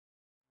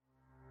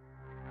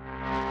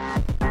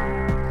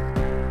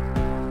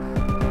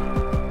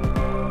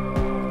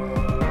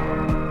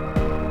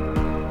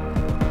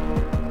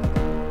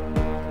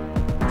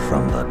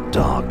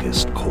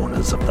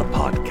corners of the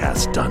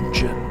podcast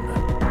dungeon,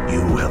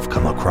 you have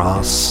come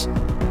across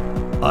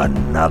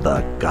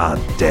another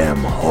goddamn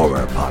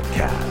horror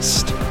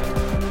podcast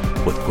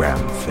with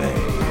Graham Faye,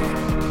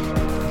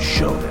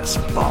 Jonas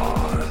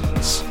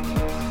Barnes,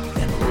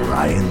 and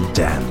Ryan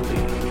Danley.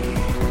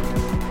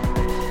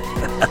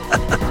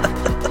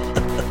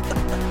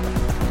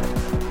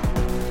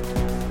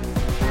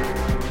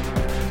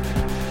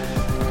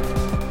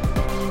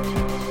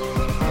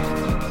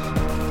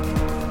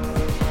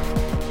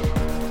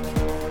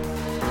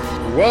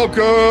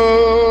 Welcome,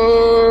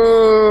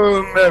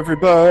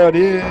 everybody.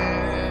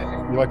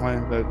 You like my?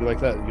 You like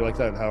that? You like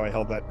that? How I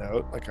held that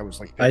note? Like I was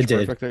like, I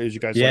did. perfect. As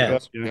you guys, Yeah,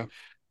 like that? Yeah.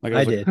 Like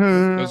I did.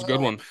 That was a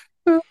good one.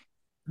 A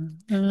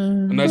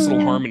nice little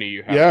harmony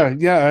you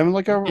have. Yeah. I'm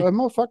a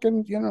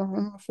fucking, I'm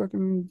a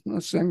fucking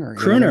singer.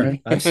 Crooner. You know what I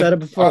mean? I've said it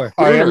before.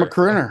 I am a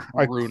crooner.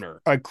 Crooner.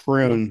 I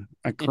croon.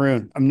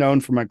 I'm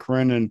known for my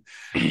crooning.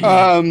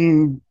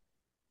 Grindcore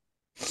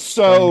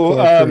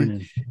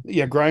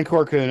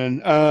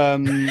crooning.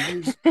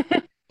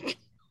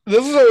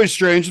 This is always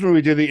strange when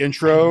we do the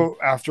intro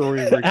after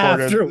we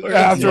recorded.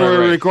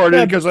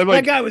 Recorded because I'm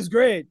like, that guy was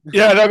great.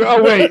 Yeah.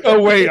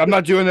 Oh wait, I'm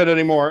not doing that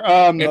anymore.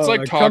 It's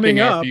like talking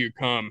after you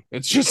come.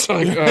 It's just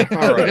like,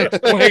 all right.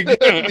 Like,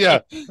 yeah,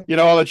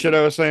 all that shit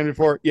I was saying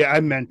before. Yeah, I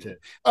meant it.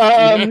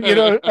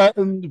 No,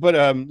 I'm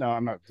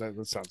not.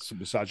 That sounds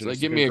misogynistic. Like,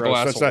 give me a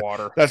glass of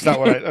water. That's not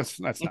what I. That's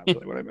not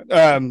really what I meant.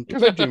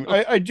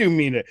 Because I do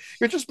mean it.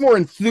 You're just more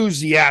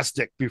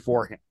enthusiastic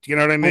beforehand. You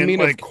know what I mean? I mean,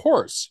 like, of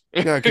course.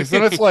 Yeah, because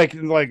then it's like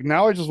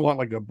now I just want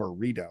like a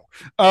burrito.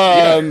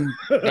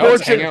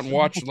 Let's hang out and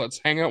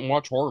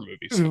watch horror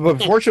movies.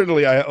 But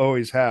fortunately, I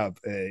always have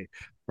a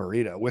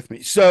burrito with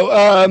me. So,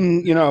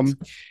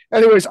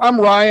 anyways, I'm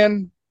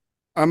Ryan.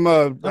 I'm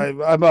a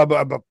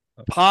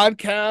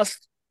podcast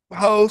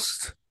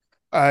host.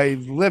 I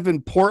live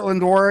in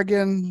Portland,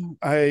 Oregon.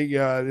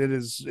 It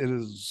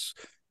is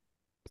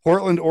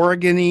Portland,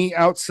 Oregon-y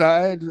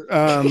outside. What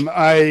are we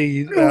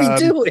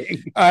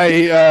doing?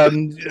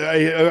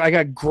 I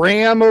got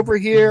Graham over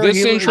here.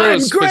 This intro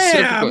is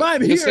Graham.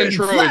 This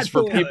intro is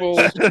for people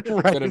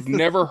that have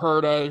never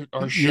heard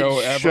our show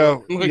ever.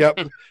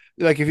 Yep.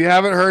 Like, if you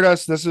haven't heard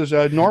us, this is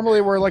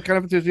normally we're like kind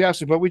of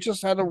enthusiastic, but we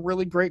just had a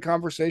really great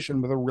conversation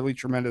with a really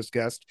tremendous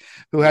guest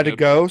who had to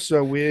go.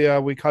 So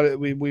we cut it.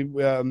 We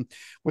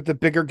with the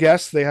bigger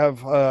guests, they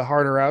have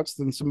harder outs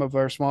than some of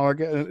our smaller,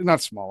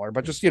 not smaller,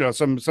 but just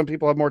some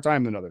people have more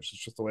time than others.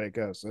 It's just the way it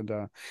goes. And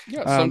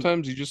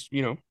sometimes you just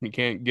you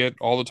can't get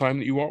all the time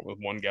that you want with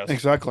one guest.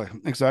 Exactly.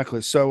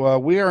 So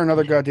we are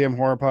another goddamn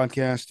horror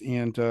podcast,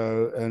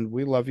 and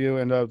we love you.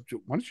 And why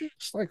don't you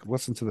just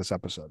listen to this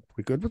episode?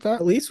 We good with that?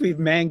 At least we've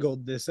mangled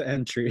this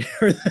entry.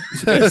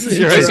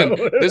 Listen,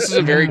 this is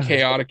a very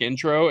chaotic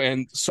intro,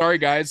 and sorry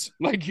guys,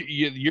 like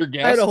your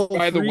guest,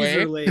 by the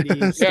way,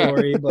 lady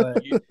story,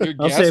 but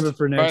I'll save it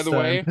for next time. By the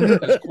way,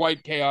 is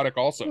quite chaotic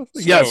also.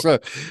 So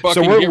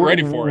we're get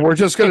ready for it. We're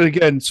just gonna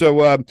again.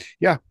 So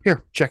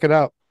here, check it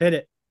out. Hit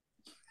it.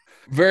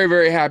 Very,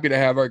 very happy to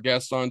have our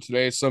guest on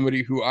today.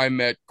 Somebody who I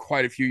met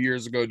quite a few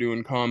years ago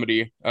doing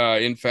comedy.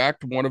 In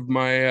fact, one of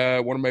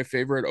my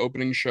favorite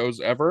opening shows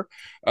ever.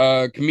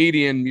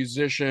 Comedian,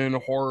 musician,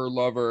 horror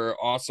lover,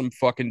 awesome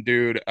fucking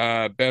dude.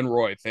 Ben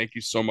Roy, thank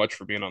you so much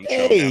for being on the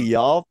show. Hey,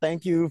 y'all!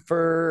 Thank you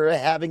for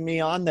having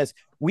me on this.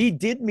 We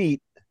did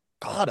meet.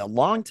 God,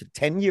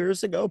 10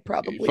 years ago,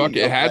 probably. Fuck,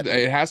 it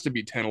has to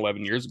be 10,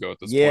 11 years ago at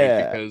this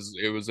point, because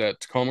it was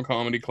at Tacoma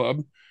Comedy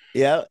Club.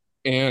 Yeah.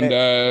 And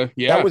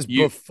that was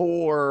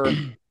before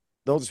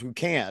Those Who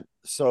Can't.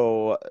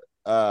 So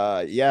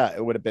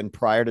it would have been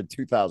prior to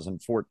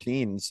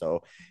 2014.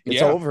 So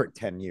it's over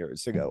 10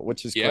 years ago,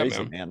 which is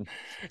crazy, man.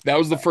 That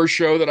was the first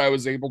show that I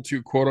was able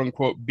to quote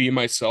unquote be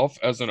myself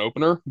as an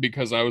opener,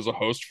 because I was a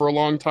host for a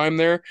long time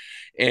there,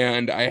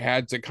 and I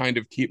had to kind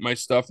of keep my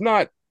stuff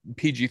not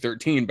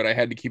PG-13, but I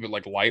had to keep it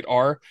like light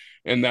R,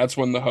 and that's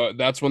when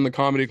the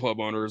comedy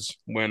club owners,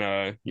 when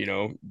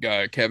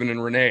Kevin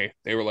and Renee,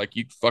 they were like,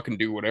 you fucking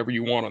do whatever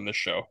you want on this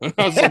show. And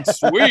I was like,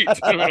 sweet.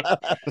 And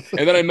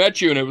then I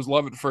met you, and it was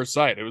love at first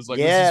sight. It was like,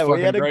 this is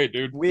fucking great,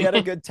 dude. We had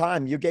a good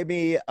time. You gave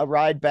me a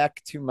ride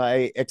back to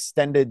my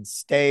extended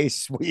stay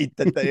suite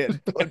that they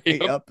had put me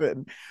up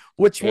in,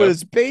 which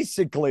was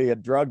basically a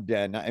drug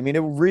den. I mean,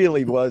 it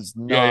really was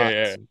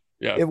not.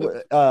 Yeah, it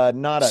was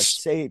not a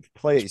safe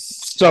place.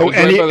 So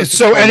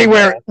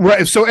anywhere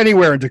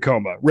in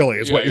Tacoma, really,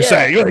 is what you're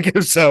saying.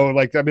 Because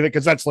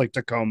that's like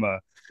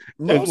Tacoma.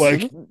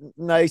 Most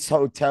nice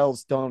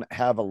hotels don't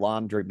have a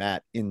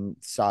laundromat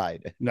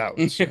inside. No,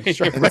 that's true.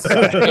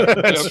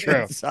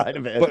 Inside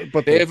of it,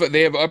 but they have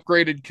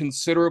upgraded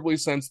considerably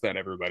since then.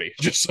 Everybody,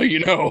 just so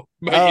you know.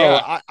 But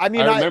I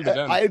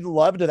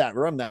loved that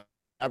room. That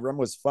room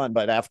was fun,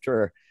 but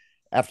after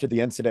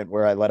the incident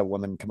where I let a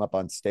woman come up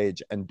on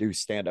stage and do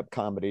stand-up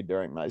comedy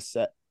during my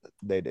set,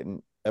 they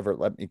didn't ever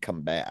let me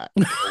come back.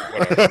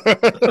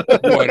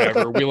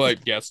 Whatever. We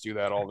let guests do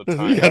that all the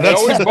time. Yeah,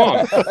 that's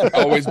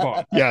always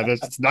bomb. Yeah,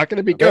 that's not going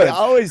to be good. They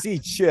always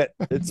eat shit.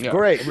 It's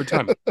great every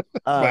time.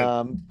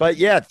 But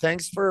yeah,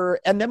 thanks for.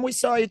 And then we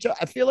saw each other.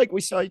 I feel like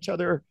we saw each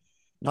other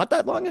not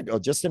that long ago,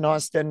 just in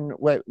Austin.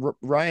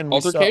 Ryan,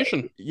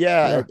 Altercation.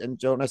 And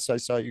Jonas, I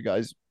saw you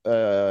guys.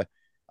 I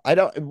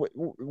don't.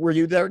 Were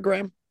you there,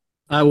 Graham?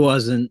 I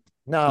wasn't.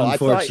 No,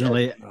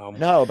 unfortunately.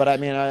 No, but I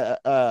mean,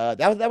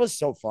 that was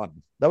so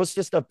fun. That was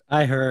just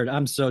I heard.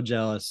 I'm so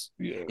jealous.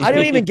 I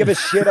don't even give a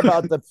shit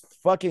about the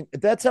fucking.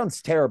 That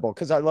sounds terrible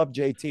because I love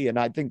JT and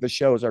I think the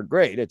shows are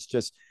great. It's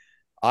just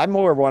I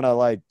more want to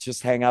like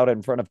just hang out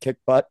in front of Kick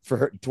Butt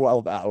for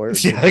 12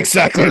 hours. Yeah,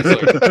 exactly.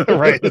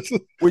 Right.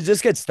 We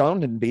just get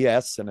stoned and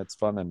BS and it's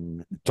fun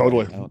and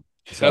totally.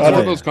 That's one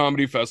of those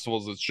comedy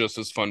festivals that's just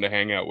as fun to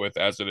hang out with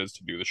as it is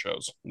to do the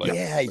shows. Like,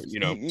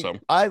 so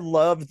I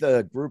love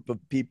the group of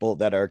people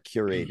that are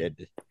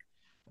curated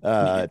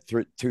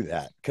through to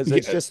that because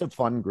it's just a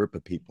fun group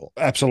of people.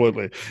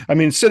 Absolutely. I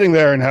mean, sitting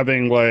there and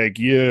having like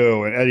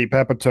you and Eddie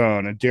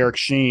Pepitone and Derek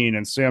Sheen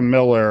and Sam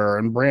Miller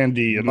and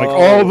Brandy and like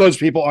all of those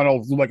people on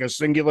a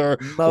singular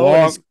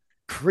long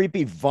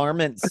creepy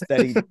varmints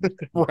that he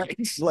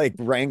like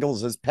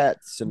wrangles as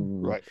pets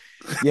and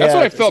that's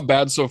why I felt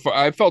bad so far.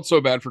 I felt so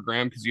bad for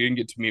Graham because you didn't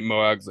get to meet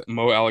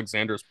Mo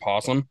Alexander's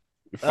possum.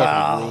 It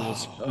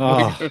fucking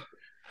rules.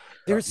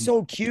 They're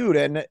so cute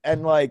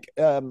and like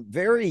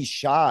very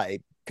shy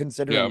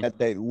considering that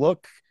they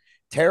look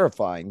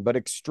terrifying but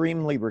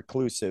extremely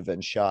reclusive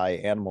and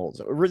shy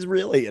animals. It was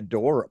really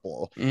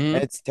adorable.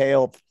 Its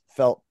tail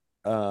felt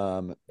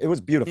it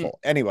was beautiful.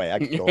 Anyway, I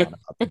could go on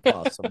about the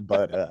possum,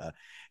 but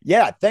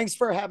yeah, thanks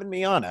for having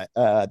me on.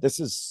 This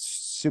is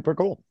super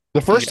cool. The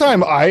first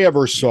time I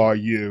ever saw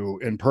you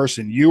in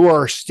person, you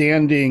are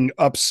standing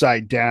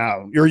upside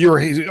down.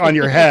 You're on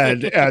your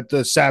head at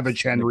the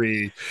Savage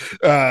Henry.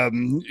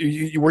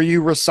 Were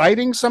you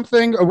reciting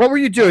something? Or what were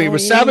you doing? It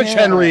was Savage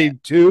Henry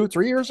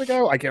 2-3 years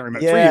ago. I can't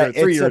remember.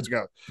 3 years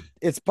ago.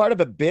 It's part of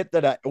a bit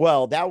that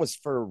that was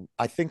for,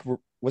 I think,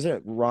 was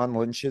it Ron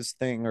Lynch's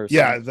thing or something?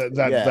 Yeah,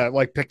 that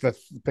like pick the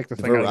thing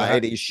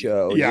variety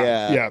show.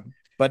 Yeah.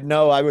 But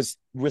no, I was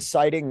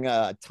reciting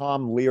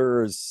Tom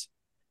Lear's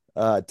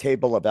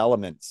Table of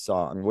Elements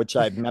song, which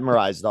I've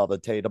memorized all the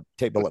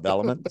Table of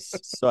Elements.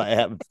 So I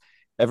have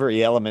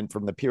every element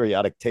from the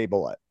periodic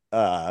table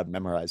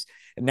memorized.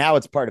 And now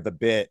it's part of a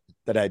bit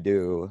that I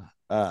do.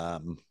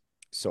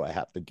 So I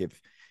have to give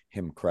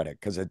him credit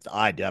because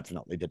I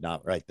definitely did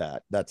not write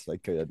that. That's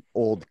like an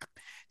old.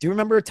 Do you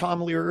remember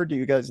Tom Lear? Do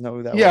you guys know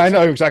who that was? I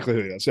know exactly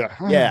who he is.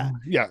 Yeah.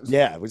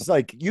 It was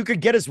like you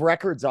could get his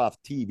records off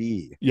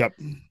TV. Yep.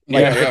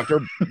 Like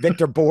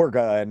Victor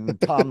Borga and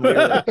Tom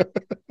Lear.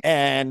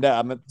 And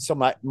so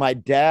my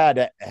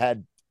dad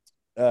had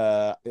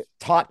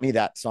taught me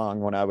that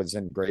song when I was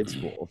in grade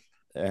school,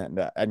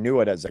 and I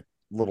knew it as a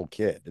little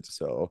kid.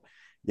 So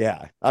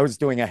yeah, I was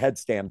doing a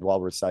headstand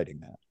while reciting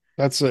that.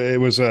 It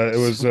was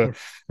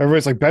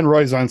everybody's like Ben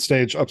Roy's on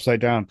stage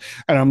upside down,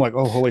 and I'm like,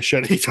 oh holy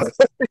shit, he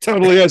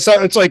totally is.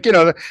 So it's like,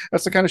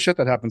 that's the kind of shit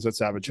that happens at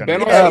Savage Henry.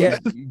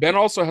 Ben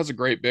also has a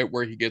great bit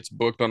where he gets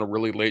booked on a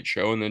really late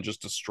show and then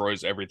just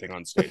destroys everything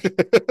on stage.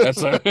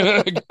 That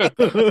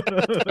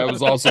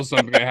was also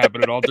something that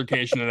happened at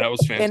Altercation, and that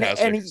was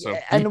fantastic.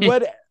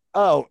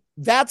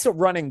 That's a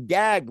running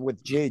gag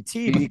with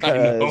JT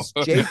because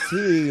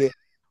JT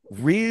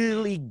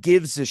really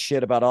gives a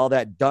shit about all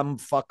that dumb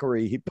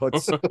fuckery he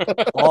puts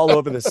all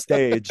over the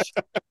stage,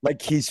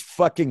 like he's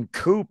fucking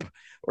Coop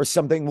or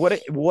something. What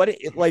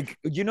like,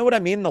 you know what I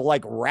mean? The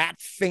like rat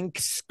fink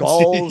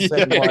skulls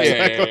and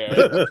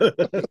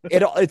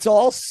it's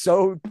all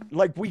so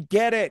like, we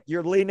get it.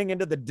 You're leaning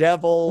into the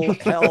devil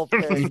help.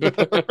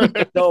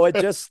 So it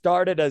just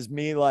started as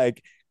me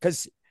like,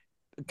 because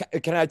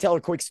can I tell a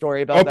quick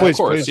story about that? Please.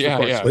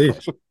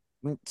 Please.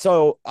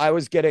 So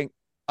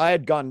I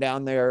had gone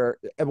down there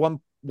at one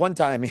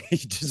time.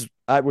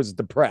 I was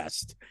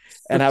depressed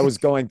and I was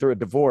going through a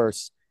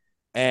divorce,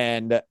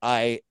 and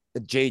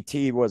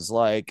JT was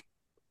like,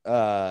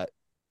 why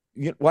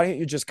don't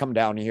you just come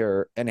down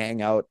here and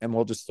hang out and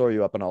we'll just throw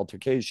you up an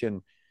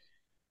Altercation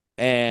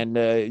and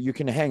you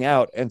can hang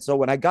out. And so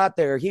when I got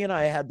there, he and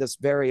I had this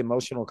very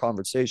emotional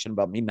conversation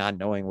about me not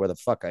knowing where the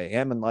fuck I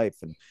am in life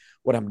and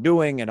what I'm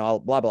doing and all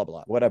blah, blah,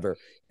 blah, whatever.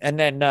 And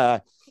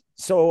then,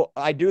 so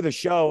I do the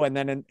show, and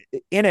then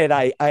in it,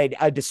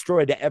 I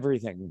destroyed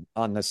everything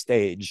on the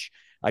stage.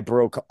 I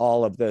broke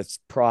all of the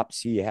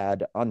props he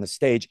had on the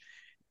stage.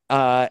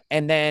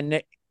 And then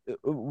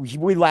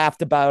we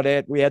laughed about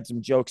it. We had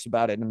some jokes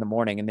about it in the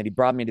morning. And then he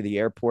brought me to the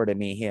airport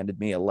and he handed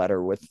me a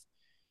letter with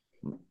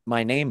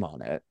my name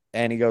on it.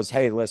 And he goes,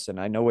 hey, listen,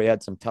 I know we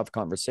had some tough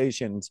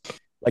conversations.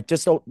 Like,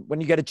 just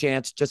when you get a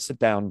chance, just sit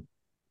down,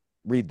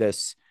 read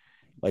this,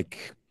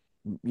 like,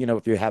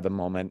 if you have a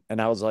moment.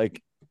 And I was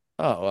like,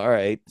 oh, all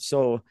right.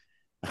 So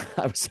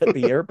I was at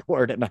the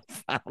airport and I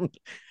found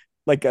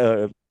like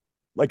a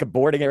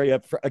boarding area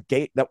for a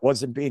gate that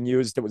wasn't being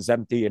used. It was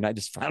empty. And I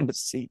just found a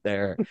seat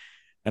there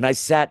and I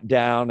sat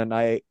down and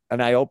I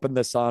opened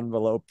this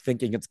envelope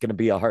thinking it's going to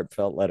be a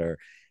heartfelt letter.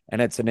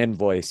 And it's an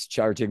invoice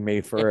charging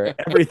me for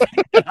everything.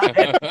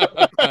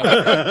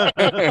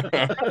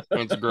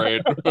 That's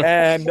great.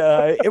 And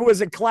it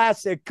was a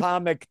classic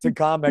comic to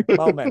comic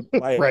moment.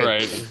 Like,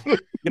 Right.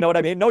 you know what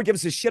I mean? No one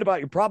gives a shit about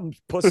your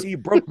problems, pussy. You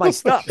broke my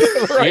stuff.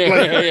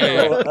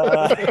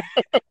 Right.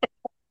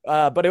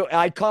 But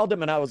I called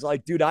him and I was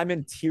like, dude, I'm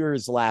in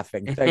tears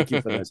laughing. Thank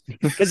you for this.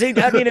 Because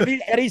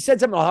if he said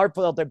something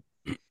heartfelt,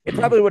 it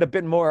probably would have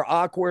been more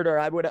awkward, or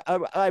I would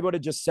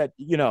have just said,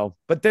 you know,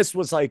 but this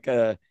was like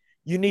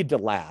you need to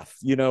laugh,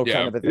 you know,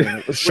 kind of a thing.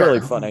 It was really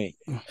funny.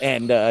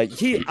 And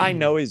I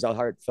know he's a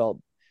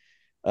heartfelt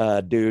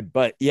dude,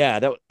 but yeah,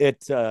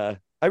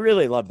 I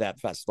really love that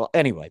festival.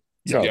 Anyway.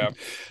 So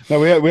no,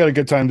 we had a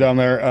good time down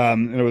there.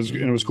 And it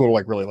was cool to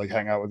like really like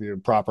hang out with you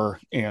proper.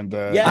 And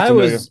I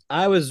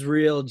was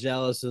real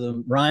jealous of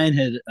them.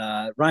 Ryan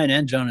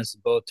and Jonas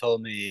both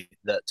told me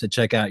that to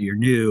check out your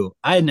new.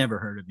 I had never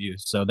heard of you,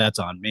 so that's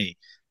on me.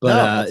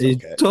 But he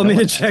told me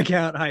to check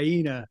out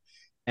Hyena,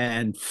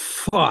 and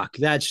fuck,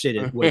 that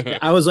shit was.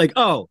 I was like,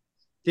 oh,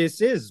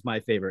 this is my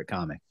favorite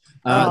comic.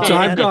 So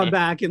I've gone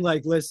back and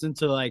like listened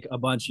to like a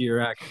bunch of your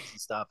records and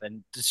stuff,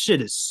 and the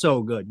shit is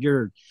so good.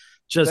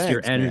 Thanks,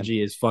 your energy,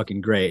 man, is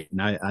fucking great.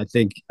 And I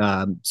think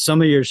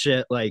some of your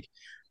shit, like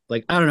I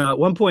don't know, at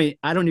one point,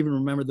 I don't even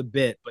remember the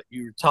bit, but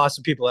you were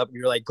tossing people up and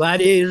you're like,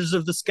 gladiators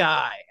of the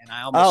sky. And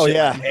I almost shit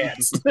my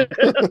pants.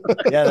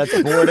 Yeah,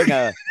 that's boarding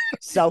a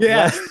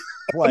Southwest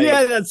plane.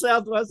 Yeah, that's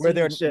Southwest. Where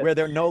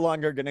they're no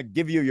longer going to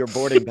give you your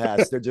boarding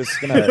pass. They're just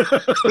going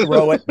to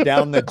throw it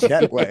down the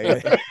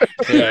jetway.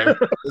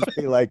 Just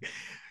be like,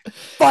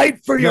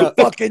 fight for your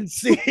fucking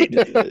seat.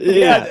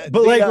 But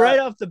like right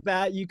off the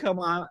bat, you come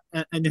on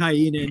and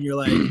Hyena and you're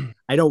like,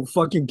 I don't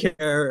fucking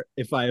care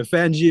if I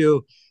offend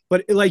you.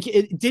 But like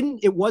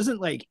it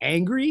wasn't like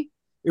angry.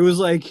 It was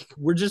like,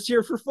 we're just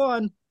here for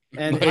fun.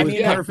 And I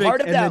mean, part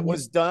of that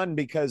was done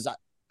because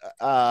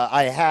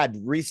I had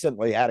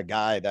recently had a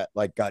guy that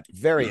like got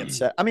very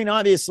upset. I mean,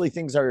 obviously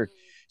things are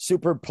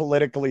super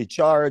politically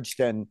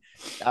charged, and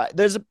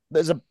there's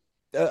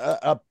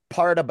a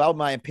part about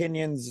my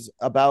opinions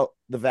about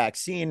the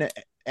vaccine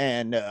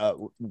and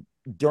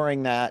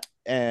during that,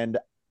 and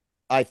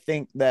I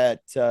think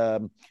that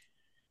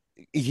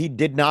he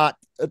did not,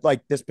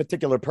 like, this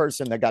particular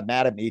person that got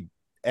mad at me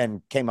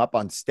and came up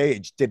on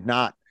stage did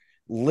not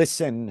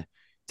listen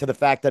to the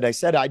fact that I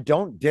said, I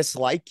don't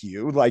dislike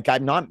you. Like,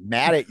 I'm not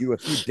mad at you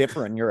if you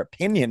differ in your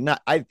opinion.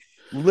 I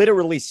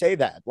literally say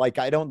that. Like,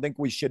 I don't think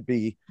we should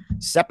be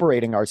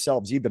separating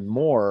ourselves even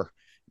more.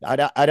 I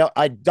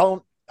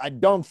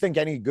don't think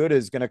any good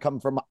is going to come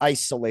from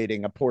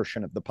isolating a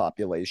portion of the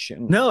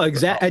population. No,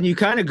 exactly. And you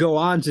kind of go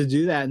on to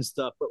do that and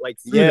stuff, but like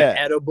through the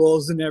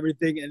edibles and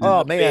everything. And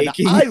man,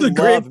 baking, I the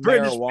love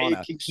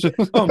marijuana.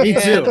 Oh, me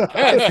too.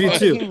 Me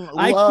too.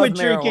 I quit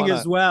drinking marijuana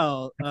as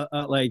well,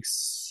 like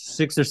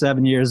 6 or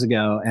 7 years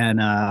ago, and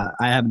I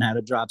haven't had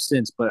a drop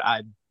since. But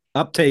I've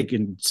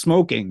uptaken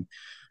smoking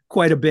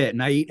quite a bit,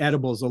 and I eat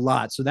edibles a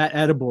lot, so that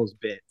edibles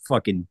bit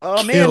fucking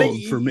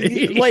killed for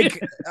me. Like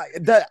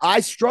I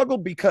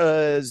struggled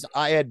because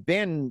I had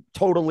been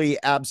totally,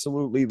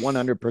 absolutely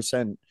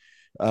 100%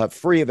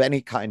 free of any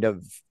kind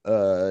of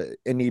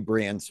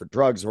inebriants or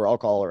drugs or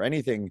alcohol or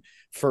anything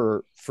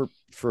for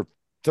 12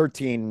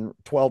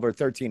 or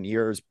 13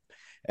 years,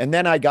 and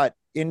then I got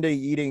into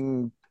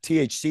eating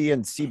THC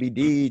and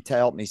CBD to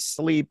help me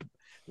sleep,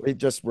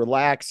 just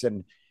relax,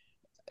 and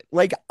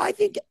like I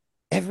think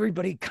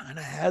everybody kind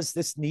of has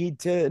this need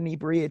to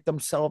inebriate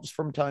themselves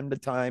from time to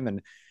time.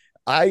 And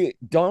I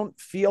don't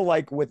feel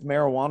like with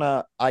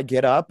marijuana, I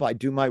get up, I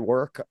do my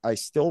work, I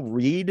still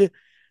read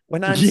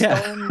when I'm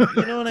stoned.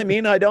 You know what I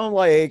mean? I don't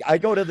I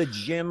go to the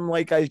gym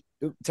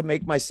to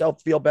make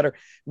myself feel better.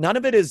 None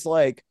of it is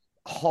like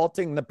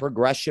halting the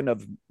progression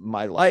of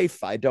my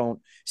life. I don't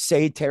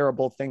say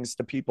terrible things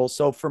to people.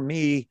 So for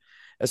me,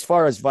 as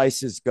far as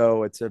vices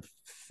go, it's a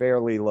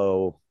fairly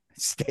low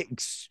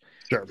stakes.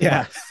 Sure.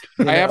 Yeah.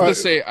 I have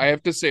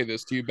to say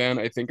this to you, Ben.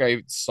 I think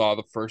I saw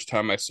the first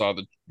time I saw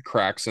the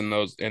cracks in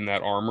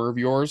that armor of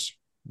yours,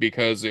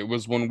 because it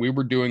was when we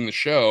were doing the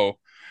show.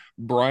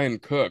 Brian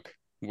Cook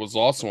was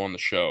also on the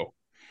show,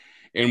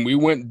 and we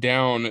went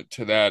down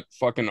to that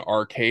fucking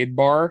arcade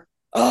bar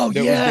that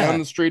was down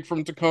the street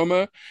from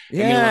Tacoma, and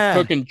they were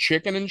cooking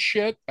chicken and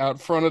shit out in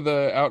front of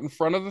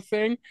the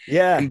thing.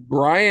 And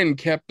Brian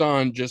kept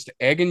on just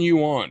egging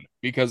you on,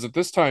 because at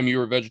this time you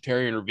were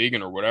vegetarian or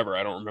vegan or whatever.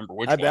 I don't remember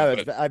which one.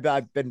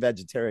 I've been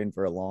vegetarian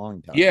for a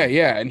long time.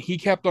 Yeah. And he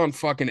kept on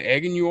fucking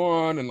egging you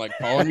on and like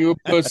calling you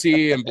a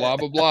pussy and blah,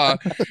 blah, blah.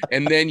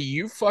 And then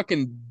you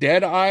fucking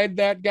dead-eyed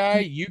that guy.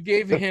 You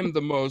gave him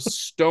the most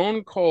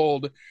stone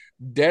cold,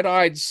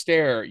 dead-eyed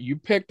stare. You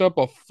picked up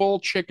a full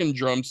chicken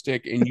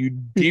drumstick and you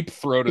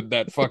deep-throated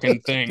that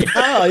fucking thing.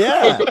 Oh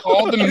yeah. Took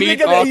all the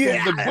meat off of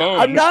the bone.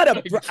 I'm not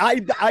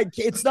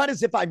it's not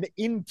as if I'm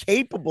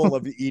incapable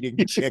of eating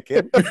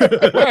chicken.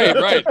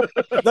 Right.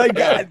 Like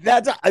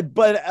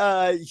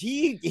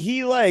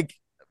he like,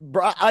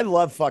 I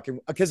love fucking,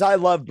 because I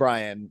love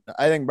Brian.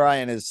 I think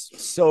Brian is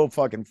so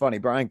fucking funny.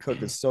 Brian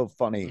Cook is so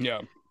funny. Yeah.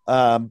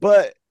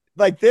 But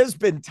like, there's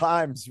been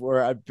times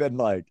where I've been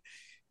like,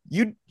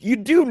 you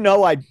do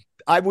know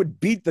would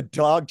beat the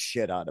dog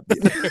shit out of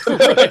you.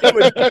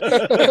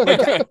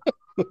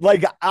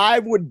 Like I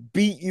would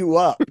beat you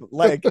up.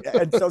 Like,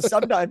 and so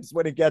sometimes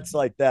when it gets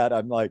like that,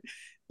 I'm like,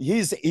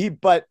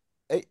 but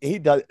he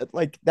does,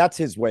 like, that's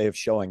his way of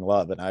showing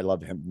love, and I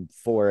love him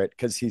for it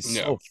because he's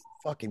so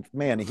fucking,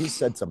 man, he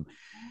said some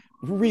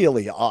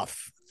really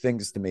off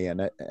things to me,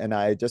 and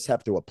I just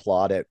have to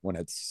applaud it when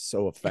it's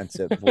so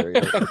offensive for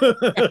you.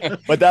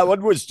 But that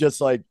one was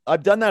just like,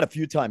 I've done that a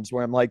few times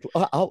where I'm like,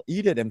 I'll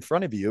eat it in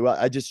front of you.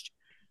 I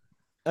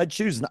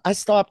choose. I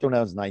stopped when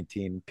I was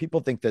 19.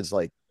 People think there's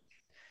like,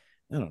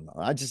 I don't know,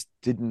 I just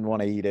didn't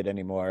want to eat it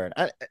anymore.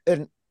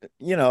 And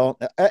you know,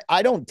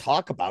 I don't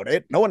talk about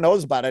it. No one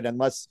knows about it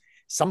unless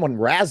someone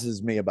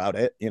razzes me about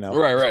it, you know.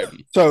 Right.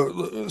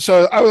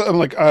 So I'm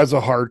like, as a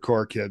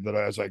hardcore kid, that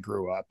as I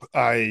grew up,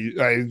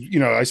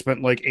 I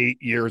spent like 8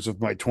 years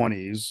of my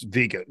 20s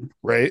vegan,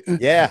 right?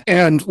 Yeah.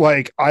 And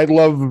like I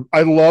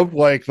love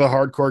like the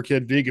hardcore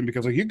kid vegan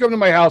because like you come to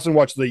my house and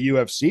watch the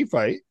UFC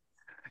fight,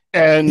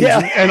 and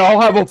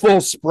I'll have a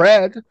full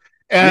spread.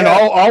 And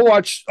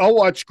I'll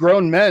watch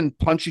grown men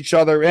punch each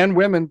other and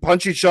women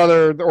punch each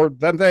other, or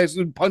them guys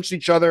punch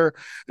each other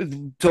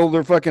till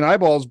their fucking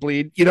eyeballs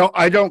bleed. You know,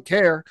 I don't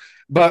care.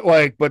 But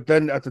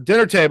then at the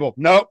dinner table,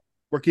 nope,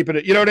 we're keeping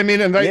it. You know what I mean?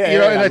 And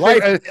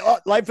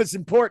life is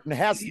important. It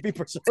has to be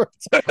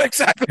preserved.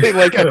 Exactly.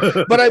 Like,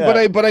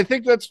 but I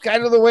think that's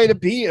kind of the way to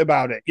be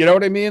about it. You know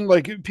what I mean?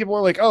 Like, people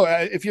are like, oh,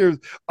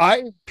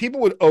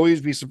 people would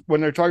always be, when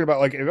they're talking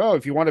about like, oh,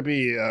 if you want to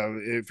be,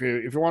 if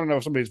you want to know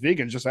if somebody's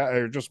vegan, just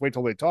wait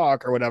till they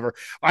talk or whatever.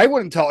 I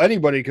wouldn't tell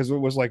anybody because it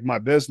was like my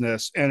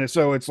business, and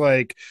so it's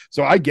like,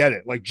 so I get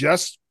it. Like,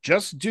 just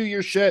do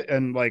your shit,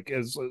 and like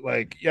is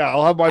like, yeah,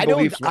 I'll have my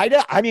beliefs.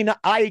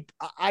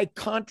 I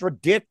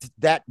contradict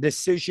that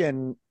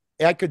decision.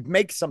 I could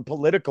make some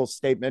political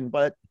statement,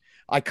 but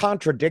I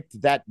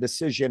contradict that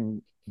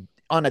decision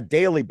on a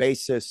daily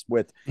basis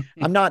with,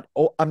 I'm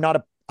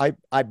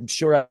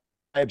sure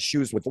I have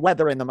shoes with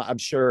leather in them. I'm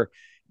sure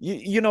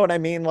you know what I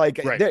mean?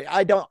 Like, right.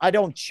 I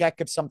don't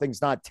check if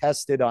something's not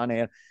tested on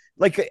it.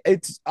 Like,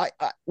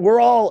 we're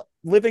all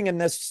living in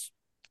this,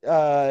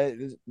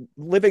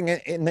 living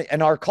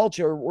in our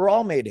culture. We're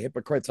all made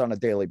hypocrites on a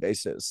daily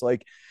basis.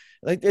 Like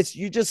this,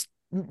 you just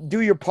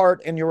do your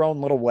part in your own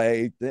little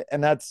way.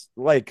 And that's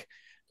like,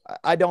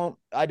 I don't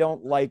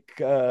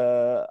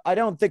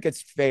think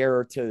it's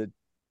fair to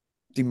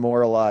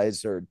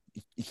demoralize or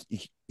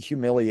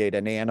humiliate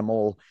an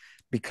animal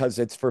because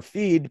it's for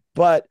feed.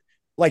 But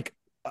like,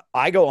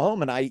 I go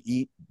home and I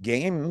eat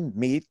game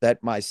meat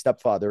that my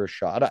stepfather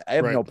shot. I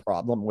have no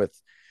problem with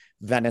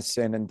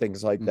venison and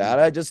things like that.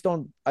 I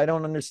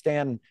don't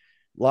understand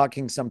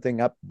locking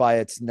something up by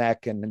its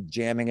neck and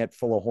jamming it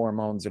full of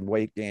hormones and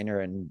weight gainer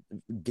and,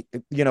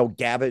 you know,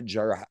 gavage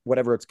or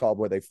whatever it's called,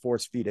 where they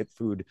force feed it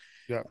food.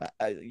 Yeah.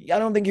 I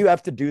don't think you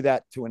have to do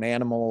that to an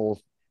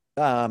animal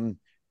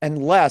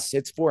unless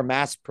it's for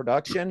mass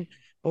production.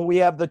 But we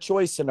have the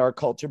choice in our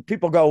culture.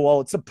 People go, well,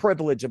 it's a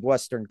privilege of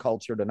Western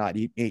culture to not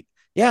eat meat.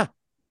 Yeah,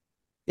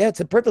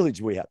 it's a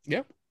privilege we have.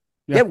 Yeah,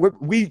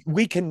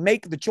 we can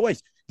make the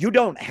choice. You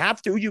don't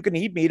have to. You can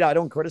eat meat. I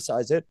don't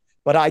criticize it,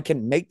 but I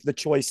can make the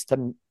choice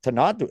to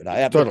not do it. I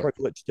have the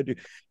privilege to do.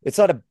 It's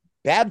not a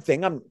bad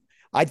thing.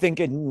 I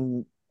think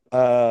in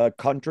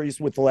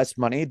countries with less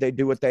money, they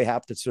do what they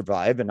have to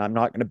survive, and I'm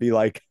not going to be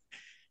like,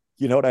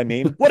 you know what I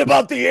mean? What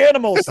about the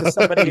animals? To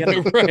somebody in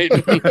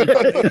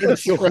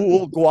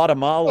Shahul,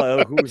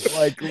 Guatemala, who's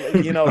like,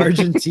 you know,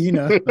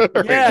 Argentina.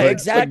 Yeah,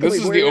 exactly. Like,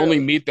 this is the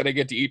only meat that I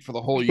get to eat for the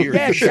whole year.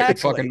 Yeah,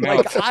 exactly.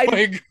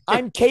 Like,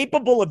 I'm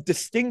capable of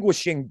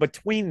distinguishing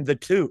between the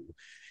two.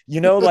 You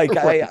know, like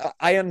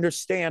I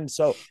understand.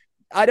 So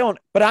I don't,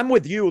 but I'm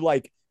with you.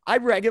 Like, I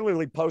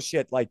regularly post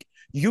shit like,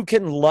 you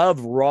can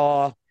love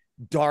raw,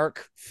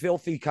 dark,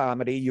 filthy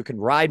comedy. You can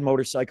ride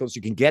motorcycles.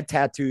 You can get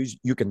tattoos.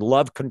 You can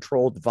love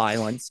controlled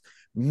violence.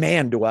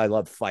 Man, do I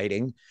love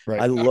fighting.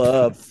 I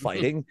love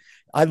fighting.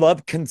 I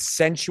love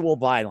consensual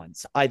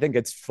violence. I think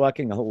it's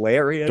fucking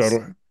hilarious.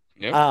 Totally.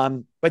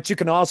 Yep. But you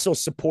can also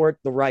support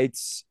the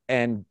rights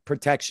and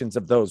protections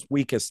of those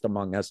weakest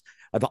among us.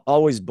 I've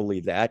always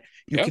believed that.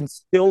 You can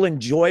still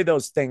enjoy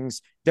those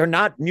things. They're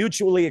not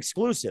mutually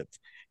exclusive.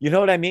 You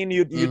know what I mean?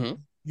 You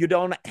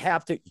don't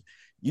have to.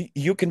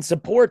 You can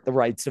support the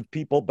rights of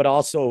people, but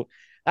also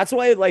that's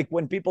why, like,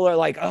 when people are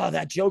like, "Oh,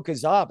 that joke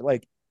is off,"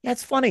 like,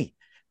 that's funny.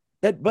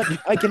 But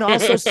I can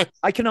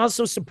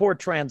also support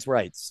trans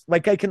rights.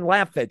 Like, I can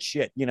laugh at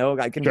shit. You know,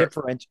 I can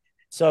differentiate.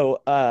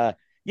 So,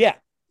 yeah,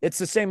 it's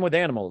the same with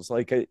animals.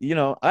 Like, you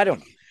know, I don't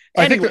know.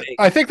 Anyway.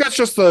 I think that's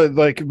just the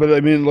like. But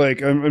I mean,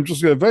 like, I'm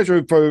just gonna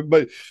venture for,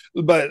 but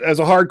as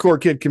a hardcore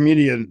kid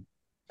comedian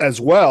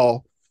as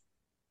well,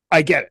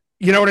 I get it.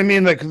 You know what I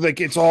mean? Like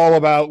it's all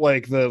about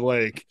like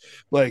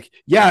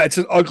yeah, it's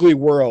an ugly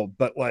world,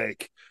 but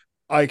like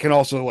I can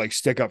also like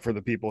stick up for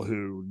the people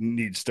who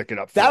need sticking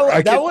up for.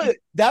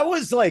 That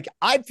was like,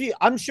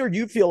 I'm sure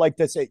you feel like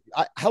this.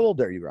 How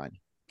old are you, Ryan?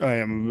 I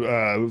am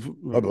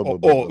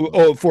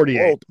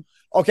 48. Old.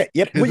 Okay.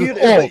 Yep. Well,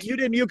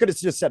 you could have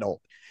just said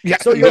old. Yeah.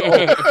 So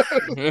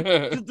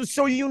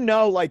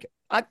like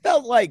I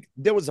felt like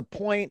there was a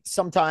point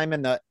sometime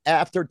in the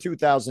after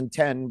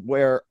 2010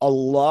 where a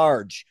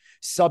large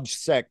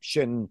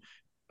subsection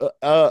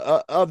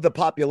of the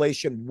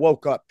population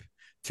woke up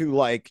to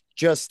like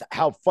just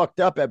how fucked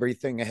up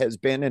everything has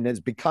been and has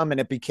become, and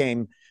it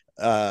became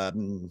I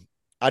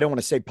don't want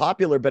to say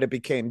popular, but it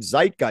became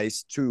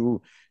zeitgeist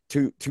to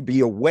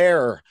be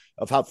aware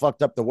of how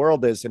fucked up the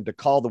world is and to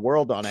call the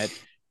world on it.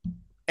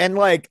 And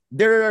like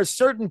there are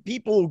certain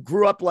people who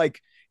grew up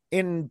like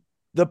in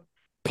the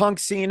punk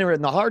scene or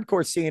in the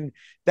hardcore scene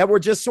that were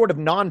just sort of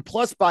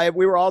nonplussed by it.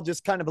 We were all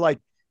just kind of like,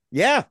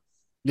 yeah,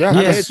 yeah, I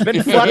mean, it's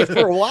been fucked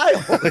for a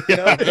while. You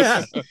know?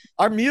 Yeah.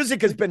 Our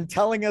music has been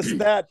telling us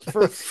that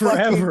for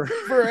Forever.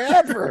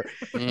 Forever.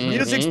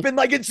 Music's been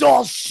like, it's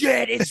all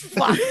shit. It's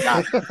fucked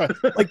up.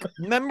 Like,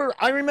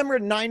 I remember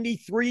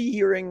 93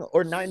 hearing,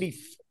 or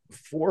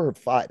 94 or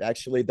 5,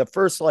 actually, the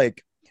first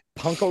like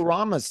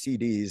Punkorama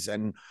CDs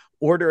and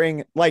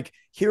ordering, like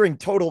hearing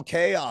Total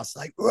Chaos,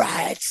 like,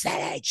 right,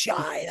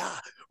 China,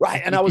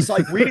 right. And I was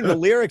like reading the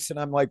lyrics and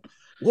I'm like,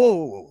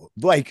 whoa,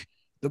 like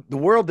the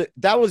world,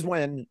 that was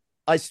when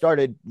I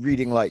started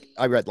reading, like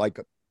I read like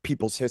a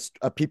people's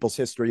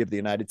history of the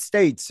United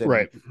States and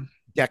right.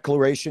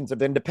 Declarations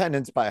of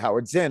Independence by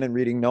Howard Zinn, and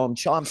reading Noam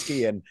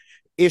Chomsky and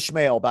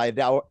Ishmael by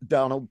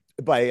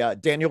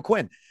Daniel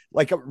Quinn.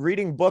 Like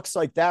reading books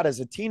like that as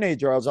a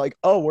teenager, I was like,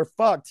 oh, we're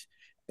fucked.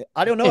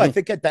 I don't know. I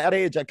think at that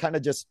age, I kind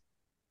of just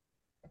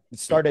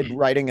started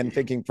writing and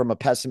thinking from a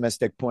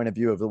pessimistic point of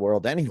view of the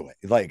world anyway.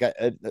 Like,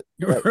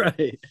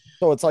 right.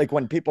 So it's like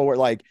when people were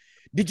like,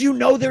 did you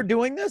know they're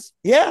doing this?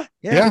 Yeah.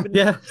 Knew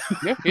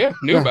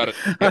about it.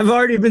 Yeah. I've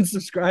already been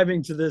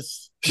subscribing to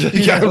this.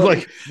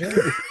 Like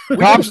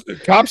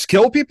cops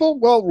kill people.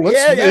 Well,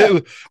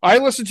 I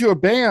listened to a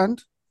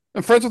band.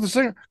 I'm friends with a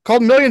singer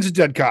called Millions of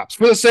Dead Cops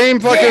for the same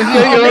fucking.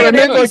 Yeah. You know what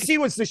I mean? NBC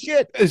was the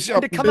shit. And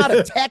to come out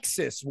of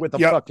Texas with a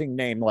fucking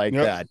name like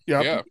that.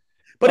 Yeah.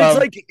 But it's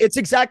like, it's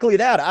exactly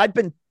that.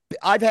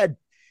 I've had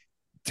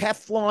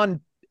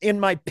Teflon in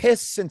my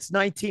piss since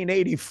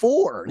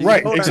 1984.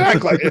 Right,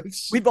 exactly. I mean?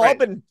 We've all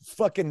been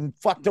fucking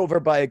fucked over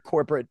by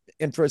corporate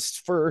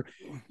interests for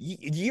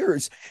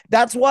years.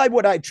 That's why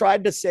what I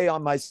tried to say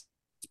on my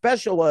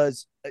special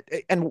was,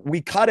 and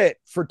we cut it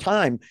for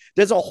time,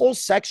 there's a whole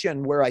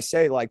section where I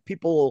say like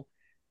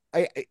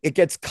it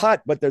gets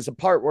cut, but there's a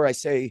part where I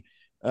say,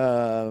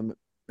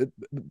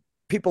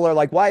 people are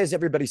like, why is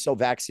everybody so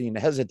vaccine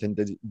hesitant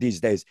these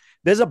days?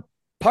 There's a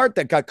part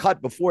that got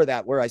cut before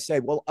that where I say,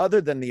 well,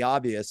 other than the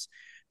obvious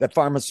that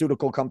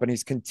pharmaceutical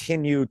companies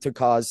continue to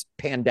cause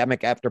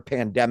pandemic after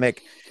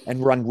pandemic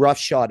and run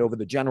roughshod over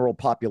the general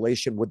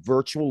population with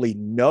virtually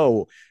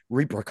no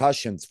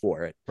repercussions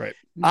for it. Right.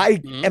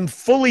 I am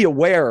fully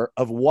aware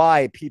of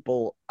why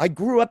I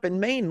grew up in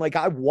Maine. Like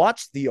I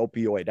watched the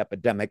opioid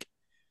epidemic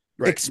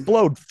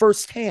explode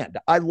firsthand.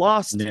 I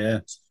lost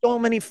so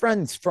many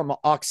friends from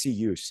oxy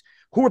use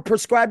who were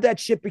prescribed that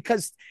shit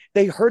because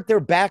they hurt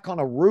their back on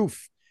a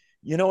roof.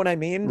 You know what I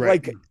mean?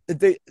 Right.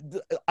 Like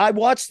I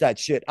watched that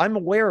shit. I'm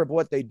aware of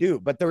what they do,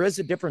 but there is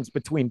a difference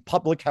between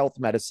public health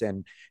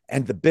medicine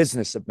and the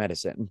business of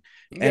medicine.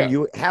 And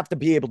you have to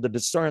be able to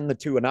discern the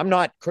two. And I'm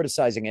not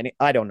criticizing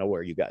I don't know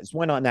where you guys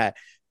went on that.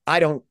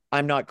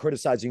 I'm not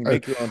criticizing you,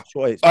 make your own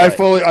choice. I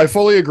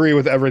fully agree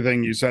with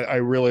everything you said. I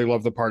really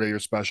love the part of your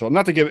special.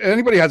 Not to give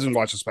anybody who hasn't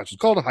watched the special,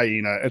 it's called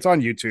Hyena. It's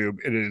on YouTube.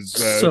 It is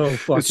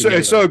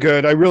it's so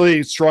good. I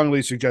really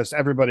strongly suggest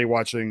everybody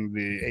watching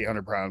the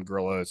 800-pound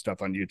gorilla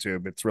stuff on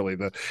YouTube. It's really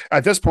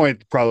at this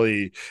point,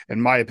 probably in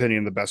my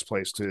opinion, the best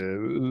place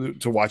to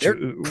watch.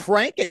 They're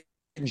cranking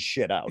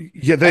shit out.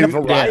 Yeah, and a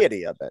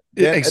variety of it.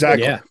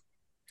 Exactly. Yeah.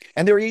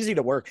 And they're easy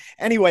to work.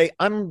 Anyway,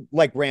 I'm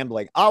like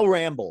rambling. I'll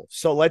ramble.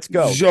 So let's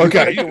go.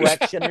 Okay.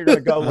 Direction you're gonna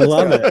go. I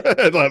love it.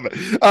 I love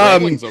it.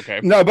 Rambling's okay.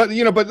 No, but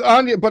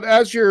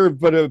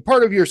a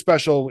part of your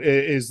special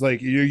is like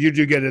you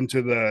do get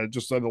into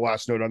the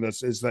last note on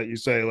this is that you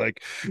say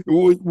like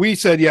we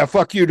said, yeah,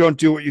 fuck you, don't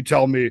do what you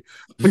tell me,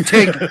 but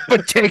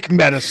take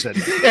medicine.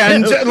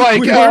 And like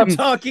we were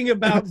talking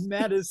about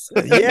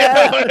medicine.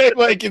 Yeah.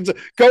 like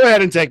go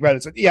ahead and take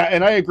medicine. Yeah,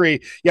 and I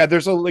agree. Yeah,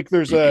 there's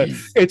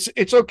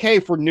it's okay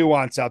for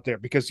nuance out there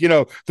because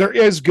there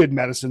is good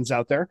medicines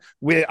out there.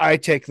 I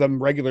take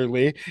them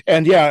regularly,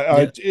 and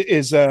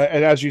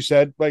and as you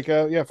said, like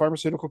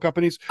pharmaceutical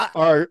companies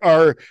are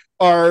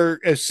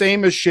as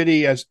same as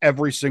shitty as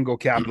every single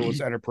capitalist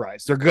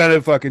enterprise. They're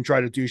gonna fucking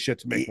try to do shit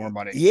to make more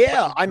money.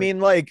 Yeah, I mean,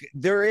 like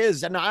there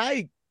is, and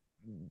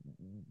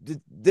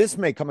this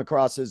may come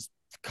across as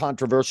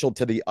controversial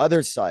to the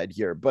other side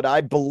here, but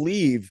I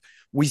believe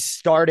we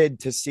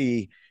started to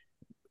see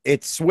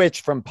it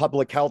switch from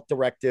public health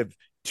directive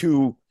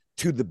to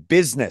the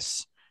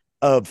business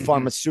of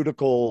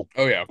pharmaceutical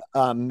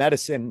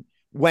medicine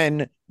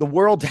when the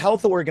World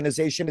Health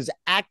Organization is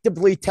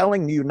actively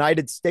telling the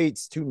United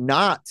States to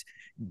not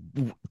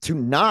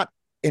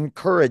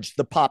encourage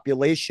the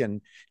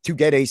population to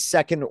get a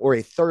second or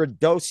a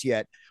third dose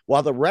yet,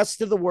 while the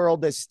rest of the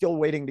world is still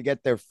waiting to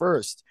get their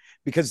first,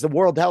 because the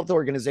World Health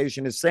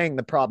Organization is saying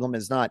the problem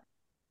is not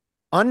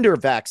under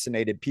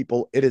vaccinated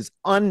people, it is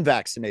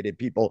unvaccinated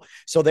people.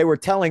 So they were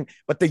telling,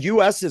 but the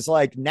US is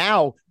like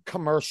now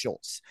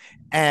commercials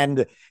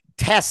and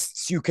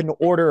tests you can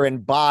order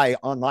and buy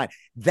online.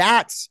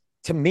 That's,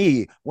 to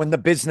me, when the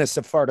business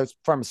of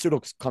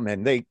pharmaceuticals come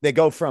in, they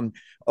go from,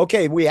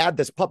 okay, we had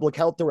this public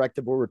health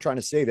directive where we're trying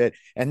to save it.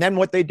 And then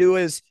what they do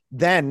is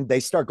then they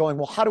start going,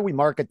 well, how do we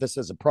market this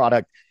as a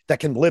product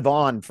that can live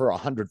on for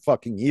 100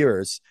 fucking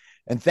years?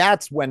 And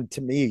that's when,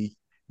 to me,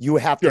 you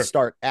have to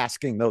start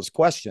asking those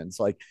questions.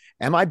 Like,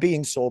 am I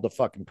being sold a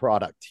fucking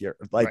product here?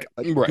 Like,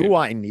 do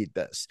I need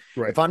this?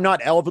 If I'm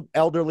not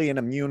elderly and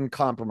immune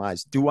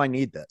compromised, do I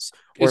need this?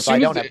 Or if I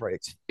don't have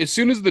breaks? As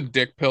soon as the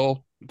dick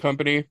pill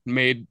company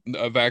made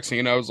a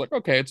vaccine, I was like,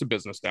 okay, it's a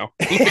business now.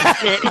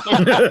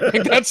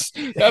 that's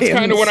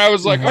kind of when I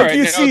was like, all right,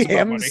 you see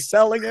him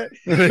selling it.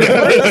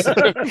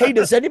 Hey,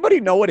 does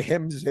anybody know what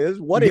Hims is?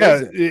 What is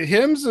it?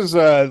 Hims is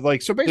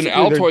like, so basically an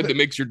Altoid that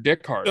makes your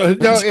dick hard.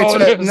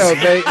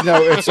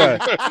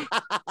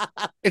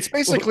 It's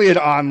basically an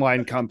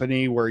online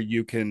company where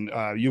you can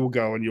you will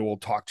go and you will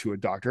talk to a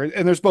doctor,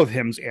 and there's both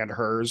Hims and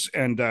Hers,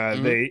 and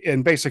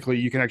and basically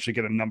you can actually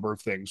get a number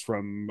of things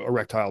from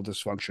erectile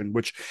dysfunction,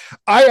 which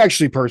I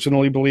actually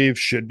personally believe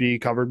should be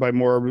covered by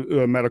more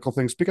medical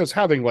things, because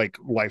having like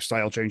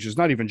lifestyle changes,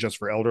 not even just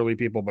for elderly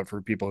people, but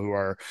for people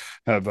who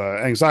have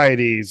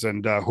anxieties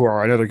and who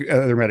are on other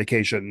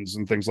medications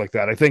and things like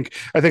that. I think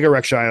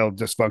erectile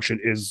dysfunction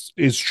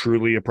is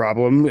truly a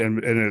problem,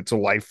 and it's a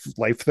life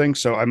thing.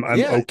 So I'm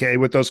okay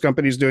with those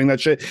companies doing that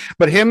shit.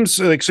 But Hims,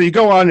 like, so you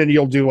go on and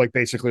you'll do like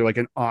basically like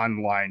an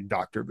online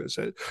doctor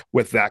visit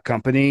with that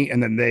company,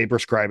 and then they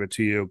prescribe it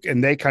to you,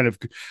 and they're kind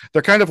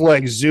of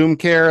like Zoom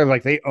Care,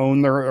 like they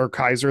own or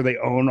Kaiser, they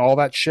own all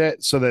that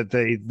shit, so that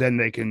they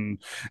can,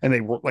 and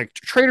they work like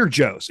Trader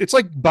Joe's. It's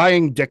like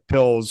buying dick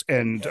pills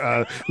and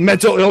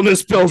mental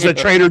illness pills at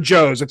Trader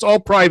Joe's. It's all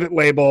private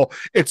label.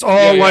 It's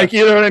all like,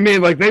 you know what I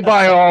mean? Like they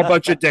buy all a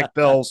bunch of dick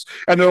pills,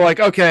 and they're like,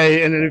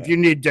 okay, and then if you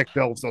need dick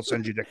pills, they'll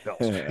send you dick pills.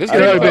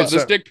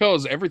 This dick pill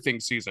is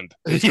everything seasoned.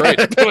 It's great.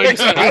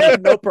 I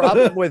have no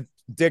problem with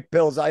dick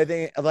pills. I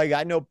think, like,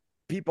 I know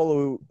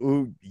people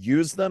who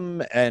use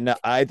them, and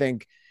I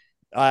think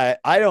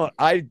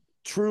I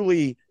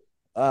truly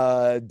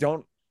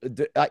don't.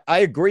 I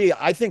agree.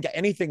 I think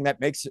anything that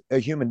makes a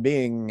human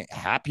being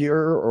happier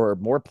or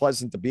more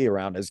pleasant to be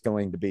around is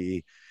going to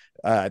be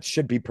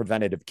should be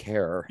preventative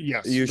care.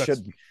 Yes, you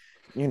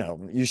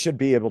should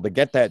be able to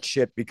get that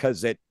shit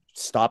because it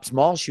stops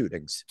mall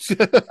shootings.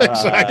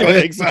 Exactly.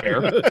 It's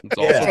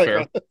also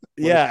fair.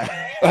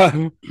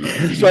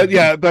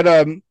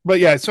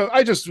 So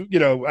I just,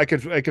 I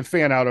could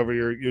fan out over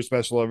your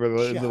special over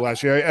the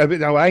last year.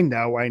 I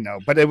know,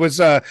 but it was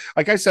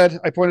like I said,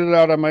 I pointed it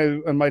out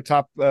on my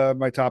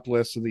top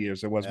list of the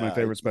years. It was my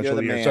favorite special of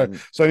the year. So I'm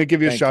gonna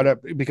give you a shout out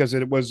because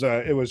it was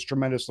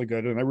tremendously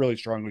good, and I really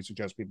strongly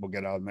suggest people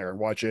get out there and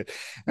watch it.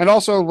 And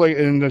also, like,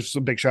 and there's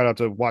a big shout out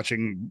to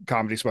watching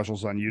comedy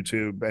specials on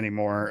YouTube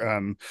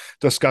anymore.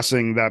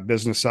 Discussing that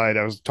business side.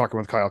 I was talking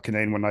with Kyle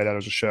Kinane one night at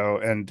a show,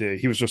 and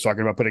he was just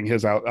talking about putting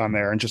his out on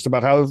there, and just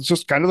about how it's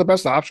just kind of the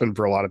best option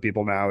for a lot of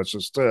people now. It's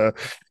just you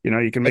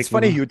can make. It's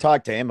funny you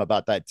talked to him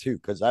about that too,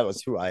 because that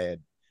was who I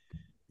had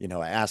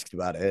asked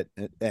about it,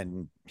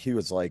 and he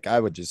was like, I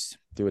would just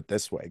do it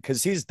this way,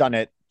 because he's done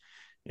it,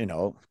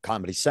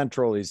 Comedy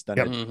Central, he's done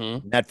it,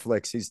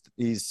 Netflix,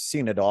 he's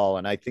seen it all,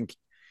 and I think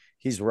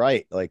he's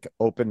right. Like,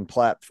 open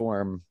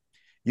platform,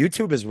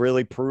 YouTube has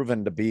really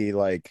proven to be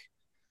like,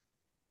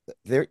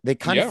 they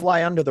kind of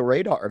fly under the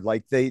radar.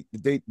 Like they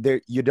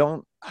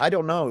I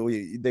don't know.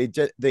 They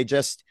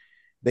just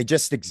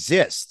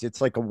exist.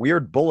 It's like a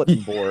weird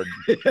bulletin board.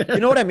 You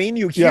know what I mean?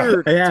 You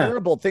hear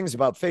terrible things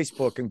about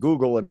Facebook and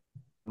Google and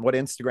what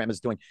Instagram is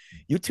doing.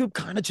 YouTube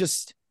kind of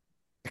just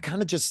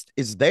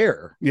is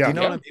there. Yeah. You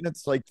know what I mean?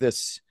 It's like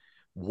this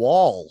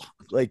wall.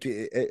 Like,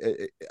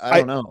 I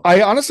don't know.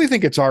 I honestly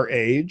think it's our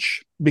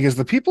age, because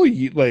the people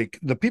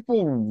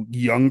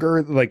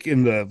younger, like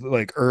in the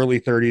like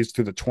early 30s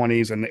to the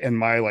 20s, and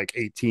my like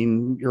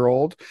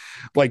 18-year-old,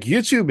 like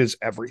YouTube is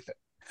everything.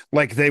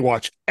 Like they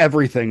watch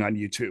everything on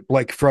YouTube,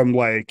 like from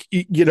like,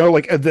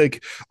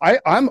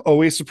 I'm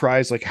always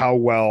surprised like how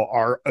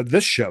well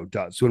this show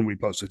does when we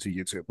post it to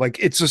YouTube. Like,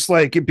 it's just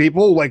like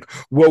people like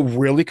will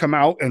really come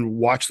out and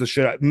watch the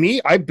shit.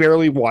 Me, I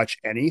barely watch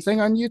anything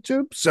on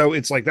YouTube. So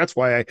it's like, that's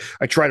why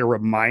I try to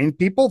remind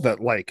people that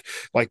like,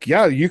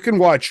 yeah, you can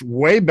watch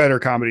way better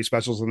comedy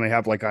specials than they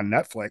have like on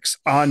Netflix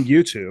on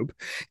YouTube.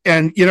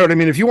 And you know what I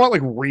mean? If you want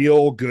like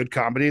real good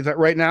comedy that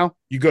right now,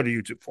 you go to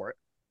YouTube for it.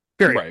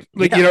 Period. Right.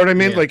 Like, you know what I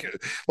mean? Yeah.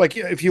 Like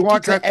if you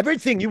want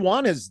everything you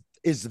want is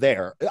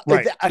there.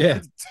 Right.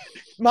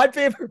 My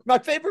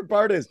favorite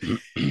part is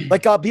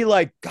like, I'll be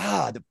like,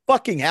 God, the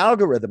fucking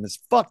algorithm is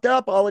fucked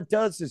up. All it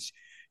does is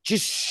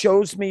just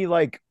shows me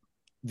like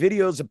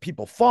videos of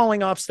people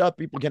falling off stuff,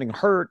 people getting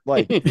hurt,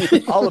 like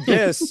all of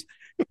this.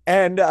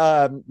 And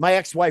my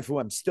ex-wife, who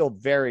I'm still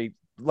very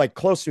like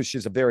close to,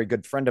 she's a very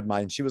good friend of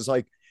mine. She was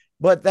like,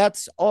 but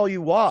that's all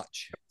you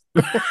watch.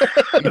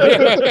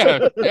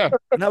 Yeah.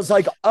 And I was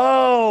like,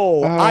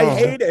 oh, I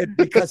hate it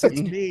because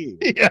it's me.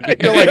 Yeah.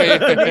 You're like,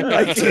 I mean,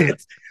 like,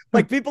 it's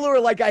like people who are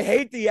like, I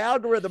hate the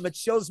algorithm. It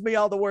shows me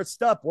all the worst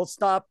stuff. We'll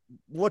stop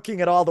looking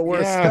at all the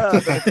worst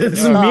stuff.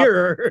 It's a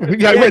mirror.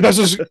 Yeah, right. That's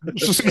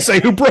just gonna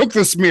say, who broke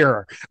this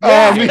mirror?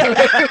 Yeah.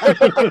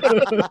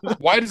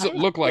 Why does it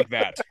look like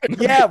that?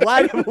 Yeah,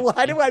 why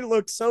do I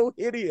look so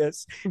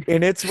hideous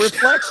in its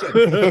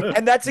reflection?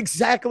 And that's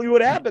exactly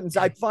what happens.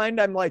 I find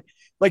I'm like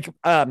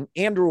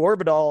Andrew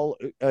Orbital,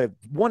 a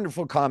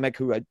wonderful comic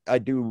who I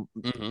do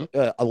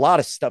a lot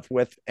of stuff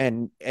with,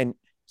 and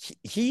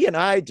he and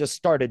I just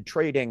started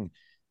trading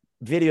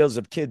videos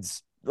of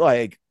kids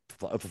like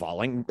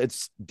falling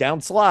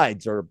down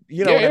slides, or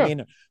I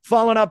mean,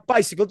 falling off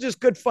bicycle, just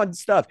good fun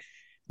stuff.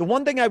 The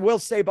one thing I will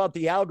say about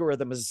the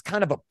algorithm is it's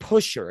kind of a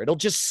pusher. It'll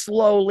just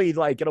slowly,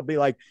 like, it'll be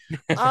like,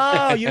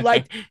 oh, you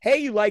like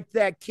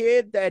that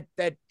kid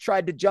that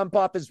tried to jump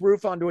off his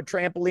roof onto a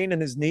trampoline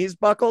and his knees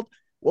buckled?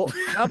 Well,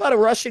 how about a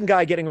Russian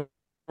guy getting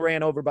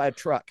ran over by a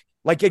truck?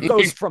 Like, it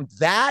goes from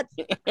that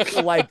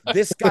to like,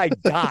 this guy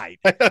died.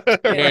 Like,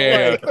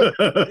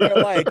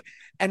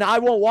 and I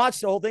won't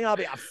watch the whole thing. I'll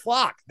be,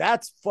 fuck,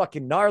 that's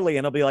fucking gnarly.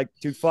 And I'll be like,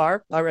 too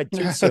far? All right,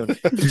 too soon.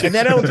 And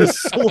then it'll just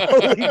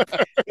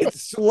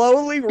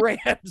slowly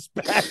ramps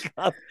back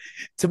up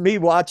to me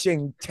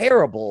watching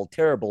terrible,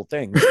 terrible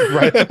things.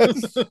 Right.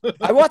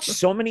 I watch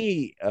so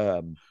many, I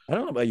don't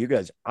know about you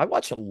guys. I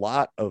watch a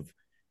lot of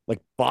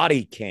like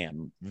body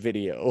cam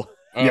video.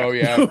 Oh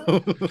yeah,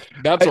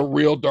 that's a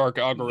real dark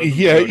algorithm.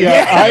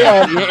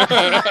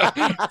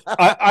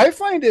 I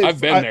find it.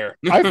 I've been there.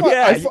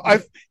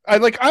 I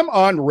like, I'm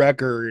on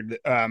record,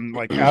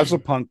 like as a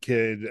punk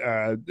kid,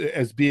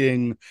 as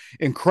being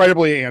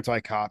incredibly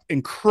anti-cop,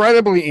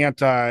 incredibly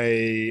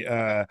anti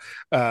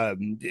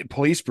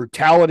police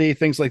brutality,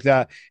 things like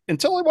that.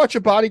 Until I watch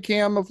a body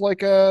cam of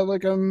like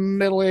a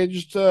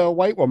middle-aged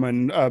white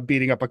woman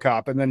beating up a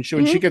cop, and then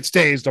when she gets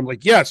tased, I'm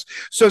like, yes.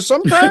 So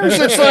sometimes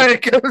it's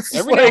like,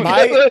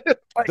 the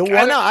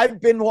one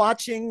I've been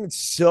watching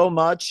so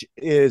much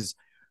is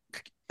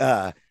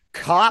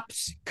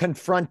cops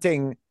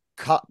confronting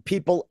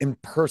people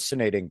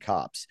impersonating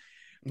cops.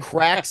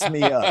 Cracks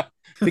me up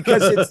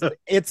because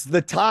it's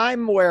the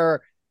time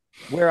where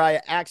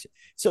I actually,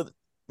 so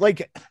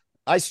like,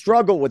 I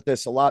struggle with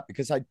this a lot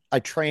because I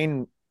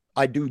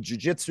do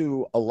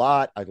jiu-jitsu a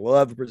lot. I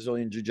love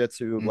Brazilian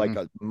jiu-jitsu, like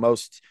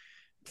most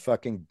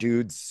fucking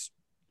dudes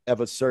of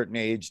a certain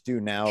age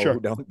do now, who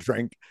don't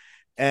drink.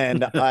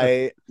 And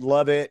I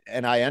love it,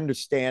 and I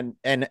understand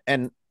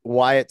and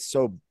why it's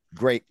so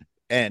great.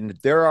 And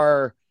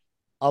there's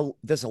a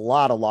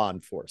lot of law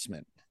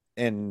enforcement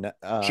in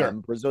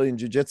Brazilian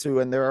jiu-jitsu,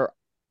 and there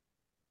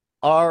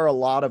are a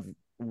lot of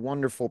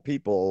wonderful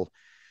people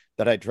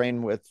that I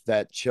train with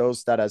that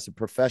chose that as a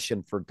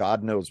profession for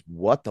God knows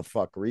what the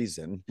fuck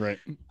reason. Right.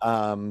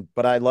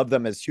 But I love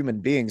them as human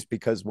beings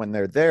because when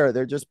they're there,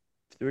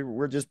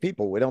 we're just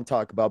people. We don't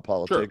talk about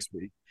politics.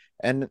 Sure.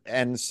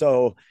 And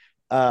so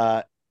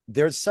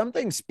there's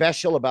something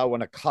special about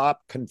when a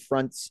cop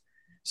confronts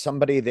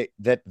somebody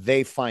that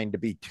they find to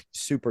be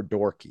super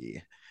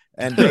dorky,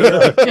 and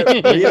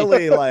they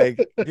really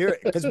like,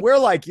 because we're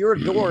like, you're a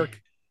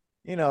dork,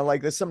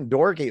 like there's something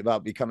dorky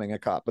about becoming a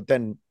cop, but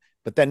then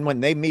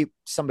when they meet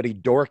somebody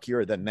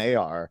dorkier than they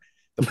are,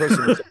 the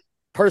person who's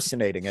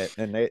impersonating it,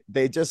 and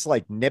they just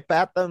like nip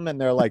at them,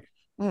 and they're like,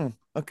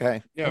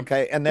 okay,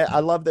 okay, and I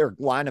love their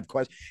line of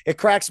questions. It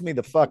cracks me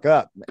the fuck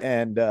up,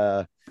 and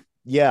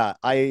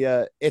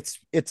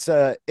it's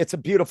a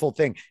beautiful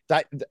thing.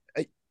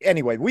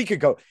 Anyway, we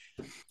could go.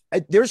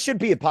 There should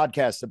be a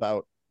podcast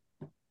about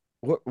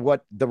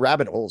what the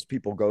rabbit holes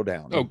people go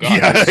down. Oh God,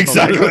 yeah,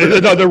 exactly.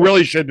 No, there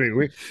really should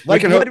be.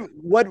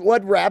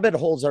 What rabbit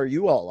holes are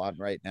you all on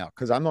right now?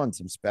 Because I'm on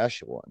some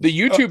special ones. The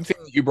YouTube thing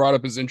that you brought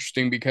up is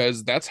interesting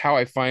because that's how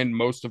I find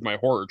most of my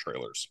horror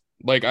trailers.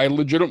 Like, I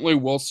legitimately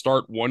will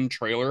start one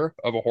trailer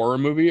of a horror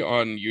movie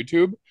on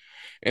YouTube,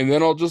 and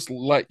then I'll just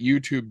let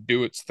YouTube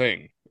do its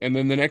thing. And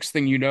then the next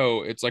thing you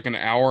know, it's like an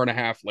hour and a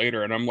half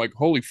later, and I'm like,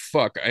 holy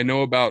fuck, I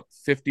know about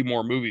 50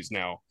 more movies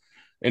now.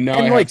 And now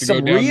I have to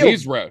go down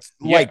these routes.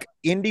 Like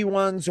indie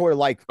ones, or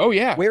like, oh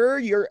yeah. Where are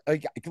your,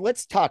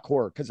 let's talk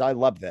horror, because I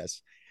love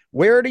this.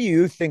 Where do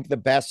you think the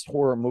best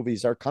horror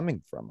movies are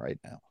coming from right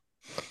now?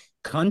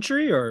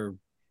 Country or?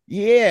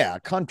 Yeah,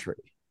 country.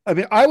 I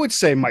mean, I would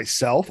say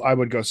myself, I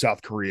would go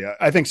South Korea.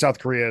 I think South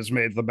Korea has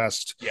made the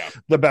best,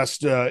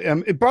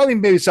 and probably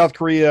maybe South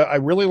Korea. I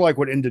really like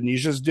what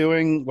Indonesia's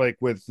doing, like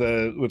with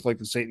like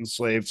the Satan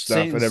slave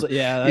stuff.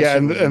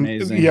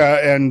 Amazing.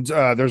 And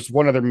there's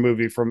one other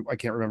movie from, I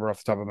can't remember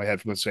off the top of my head,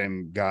 from the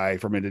same guy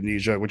from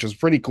Indonesia, which is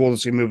pretty cool to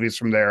see movies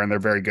from there, and they're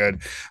very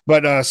good.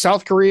 But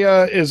South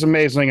Korea is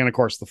amazing, and of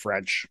course the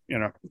French.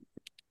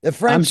 The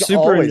French. I'm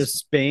super into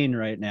Spain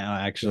right now,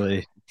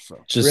 actually. So,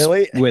 just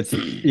really with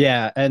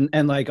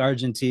and like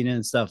Argentina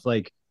and stuff,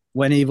 like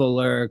When Evil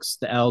Lurks,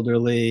 The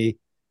Elderly,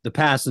 The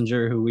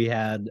Passenger, who we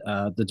had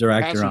the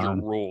director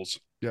on. Rules.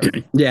 Yeah.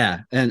 Yeah,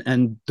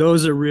 and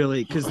those are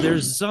really, because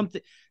there's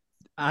something,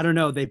 I don't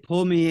know, they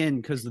pull me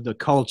in because of the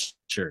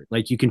culture.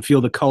 Like you can feel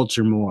the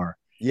culture more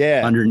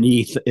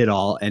underneath it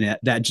all, and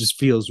that just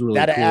feels really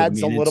that cool adds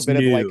to me, a little bit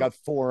new. of like a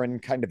foreign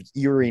kind of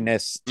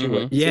eeriness to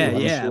it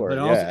too, sure. But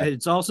also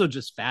it's also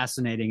just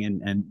fascinating,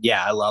 and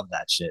I love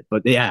that shit.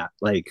 But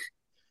like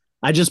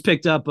I just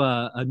picked up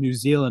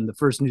the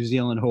first New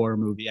Zealand horror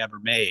movie ever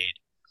made,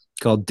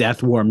 called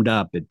Death Warmed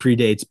Up. It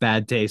predates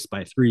Bad Taste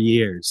by 3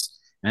 years,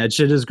 and that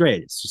shit is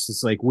great. It's just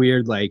this like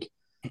weird like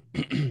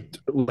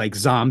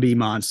zombie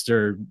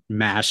monster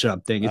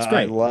mashup thing. It's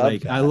great.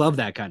 I love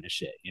that kind of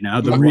shit,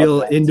 the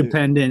real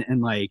independent too.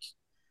 And like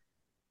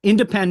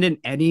independent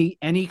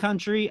any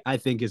country, I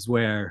think, is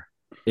where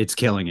it's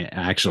killing it,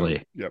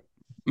 actually. Yep.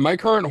 My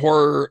current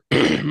horror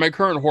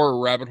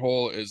rabbit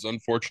hole is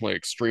unfortunately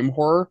extreme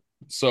horror.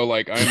 So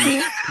like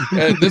I'm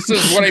this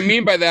is what I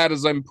mean by that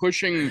is I'm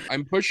pushing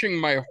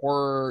my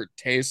horror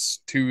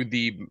tastes to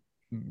the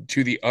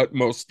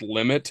utmost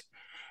limit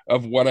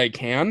of what I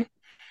can.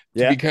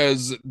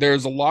 Because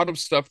there's a lot of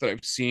stuff that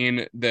I've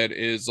seen that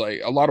is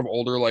like a lot of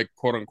older, like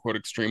quote unquote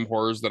extreme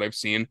horrors that I've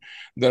seen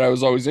that I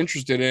was always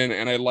interested in.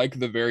 And I like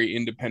the very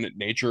independent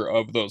nature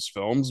of those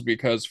films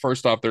because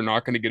first off, they're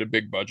not going to get a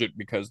big budget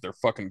because they're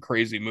fucking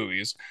crazy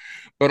movies.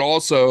 But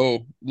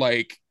also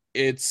like,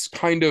 it's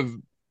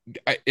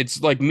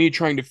like me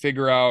trying to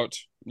figure out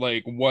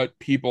like what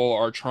people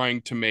are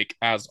trying to make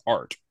as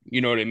art. You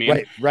know what I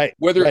mean? Right.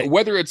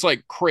 Whether it's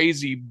like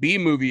crazy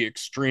B-movie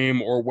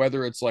extreme or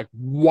whether it's like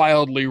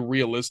wildly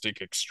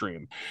realistic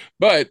extreme.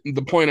 But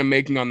the point I'm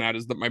making on that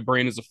is that my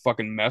brain is a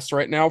fucking mess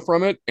right now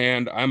from it,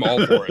 and I'm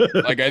all for it.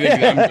 Like I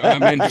think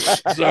I'm into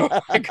it. So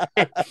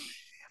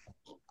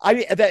I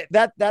mean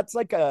that's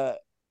like a.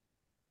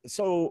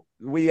 So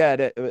we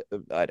had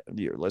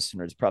your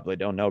listeners probably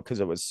don't know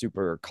because it was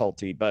super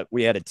culty, but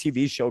we had a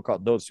TV show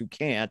called Those Who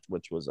Can't,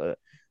 which was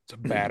it's a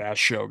badass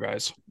show,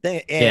 guys.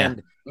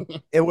 And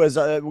it was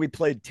we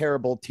played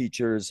terrible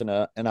teachers in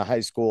a high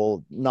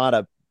school, not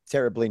a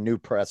terribly new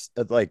premise,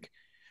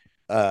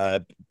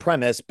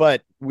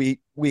 but we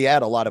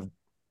had a lot of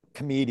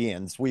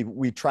comedians.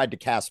 We tried to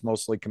cast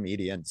mostly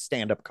comedians,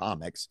 stand-up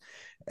comics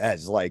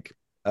as like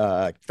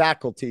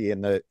faculty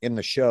in the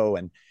show,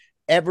 and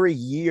every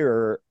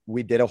year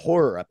we did a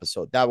horror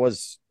episode. That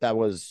was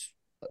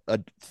a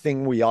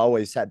thing we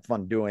always had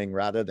fun doing.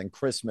 Rather than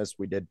Christmas,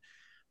 we did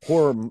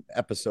horror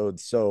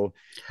episodes. So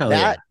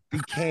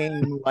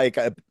became like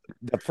the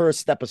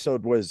first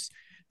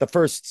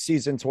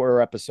season's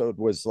horror episode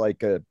was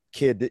like a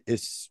kid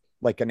is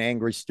like an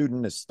angry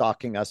student is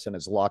stalking us and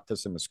has locked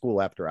us in the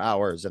school after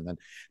hours. And then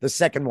the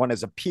second one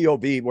is a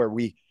POV where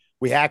we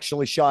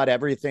actually shot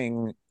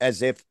everything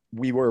as if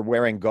we were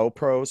wearing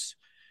GoPros,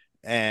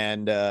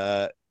 and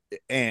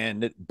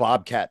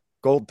Bobcat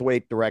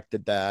Goldthwait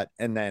directed that.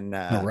 And then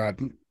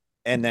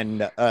and then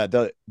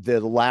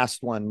the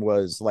last one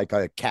was like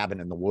a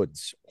cabin in the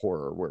woods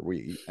horror where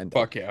we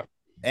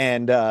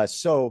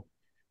so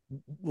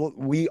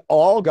we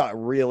all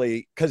got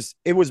really, because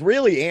it was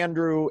really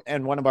Andrew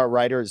and one of our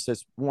writers,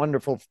 this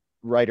wonderful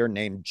writer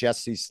named Joey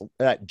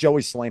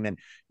Slayman.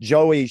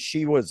 Joey,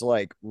 she was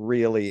like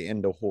really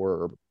into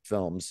horror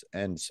films,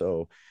 and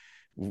so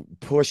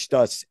pushed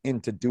us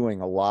into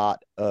doing a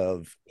lot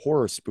of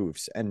horror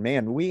spoofs. And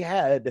man, we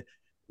had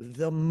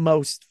the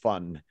most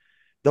fun.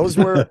 Those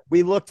were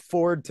we looked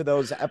forward to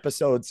those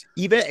episodes.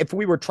 Even if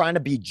we were trying to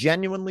be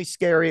genuinely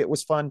scary, it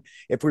was fun.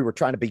 If we were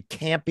trying to be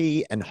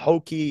campy and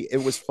hokey,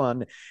 it was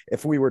fun.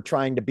 If we were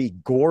trying to be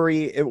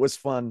gory, it was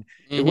fun.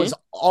 It was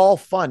all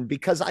fun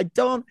because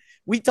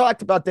we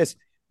talked about this.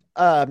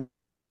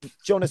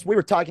 Jonas, we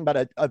were talking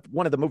about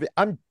one of the movies.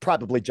 I'm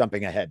probably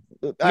jumping ahead.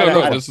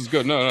 This is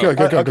good. No. Go.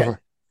 Okay.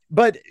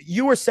 But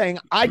you were saying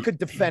I could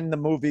defend the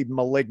movie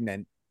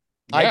Malignant.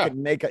 Yeah. I could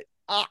make it.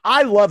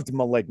 I loved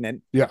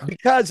Malignant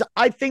because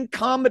I think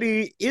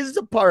comedy is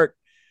a part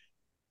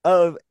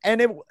of,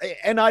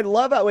 and I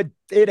love how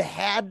it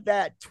had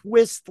that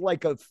twist,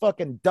 like a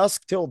fucking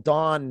Dusk Till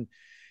Dawn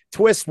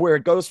twist, where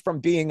it goes from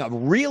being a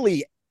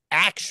really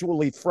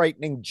actually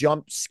frightening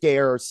jump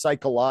scare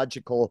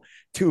psychological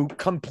to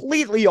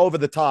completely over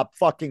the top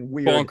fucking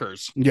weird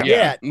bonkers.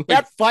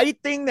 That fight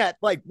thing that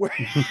like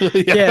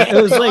it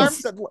was like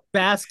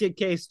basket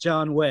case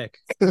John Wick.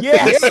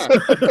 Yes.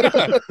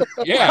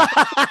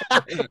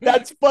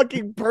 That's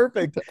fucking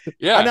perfect.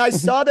 And I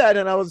saw that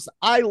and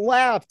I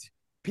laughed.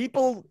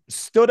 People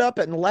stood up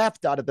and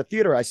laughed out of the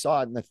theater. I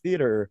saw it in the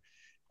theater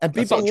and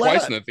people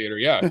twice in the theater.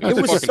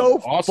 It was so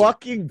awesome.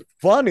 Fucking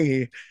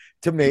funny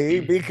to me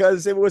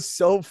because it was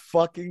so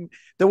fucking.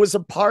 There was a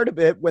part of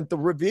it when the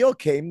reveal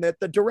came that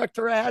the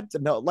director had to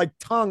know, like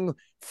tongue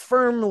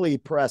firmly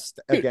pressed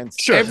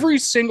against every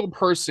single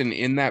person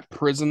in that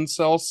prison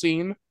cell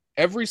scene.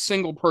 every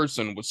single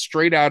person was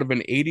straight out of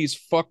an 80s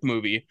fuck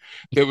movie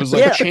that was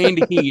like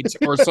Chained Heat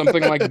or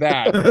something like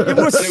that. It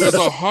was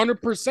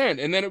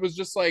 100%. And then it was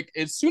just like,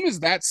 as soon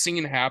as that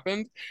scene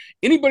happened,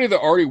 anybody that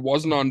already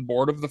wasn't on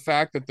board of the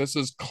fact that this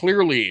is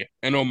clearly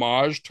an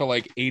homage to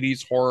like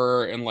 80s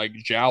horror and like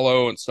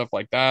Giallo and stuff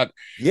like that,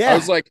 I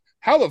was like,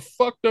 how the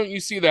fuck don't you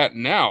see that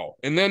now?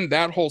 And then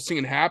that whole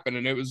scene happened,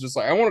 and it was just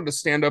like, I wanted to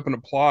stand up and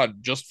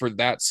applaud just for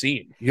that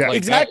scene. Yeah, like,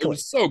 exactly. It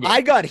was so good.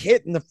 I got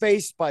hit in the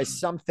face by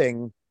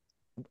something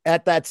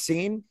at that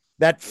scene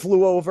that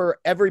flew over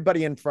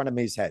everybody in front of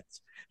me's heads.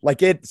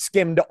 Like it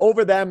skimmed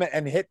over them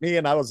and hit me.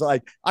 And I was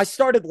like, I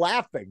started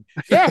laughing.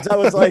 Yeah. I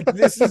was like,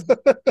 this is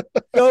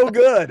so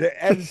good.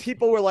 And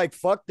people were like,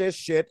 fuck this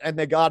shit. And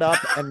they got up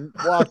and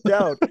walked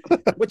out,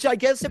 which I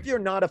guess if you're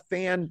not a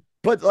fan,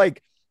 but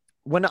like,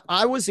 when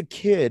I was a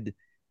kid,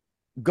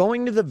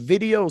 going to the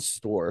video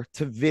store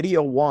to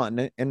Video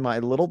One in my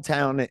little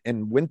town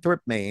in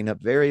Winthrop, Maine, a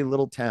very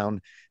little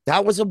town,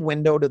 that was a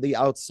window to the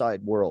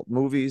outside world.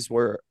 Movies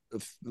were a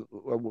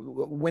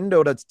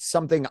window to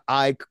something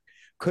I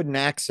couldn't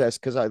access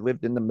because I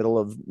lived in the middle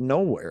of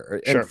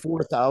nowhere. Sure. And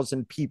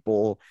 4,000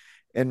 people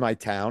in my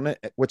town,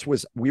 which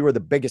was, we were the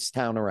biggest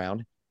town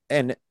around.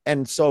 And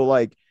so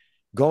like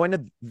going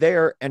to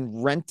there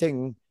and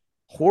renting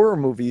horror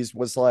movies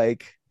was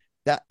like,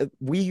 that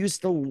we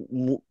used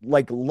to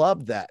like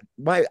love that.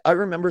 I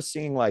remember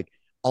seeing like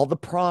all the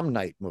prom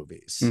night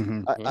movies.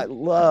 Mm-hmm. I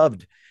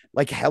loved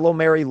like Hello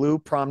Mary Lou,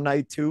 Prom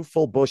Night 2,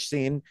 full bush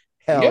scene.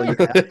 Hell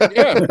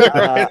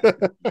yeah.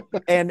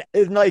 And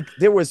like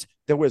there was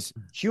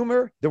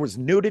humor, there was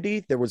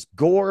nudity, there was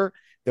gore,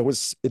 there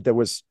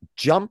was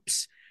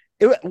jumps.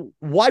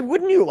 Why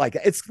wouldn't you like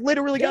it? It's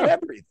literally got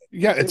everything.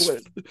 Yeah,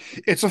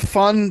 it's a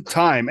fun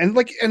time. And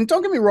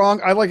don't get me wrong,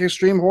 I like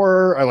extreme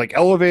horror, I like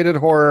elevated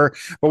horror,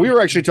 but we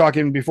were actually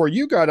talking before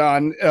you got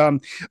on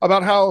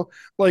about how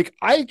like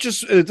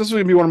this is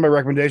gonna be one of my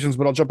recommendations,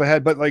 but I'll jump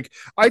ahead. But like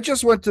I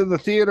just went to the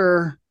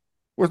theater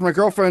with my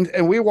girlfriend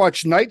and we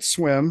watched Night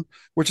Swim,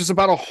 which is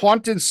about a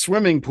haunted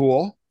swimming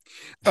pool.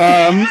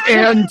 And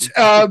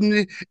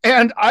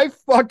I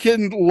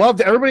fucking loved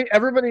it.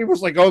 Everybody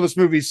was like, oh, this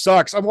movie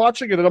sucks. I'm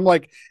watching it and I'm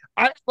like,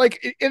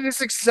 it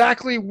is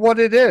exactly what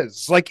it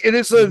is. Like it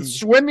is a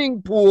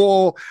swimming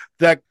pool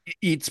that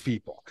eats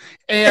people.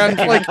 And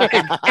like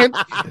and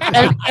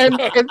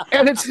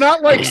it's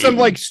not like some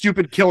like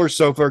stupid killer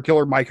sofa or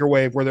killer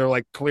microwave where they're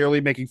like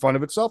clearly making fun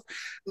of itself.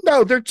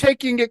 No, they're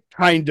taking it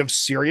kind of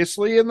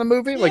seriously in the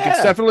movie. Like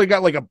it's definitely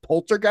got like a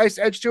poltergeist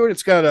edge to it.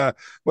 It's got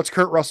what's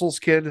Kurt Russell's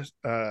kid?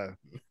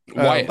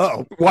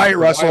 Wyatt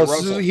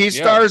Russell. He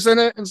stars in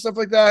it and stuff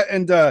like that.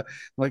 And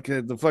like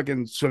the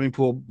fucking swimming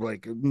pool,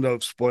 like no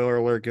spoiler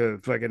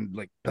alert, fucking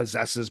like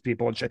possesses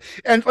people and shit.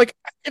 And like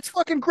it's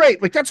fucking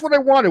great. Like that's what I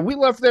wanted. We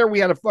left there. We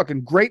had a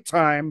fucking great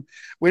time.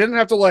 We didn't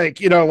have to we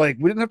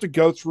didn't have to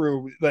go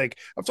through like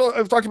I've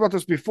talked about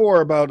this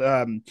before about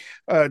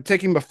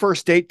taking the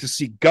first date to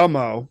see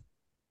Gummo.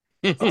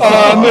 One of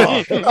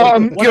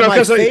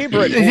my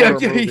favorite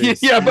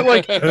movies. Yeah, but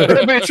like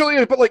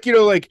eventually, but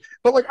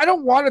I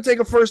don't want to take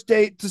a first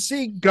date to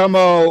see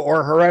Gummo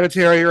or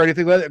Hereditary or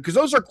anything like that because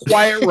those are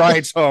quiet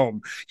rides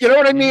home. You know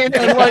what I mean?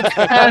 And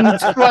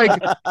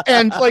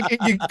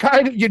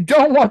you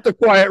don't want the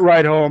quiet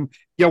ride home.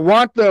 You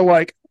want the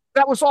like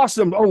that was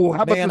awesome. Oh,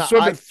 how about the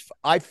swimming?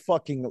 I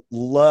fucking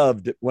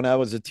loved when I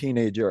was a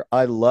teenager.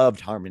 I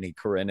loved Harmony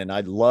Korine, and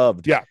I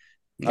loved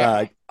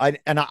I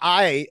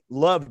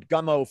loved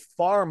Gummo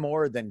far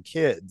more than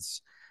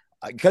kids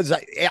because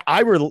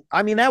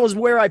that was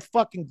where I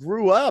fucking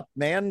grew up,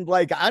 man.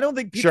 Like I don't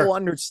think people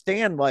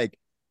understand like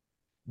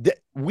that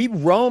we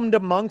roamed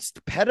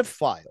amongst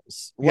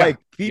pedophiles, like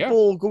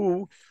people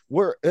who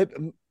were.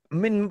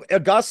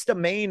 Augusta,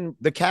 Maine,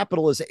 the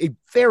capital, is a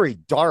very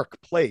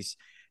dark place.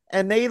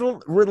 And they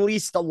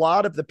released a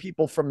lot of the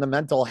people from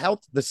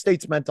the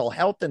state's mental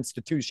health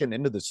institution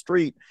into the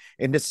street,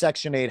 into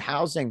Section 8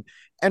 housing.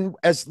 And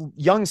as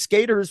young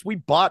skaters, we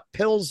bought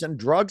pills and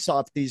drugs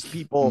off these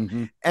people.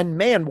 Mm-hmm. And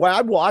man, when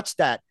I watched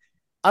that,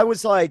 I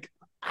was like,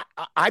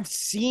 I've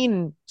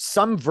seen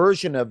some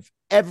version of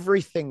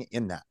everything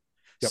in that.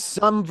 Yep.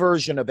 Some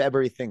version of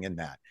everything in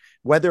that.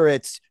 Whether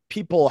it's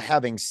people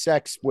having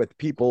sex with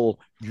people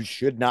you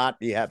should not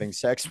be having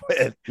sex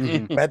with,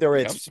 whether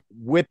it's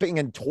whipping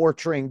and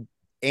torturing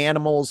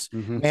animals.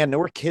 Mm-hmm. Man, there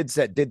were kids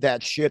that did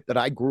that shit that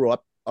I grew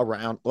up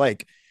around.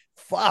 Like,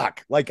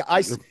 fuck. Like,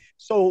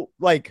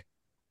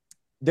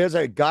 there's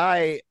a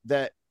guy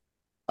that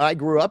I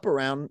grew up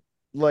around,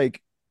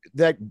 like,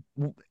 that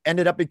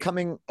ended up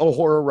becoming a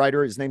horror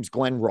writer. His name's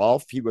Glenn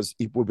Rolfe.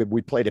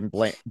 We played in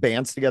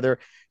bands together.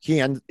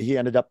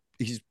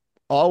 He's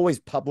always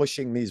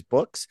publishing these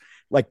books,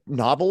 like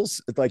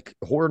novels, like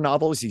horror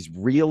novels. He's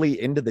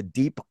really into the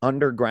deep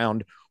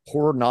underground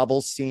horror novel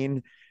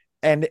scene.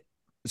 And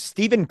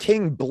Stephen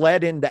King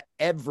bled into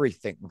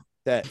everything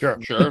that,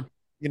 sure.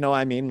 You know,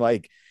 I mean,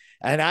 like,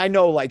 and I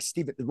know like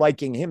Stephen,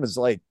 liking him is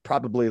like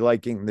probably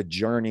liking the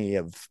journey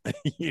of,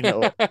 you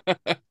know,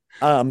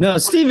 no,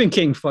 Stephen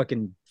King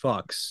fucking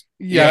fucks.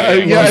 Yeah.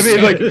 I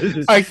mean, like,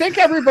 I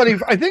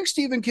think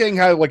Stephen King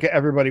had like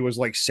everybody was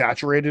like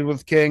saturated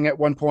with King at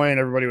one point.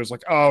 Everybody was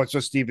like, oh, it's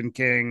just Stephen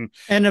King.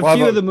 And a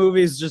few of the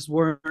movies just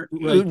weren't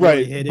like,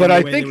 right. Really but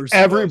I think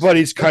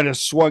everybody's kind of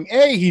swung.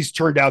 He's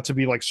turned out to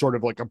be like sort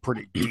of like a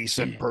pretty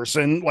decent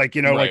person, like,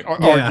 you know, like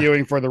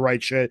arguing for the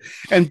right shit.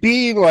 And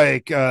B,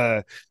 like,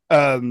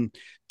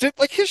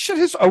 like his shit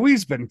has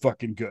always been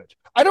fucking good.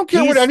 I don't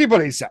care what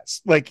anybody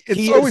says. Like,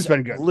 it's always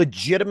been good.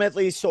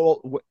 Legitimately.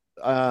 So,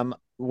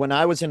 when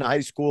I was in high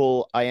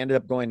school, I ended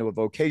up going to a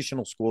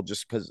vocational school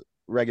just because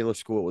regular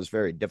school was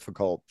very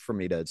difficult for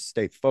me to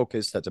stay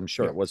focused, as I'm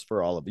sure it was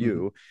for all of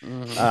you.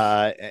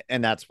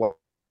 And that's why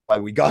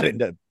we got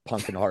into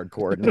punk and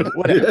hardcore and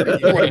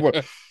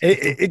whatever.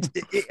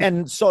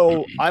 And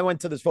so I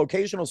went to this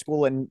vocational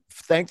school, and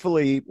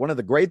thankfully, one of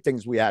the great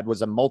things we had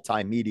was a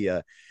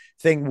multimedia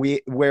thing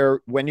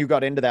where when you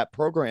got into that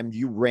program,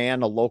 you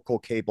ran a local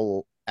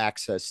cable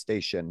access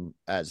station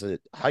as a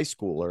high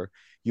schooler.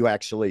 You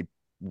actually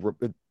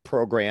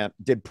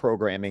did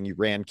programming, you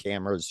ran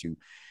cameras, you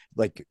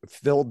like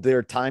filled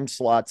their time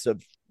slots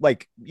of,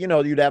 like, you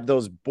know, you'd have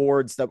those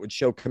boards that would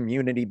show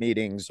community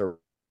meetings or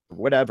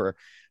whatever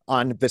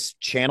on this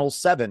channel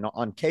 7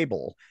 on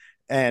cable.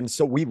 And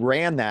so we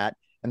ran that,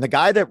 and the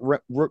guy that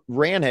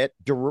ran it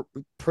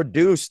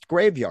produced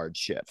Graveyard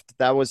Shift.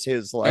 That was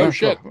his like, oh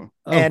shit.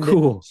 And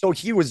cool. So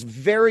he was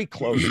very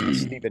close to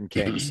Stephen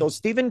King. So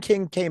Stephen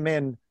King came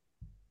in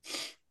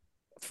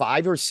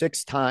 5 or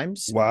 6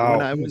 times when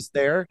I was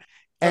there.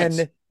 Nice.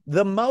 And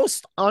the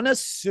most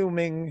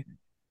unassuming,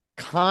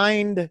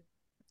 kind,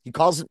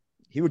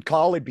 he would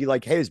call, he'd be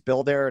like, hey, is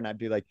Bill there? And I'd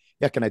be like,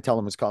 yeah, can I tell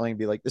him who's calling? He'd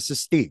be like, this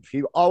is Steve.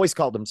 He always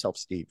called himself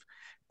Steve.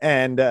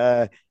 And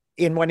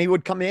when he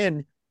would come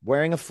in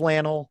wearing a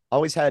flannel,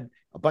 always had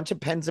a bunch of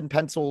pens and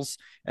pencils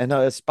and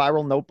a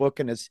spiral notebook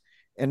in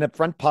the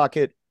front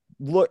pocket,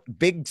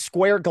 big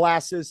square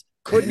glasses,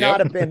 could not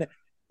have been.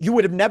 You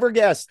would have never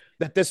guessed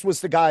that this was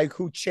the guy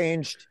who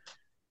changed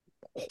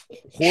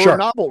horror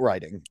novel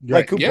writing,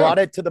 like who brought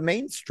it to the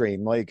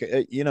mainstream, like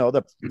you know,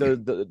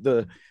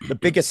 the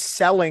biggest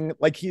selling,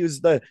 like he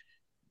was the,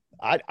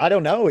 I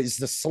don't know, he's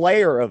the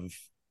slayer of,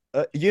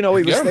 you know,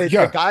 he was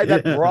the guy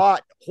that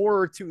brought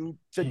horror to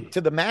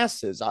the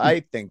masses.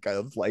 I think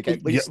of, like,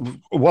 at least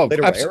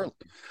literally.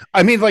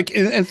 I mean, like,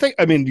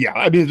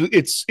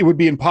 it would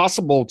be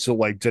impossible to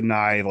like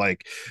deny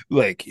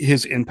like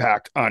his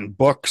impact on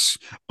books,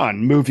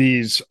 on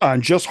movies,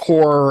 on just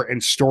horror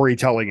and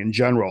storytelling in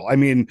general. I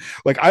mean,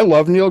 like, I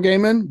love Neil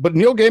Gaiman, but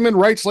Neil Gaiman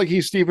writes like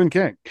he's Stephen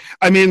King.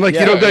 I mean, like,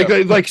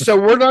 like, so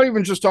we're not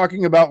even just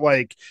talking about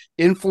like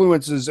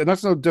influences, and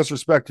that's no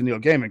disrespect to Neil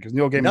Gaiman, because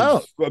Neil Gaiman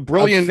is a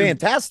brilliant,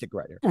 fantastic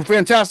writer,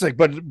 fantastic.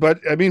 But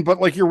I mean,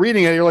 but like, you're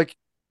reading it, you're like,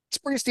 it's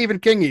pretty Stephen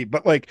King-y,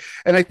 but like,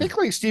 and I think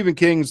like Stephen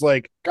King's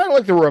like kind of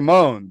like the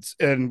Ramones,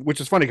 and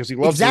which is funny because he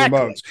loves the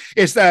Ramones.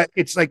 Is that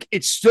it's like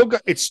it's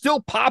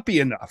still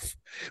poppy enough,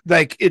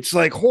 like it's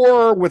like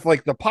horror with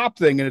like the pop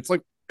thing, and it's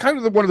like kind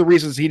of one of the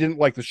reasons he didn't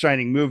like the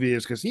Shining movie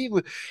is because he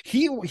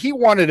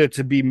wanted it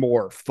to be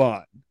more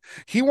fun.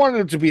 He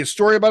wanted it to be a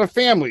story about a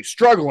family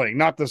struggling,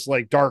 not this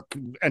like dark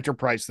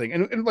enterprise thing.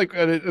 And like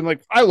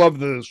I love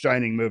the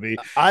Shining movie.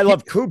 I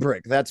love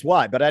Kubrick, that's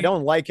why, but I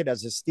don't like it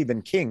as a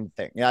Stephen King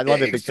thing. I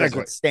love it because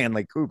it's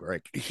Stanley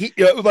Kubrick. He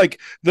like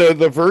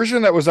the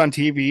version that was on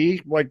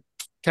TV like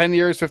 10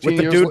 years, 15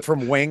 with years. The dude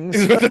from Wings.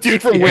 With the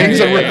dude from Wings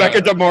and Rebecca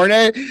De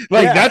Mornay.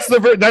 Like that's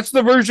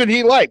the version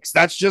he likes.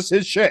 That's just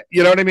his shit.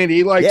 You know what I mean?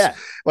 He likes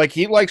like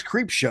he likes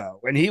Creepshow,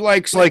 and he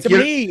likes like, to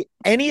me,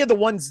 any of the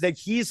ones that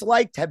he's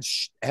liked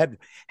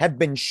have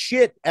been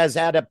shit as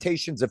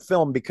adaptations of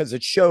film, because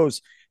it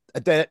shows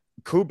that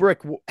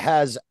Kubrick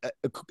has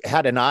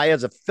had an eye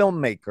as a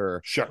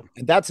filmmaker. Sure.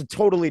 And that's a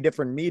totally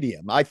different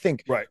medium. I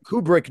think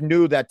Kubrick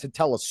knew that to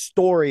tell a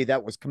story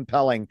that was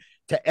compelling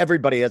to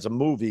everybody as a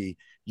movie,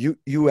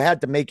 you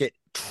had to make it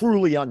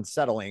truly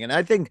unsettling. And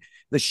I think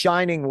The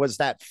Shining was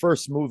that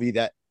first movie,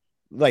 that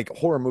like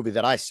horror movie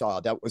that I saw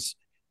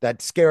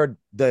that scared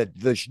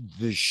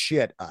the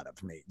shit out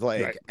of me.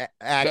 Like,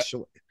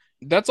 actually.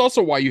 That's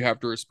also why you have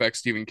to respect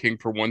Stephen King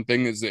for one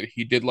thing, is that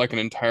he did like an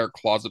entire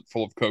closet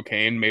full of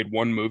cocaine, made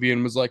one movie,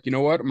 and was like, you know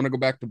what? I'm going to go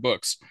back to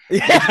books.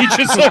 Like, he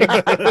just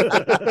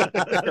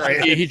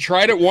like, he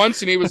tried it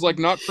once and he was like,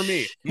 not for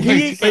me.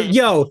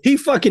 He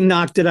fucking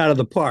knocked it out of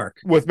the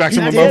park with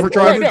Maximum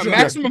Overdrive.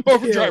 Maximum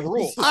Overdrive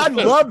rules. I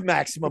love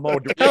Maximum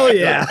Overdrive. Hell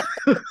yeah.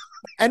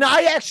 And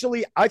I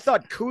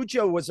thought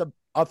Cujo was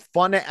a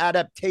fun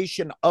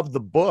adaptation of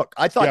the book.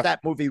 I thought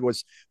that movie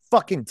was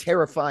fucking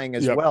terrifying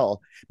as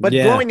well. But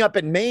growing up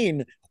in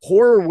Maine,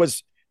 horror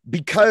was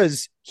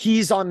because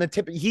he's on the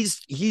tip.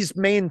 He's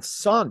Maine's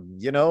son,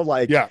 you know,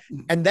 like,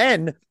 and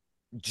then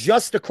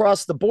just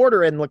across the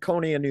border in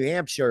Laconia, New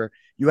Hampshire,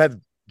 you have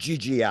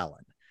G.G.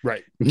 Allen.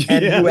 Right.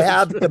 And you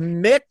have the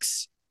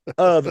mix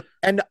of,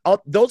 and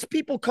those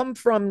people come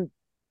from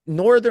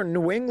northern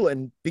New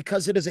England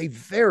because it is a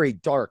very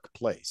dark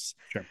place.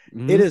 Sure.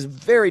 It is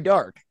very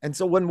dark. And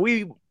so when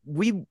we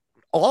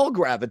all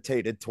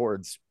gravitated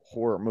towards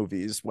horror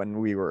movies when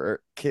we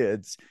were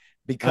kids,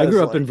 because I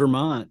grew up in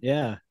Vermont.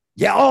 Yeah.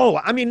 Yeah. Oh,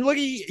 I mean,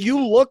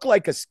 you look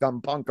like a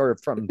scum punker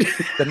from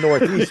the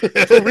Northeast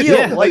for real.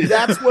 Yeah. Like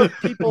that's what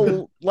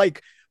people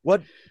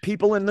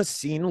in the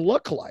scene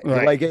look like.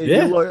 Right. Like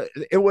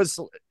it was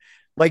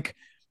like,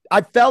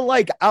 I felt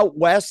like out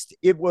West,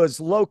 it was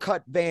low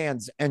cut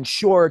Vans and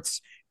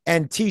shorts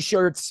and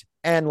t-shirts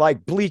and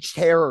like bleached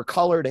hair or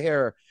colored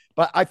hair.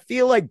 But I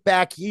feel like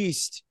back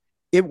East,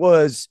 it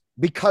was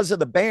because of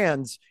the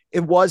bands.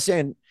 It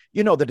wasn't,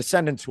 the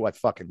Descendants, who I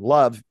fucking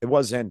love. It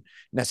wasn't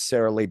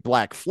necessarily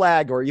Black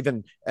Flag, or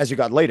even as you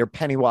got later,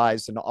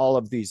 Pennywise and all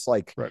of these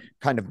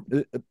kind of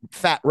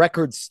Fat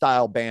Records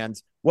style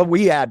bands. What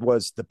we had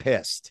was the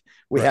Pissed.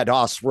 We had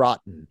Os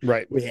Rotten.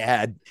 Right. We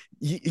had,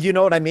 you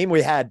know what I mean?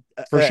 We had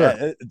for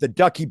sure the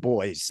Ducky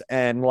Boys,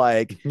 and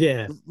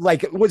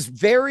it was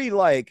very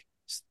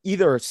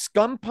either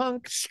scum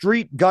punk,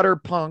 street gutter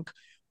punk,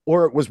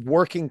 or it was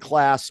working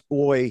class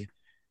oi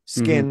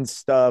skin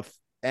stuff.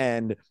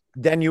 And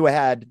then you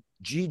had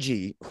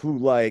Gigi, who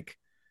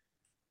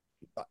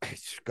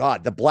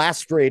God, the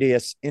blast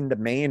radius into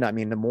Maine. I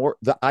mean,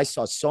 I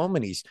saw so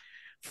many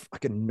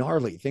fucking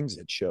gnarly things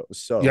at shows.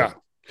 So yeah.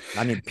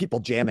 I mean, people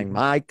jamming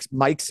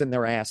mics in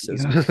their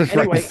asses.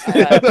 Anyway,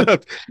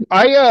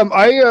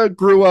 I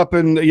grew up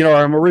in,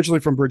 I'm originally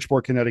from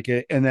Bridgeport,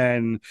 Connecticut, and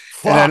then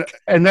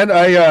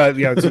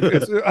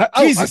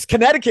Jesus,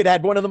 Connecticut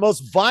had one of the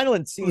most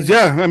violent scenes.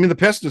 Yeah, I mean, the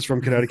Pest is from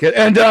Connecticut,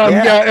 and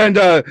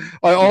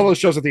all those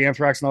shows at the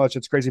Anthrax and all that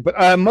shit's crazy. But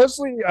I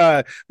mostly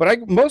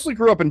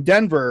grew up in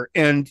Denver,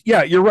 and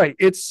yeah, you're right.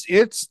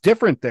 It's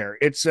different there.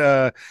 It's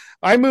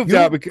I moved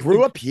out.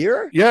 Grew up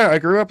here? Yeah, I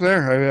grew up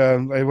there.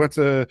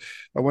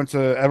 I went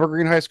to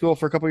Evergreen High School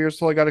for a couple of years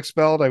until I got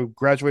expelled. I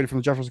graduated from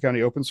the Jefferson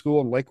County Open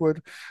School in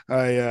Lakewood.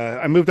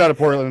 I moved out of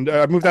Portland.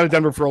 I moved out of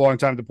Denver for a long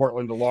time to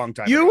Portland a long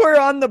time. You were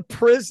on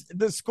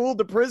the school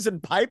to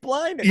prison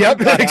pipeline? Yep,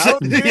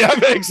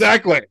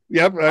 exactly.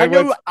 Yep.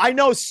 I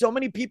know so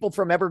many people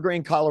from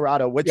Evergreen,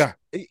 Colorado, which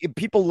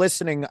people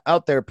listening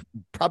out there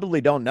probably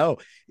don't know.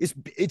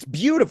 It's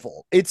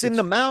beautiful. It's in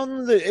the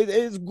mountains. It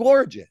is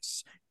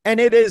gorgeous. And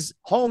it is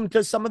home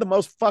to some of the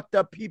most fucked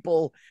up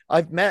people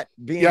I've met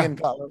being in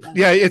Colorado.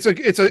 Yeah, it's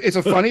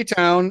a funny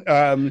town.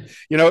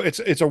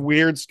 It's a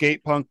weird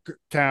skate punk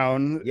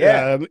town.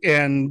 Yeah.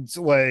 And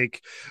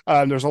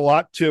there's a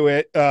lot to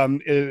it.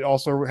 It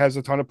also has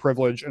a ton of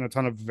privilege and a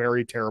ton of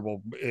very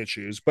terrible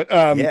issues. But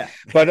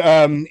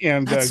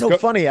that's so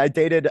funny. I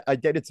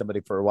dated somebody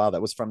for a while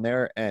that was from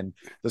there, and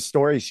the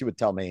stories she would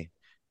tell me,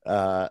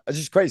 it's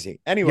just crazy.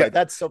 Anyway,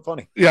 that's so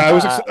funny. Yeah,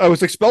 I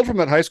was expelled from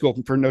that high school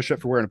for no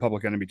shit for wearing a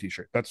Public Enemy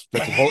t-shirt. That's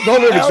a whole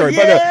different story.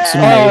 But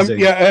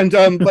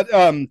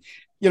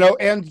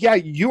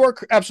you are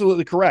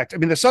absolutely correct. I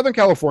mean, the Southern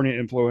California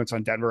influence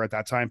on Denver at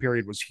that time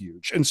period was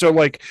huge, and so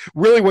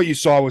really what you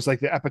saw was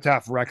the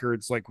Epitaph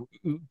Records,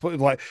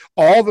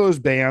 all those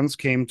bands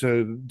came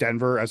to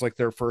Denver as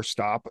their first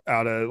stop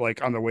out of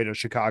on the way to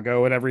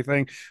Chicago and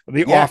everything.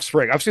 The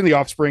Offspring, I've seen the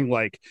Offspring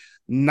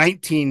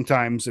 19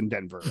 times in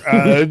Denver.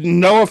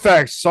 No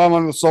Effects, saw them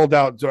on the Sold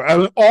Out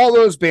tour. All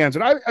those bands,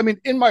 and I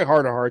mean, in my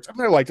heart of hearts, I've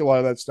never liked a lot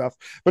of that stuff,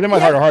 but in my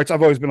heart of hearts,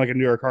 I've always been a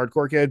New York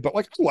hardcore kid. But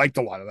I liked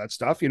a lot of that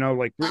stuff.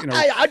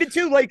 I did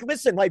too.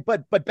 Listen,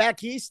 but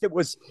back east, it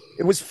was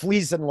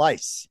Fleas and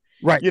Lice.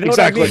 Right. You know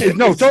exactly. what I mean?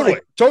 No, totally.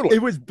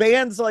 It was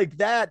bands like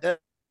that.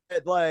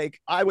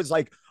 I was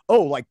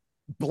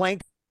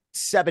blank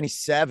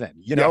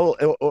 77,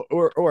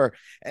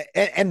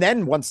 and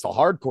then once the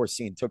hardcore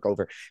scene took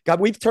over, God,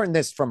 we've turned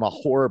this from a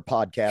horror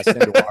podcast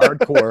into a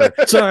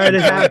hardcore. Sorry,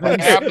 it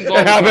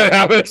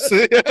happens.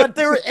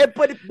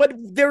 But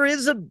there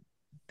is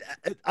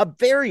a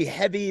very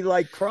heavy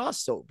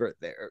crossover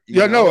there.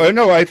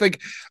 No, I think,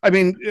 I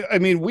mean,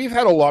 we've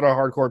had a lot of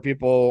hardcore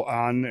people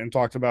on and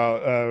talked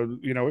about,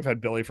 we've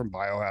had Billy from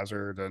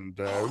Biohazard, and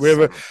we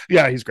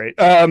have he's great.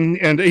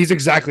 And he's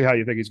exactly how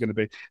you think he's going to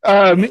be.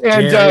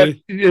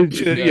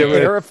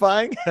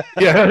 Terrifying.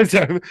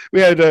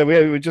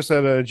 We just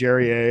had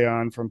Jerry A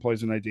on from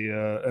Poison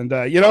Idea, and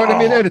you know what I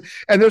mean?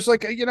 And there's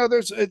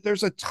there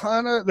is a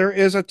ton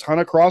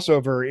of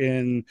crossover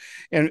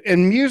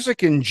in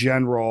music in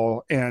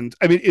general. And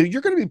I mean,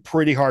 you're going to be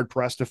pretty hard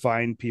pressed to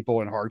find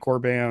people in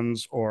hardcore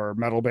bands or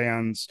metal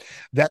bands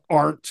that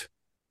aren't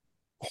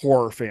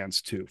horror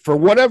fans too, for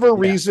whatever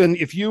reason.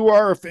 If you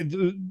are a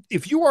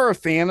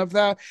fan of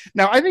that,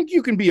 now I think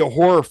you can be a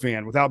horror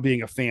fan without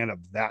being a fan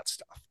of that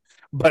stuff.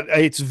 But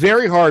it's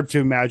very hard to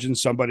imagine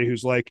somebody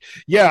who's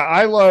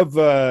I love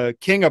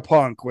King of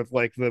Punk with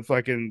the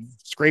fucking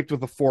scraped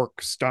with a fork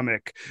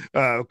stomach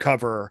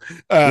cover.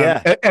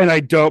 And I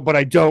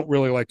don't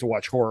really like to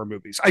watch horror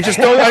movies. I just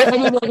don't.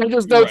 I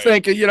just don't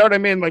think. You know what I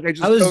mean?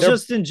 I was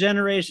just in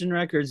Generation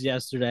Records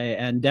yesterday,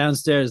 and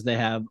downstairs they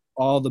have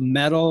all the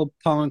metal,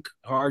 punk,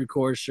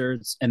 hardcore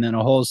shirts, and then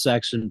a whole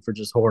section for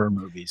just horror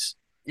movies.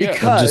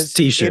 Because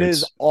it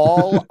is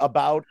all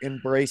about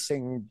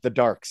embracing the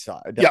dark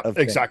side. Yeah,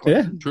 exactly.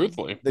 Yeah.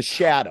 Truthfully, the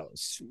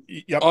shadows.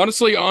 Yep.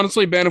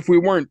 Honestly, Ben, if we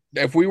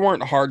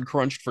weren't hard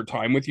crunched for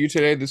time with you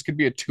today, this could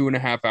be a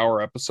 2.5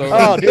 hour episode.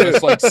 Oh, dude.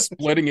 Just like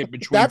splitting it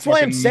between. That's why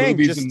I'm saying,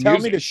 just tell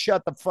me to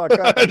shut the fuck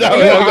up.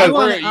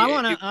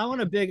 I want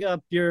to big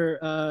up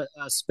your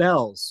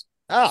spells.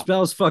 Oh.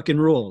 Spells fucking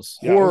rules.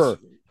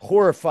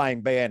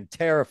 Horrifying band,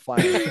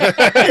 terrifying.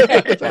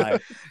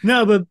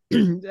 No, but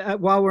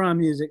while we're on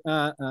music,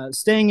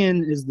 Staying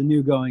In is the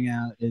new Going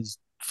Out is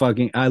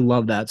fucking, I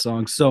love that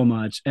song so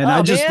much. And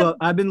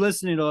I've been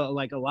listening to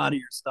like a lot of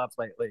your stuff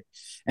lately,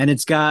 and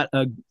it's got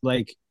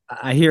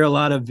I hear a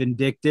lot of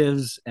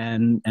Vindictives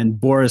and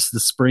Boris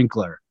the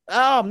Sprinkler.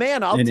 Oh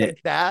man, I'll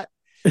take that.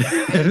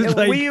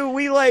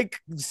 we like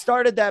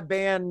started that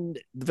band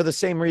for the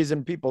same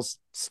reason people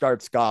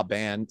started ska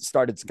bands.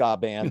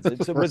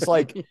 It was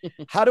like,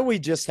 how do we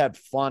just have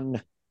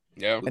fun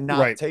and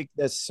not take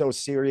this so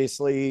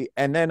seriously?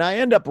 And then I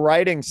end up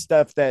writing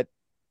stuff that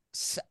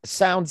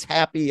sounds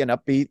happy and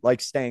upbeat, like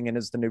Staying In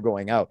is the new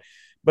Going Out,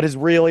 but is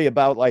really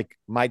about like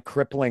my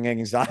crippling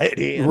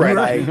anxiety. And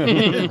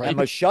I'm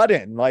a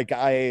shut-in. Like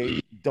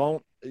I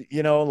don't,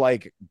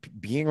 like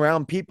being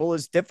around people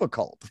is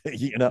difficult,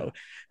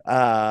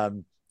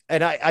 and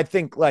I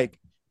think like,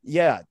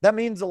 that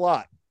means a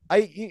lot.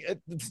 I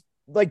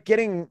like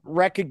getting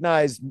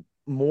recognized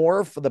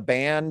more for the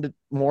band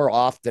more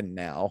often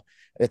now.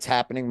 It's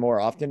happening more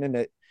often.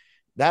 And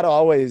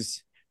I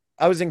was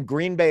in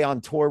Green Bay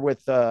on tour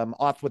with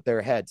Off With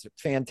Their Heads.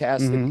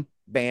 Fantastic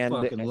band.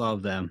 Fucking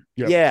love them.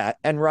 Yep. Yeah.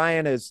 And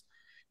Ryan is,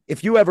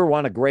 if you ever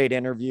want a great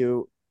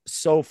interview,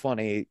 so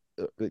funny.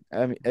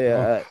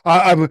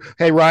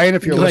 Hey Ryan,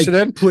 if you're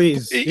listening,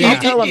 please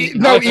tell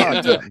him.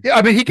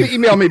 I mean, he can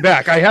email me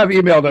back. I have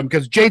emailed him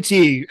because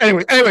JT.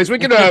 Anyways, we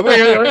can.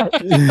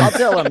 I'll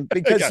tell him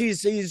because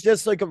he's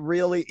just like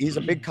he's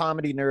a big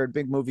comedy nerd,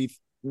 big movie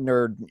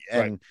nerd,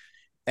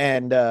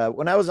 and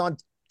when I was on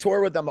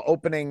tour with them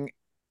opening,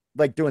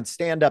 like doing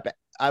stand up,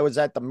 I was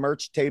at the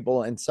merch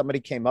table and somebody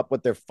came up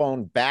with their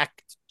phone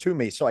back to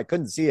me, so I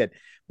couldn't see it,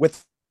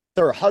 with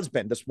their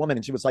husband, this woman,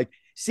 and she was like,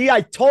 "See, I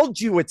told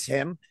you it's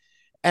him."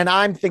 And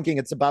I'm thinking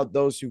it's about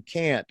those who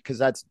can't, because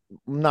that's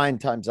 9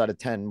 times out of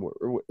 10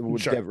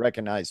 would get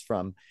recognized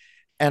from.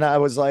 And I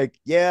was like,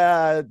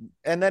 yeah.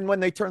 And then when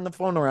they turned the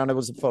phone around, it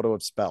was a photo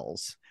of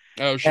Spells.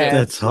 Oh shit, and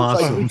that's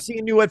awesome. Like, we've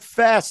seen you at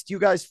Fest. You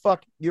guys,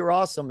 you're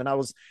awesome.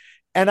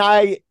 And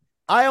I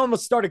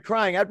almost started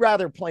crying. I'd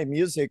rather play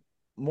music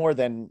more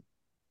than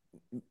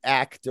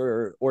act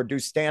or do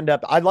stand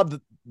up. I love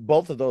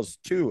both of those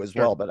too as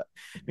well, but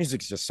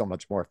music's just so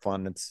much more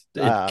fun.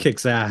 It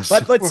kicks ass.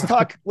 But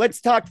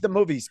let's talk the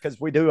movies,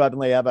 because we do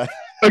only have a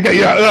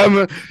okay.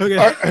 All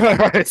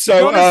right,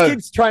 so Jonas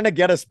keeps trying to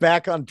get us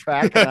back on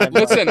track. And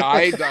listen,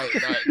 I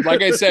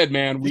like I said,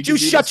 man, did you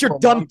shut your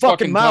dumb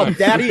fucking mouth?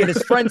 Daddy and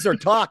his friends are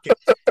talking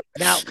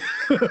now.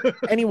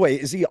 Anyway,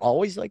 is he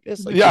always like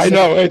this? Like, I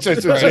know it's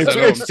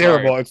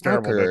terrible. It's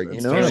terrible.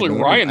 It's usually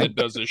Ryan that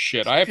does this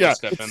shit. I have to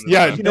step in.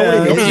 You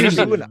know what it is?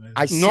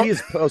 I see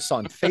his posts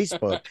on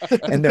Facebook,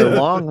 and they're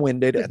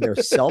long-winded and they're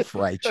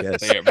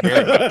self-righteous. They are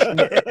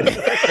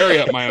very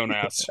up my own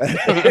ass.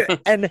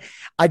 And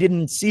I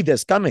didn't see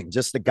this coming.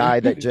 Just the guy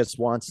that just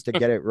wants to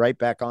get it right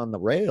back on the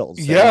rails.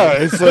 Yeah,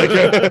 it's like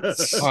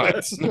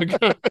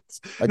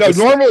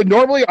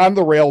normally I'm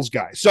the rails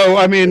guy. So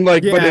I mean,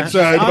 like, but it's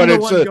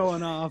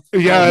going off.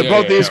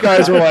 Both these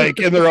guys are like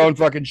in their own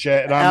fucking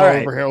shit, and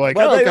I'm over here like,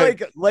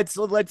 let's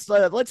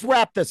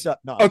wrap this up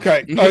now.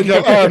 Okay.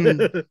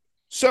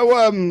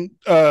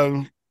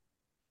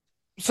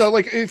 So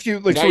like, if you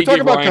like, now so we're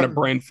talking about a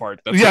brain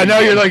fart. That's now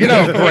you're like,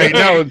 great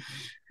now.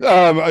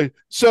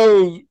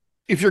 So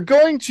if you're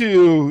gonna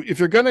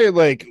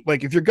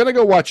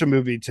go watch a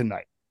movie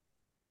tonight,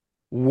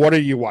 what are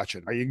you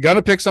watching? Are you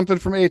gonna pick something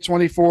from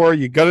A24?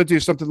 You gonna do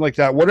something like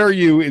that? What are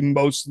you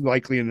most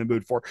likely in the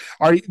mood for?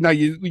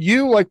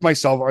 You like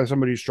myself are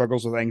somebody who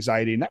struggles with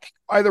anxiety, and that can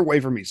go either way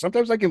for me.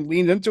 Sometimes I can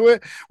lean into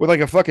it with like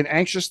a fucking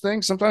anxious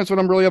thing. Sometimes when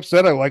I'm really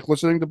upset, I like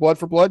listening to Blood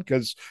for Blood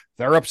because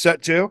they're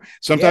upset too.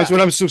 Sometimes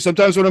when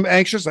I'm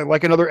anxious, I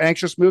like another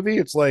anxious movie.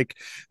 It's like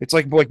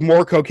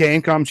more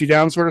cocaine calms you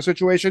down sort of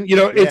situation.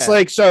 It's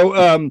like,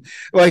 so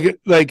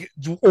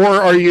or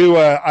are you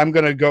I'm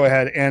gonna go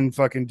ahead and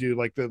fucking do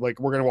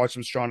we're going to watch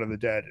some Shaun of the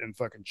Dead and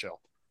fucking chill.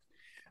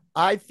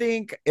 I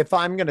think if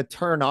I'm going to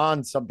turn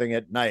on something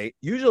at night,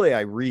 usually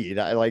I read.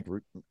 I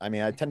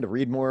tend to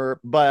read more,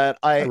 but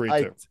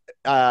I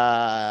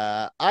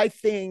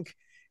think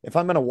if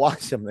I'm going to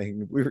watch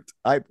something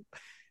I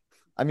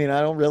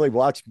don't really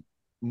watch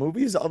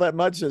movies all that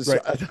much.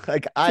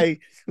 I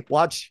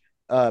watch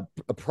a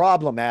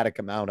problematic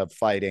amount of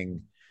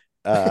fighting,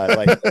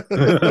 like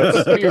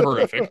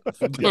horrific.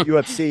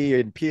 UFC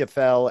and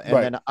PFL. And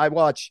then I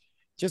watch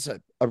just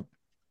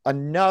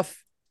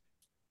enough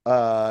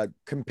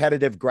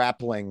competitive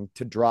grappling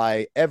to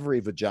dry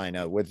every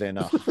vagina within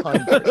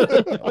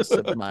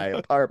 100 of my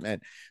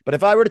apartment. But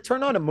if I were to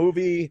turn on a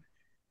movie,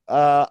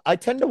 I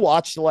tend to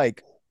watch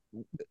like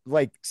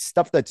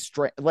stuff that's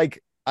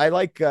like I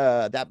like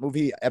that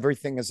movie.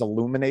 Everything is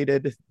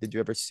Illuminated. Did you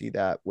ever see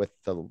that with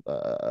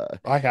the?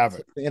 I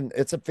haven't. And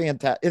it's a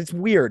fantastic. It's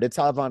weird. It's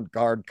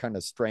avant-garde, kind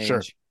of strange.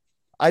 Sure.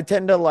 I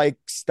tend to like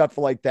stuff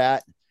like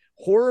that.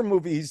 Horror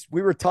movies.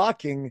 We were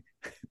talking.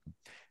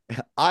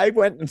 I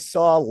went and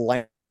saw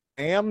Lamb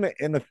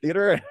in the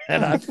theater,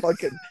 and I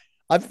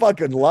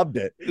fucking loved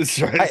it.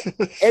 That's right.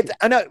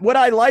 What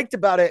I liked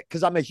about it,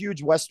 because I'm a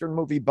huge Western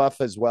movie buff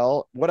as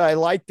well. What I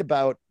liked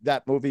about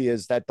that movie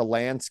is that the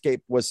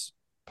landscape was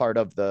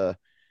a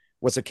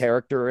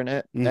character in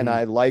it. Mm-hmm. And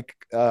I like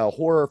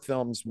horror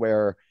films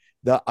where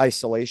the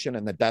isolation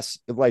and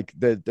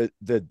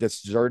the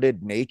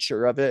deserted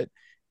nature of it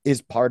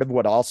is part of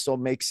what also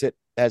makes it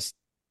as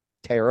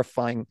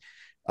terrifying.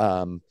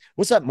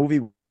 What's that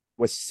movie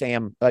with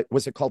Sam?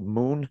 Was it called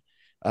Moon?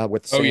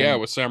 With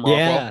Sam? With Sam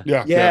Rockwell.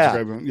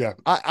 Yeah.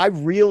 I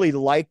really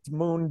liked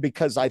Moon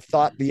because I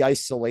thought the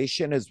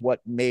isolation is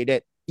what made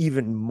it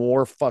even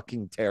more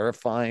fucking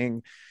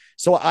terrifying.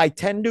 So I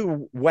tend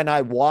to, when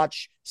I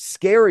watch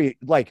scary,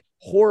 like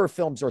horror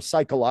films or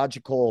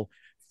psychological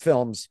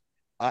films,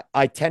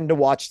 I tend to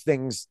watch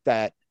things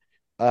that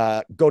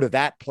go to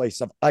that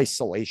place of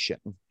isolation.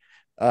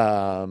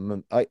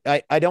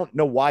 I don't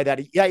know why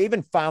that. Yeah, I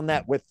even found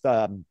that with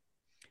my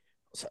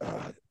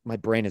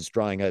brain is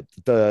drawing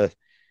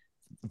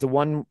the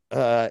one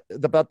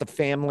about the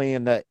family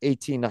in the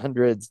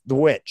 1800s, The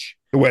Witch.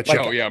 The Witch.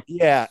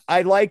 Yeah.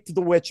 I liked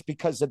The Witch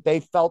because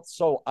they felt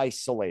so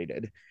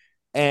isolated.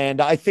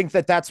 And I think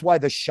that's why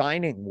The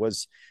Shining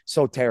was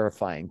so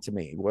terrifying to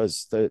me,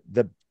 was the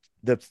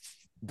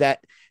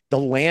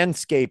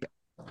landscape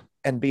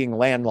and being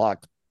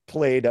landlocked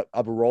played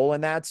a role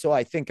in that. So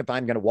I think if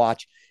I'm going to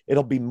watch,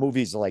 it'll be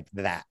movies like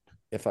that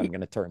if I'm going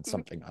to turn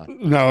something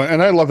on. No,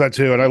 and I love that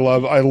too. And I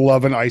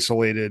love an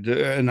isolated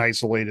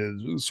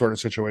sort of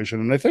situation.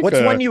 And I think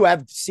what's one you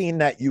have seen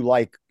that you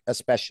like,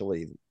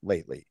 especially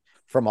lately,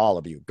 from all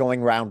of you,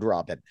 going round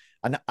robin,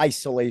 an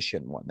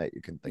isolation one that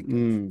you can think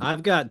of?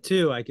 I've got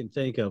two I can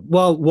think of.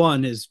 Well,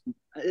 one is,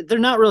 they're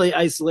not really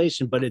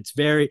isolation, but it's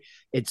the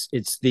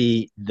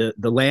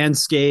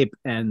landscape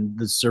and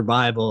the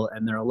survival,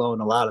 and they're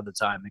alone a lot of the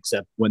time,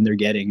 except when they're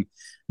getting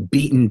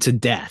beaten to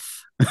death.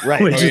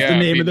 Right. Which is the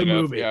name of the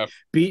movie. Yeah.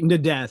 Beaten to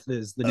Death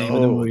is the name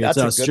of the movie. That's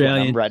it's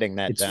Australian. I'm writing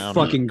that down. It's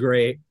fucking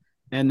great.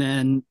 And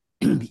then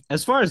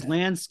as far as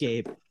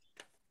landscape,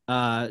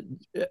 the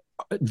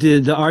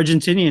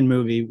Argentinian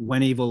movie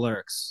When Evil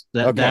Lurks,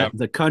 that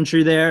the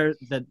country there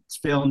that's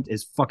filmed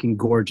is fucking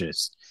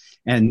gorgeous,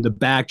 and the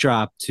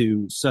backdrop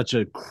to such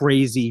a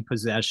crazy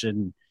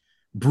possession,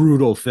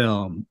 brutal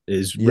film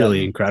is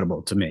really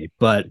incredible to me.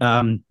 But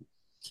I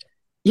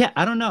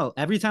don't know.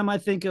 Every time I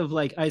think of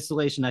like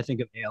isolation, I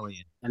think of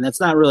Alien, and that's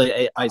not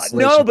really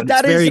isolation. No, but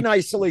that is an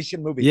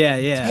isolation movie.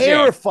 Yeah.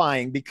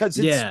 Terrifying because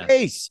it's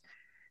space.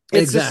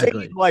 It's exactly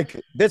the same, like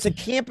there's a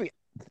camping.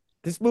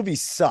 This movie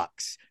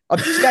sucks.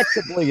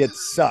 Objectively, it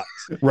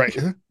sucks. Right.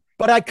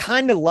 But I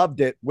kind of loved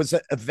it. Was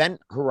it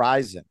Event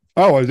Horizon?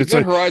 Oh, it's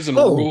Event Horizon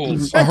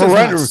rules. That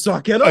does not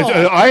suck at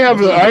all. I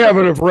have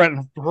an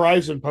Event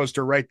Horizon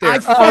poster right there.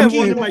 I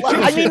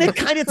mean, it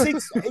kind of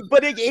takes,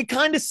 but it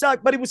kind of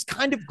sucked. But it was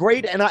kind of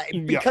great, and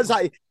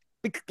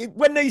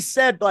when they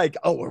said like,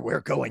 "Oh, where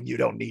we're going, you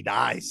don't need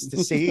eyes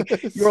to see,"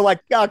 you were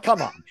like, "Oh,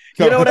 come on,"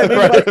 you know what I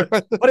mean?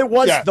 But it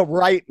was the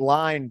right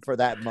line for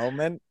that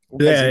moment.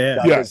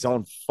 His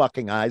own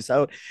fucking eyes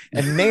out.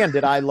 And man,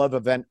 did I love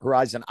Event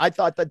Horizon. I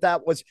thought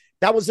that was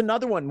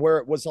another one where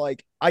it was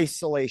like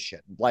isolation.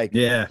 Like,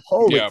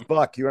 holy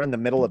fuck, you're in the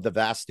middle of the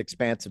vast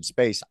expanse of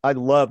space. I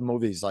love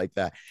movies like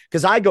that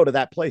because I go to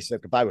that place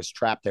like if I was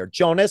trapped there.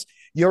 Jonas,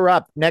 you're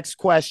up. Next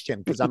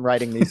question, because I'm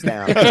writing these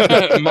down.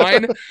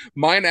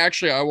 Mine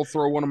actually, I will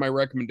throw one of my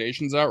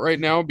recommendations out right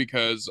now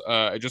because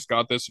I just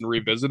got this and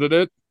revisited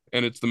it,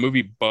 and it's the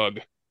movie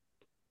Bug.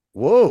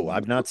 Whoa,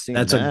 I've not seen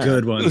that's that. A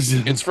good one.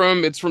 It's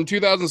from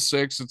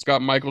 2006. It's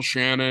got Michael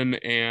Shannon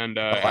and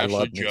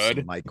Ashley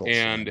Judd.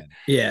 Shannon.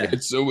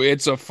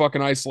 It's a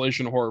fucking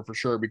isolation horror for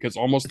sure because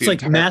almost it's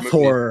like math movie,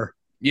 horror.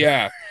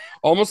 Yeah,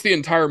 almost the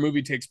entire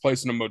movie takes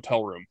place in a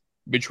motel room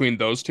between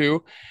those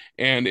two,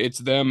 and it's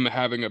them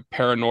having a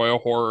paranoia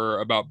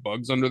horror about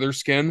bugs under their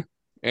skin,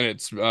 and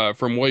it's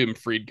from William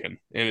Friedkin,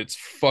 and it's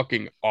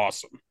fucking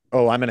awesome.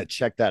 Oh, I'm gonna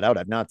check that out.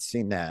 I've not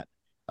seen that.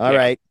 All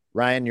right,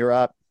 Ryan, you're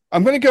up.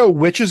 I'm going to go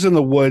Witches in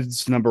the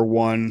Woods, number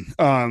one,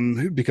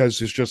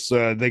 because it's just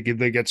they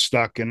get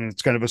stuck and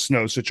it's kind of a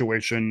snow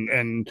situation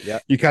and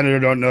you kind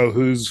of don't know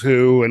who's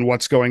who and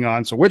what's going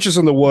on. So Witches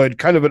in the Wood,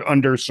 kind of an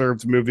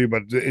underserved movie,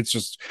 but it's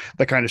just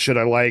the kind of shit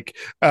I like.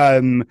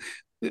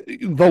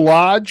 The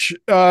Lodge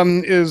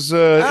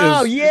The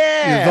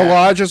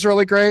Lodge is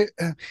really great.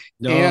 And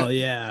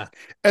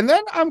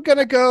then I'm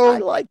gonna go. I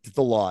liked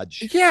The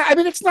Lodge. Yeah, I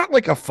mean it's not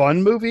like a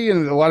fun movie,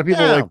 and a lot of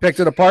people like picked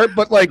it apart,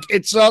 but like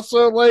it's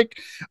also like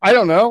I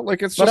don't know,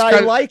 like it's just. But I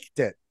liked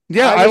it.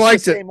 Yeah, I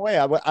liked the it. Same way,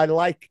 I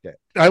liked it.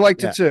 I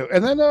liked it too.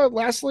 And then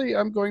lastly,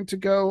 I'm going to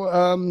go.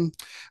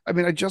 I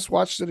mean, I just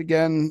watched it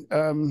again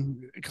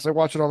because I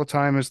watch it all the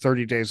time. Is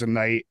 30 Days a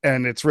Night,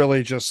 and it's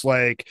really just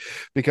like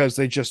because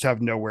they just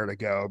have nowhere to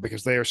go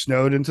because they are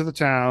snowed into the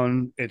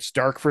town. It's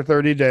dark for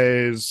 30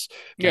 days.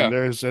 Yeah,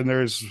 and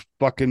there's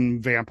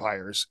fucking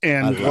vampires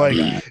I love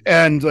that.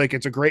 and like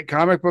it's a great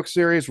comic book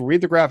series. Read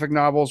the graphic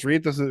novels.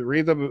 Read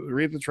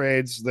the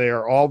trades. They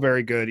are all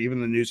very good. Even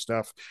the new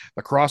stuff.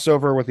 The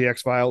crossover with the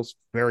X-Files,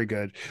 very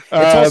good.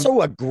 It's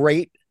also a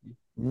great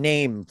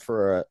name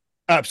for a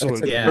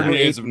absolutely 30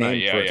 Days of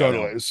Night. Yeah,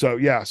 totally. So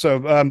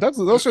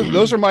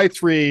those are my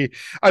three.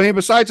 I mean,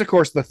 besides of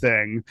course the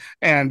Thing,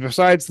 and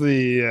besides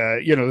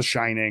the the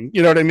Shining,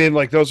 you know what I mean.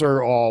 Like those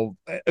are all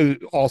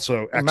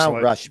also excellent.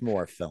 Mount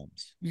Rushmore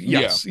films.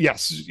 Yes,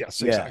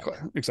 exactly.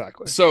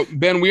 So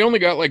Ben, we only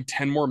got like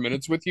 10 more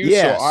minutes with you.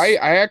 Yes. So I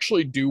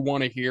actually do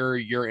want to hear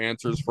your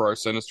answers for our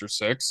Sinister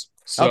Six.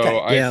 So Okay.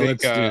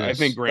 I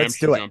think Graham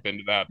should jump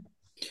into that.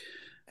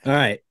 All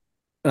right.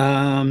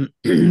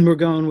 We're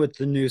going with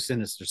the new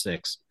Sinister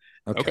Six.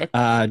 Okay.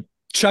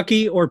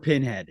 Chucky or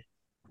Pinhead?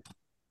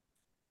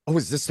 Oh,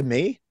 is this to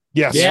me?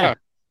 Yes. Yeah.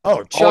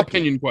 Oh, Chucky. All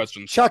opinion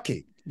questions.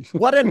 Chucky.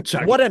 What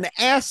an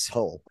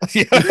asshole.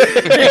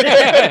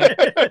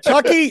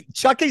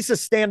 Chucky's a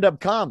stand-up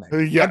comic.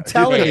 Yeah. I'm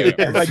telling you.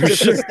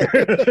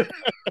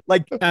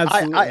 Like,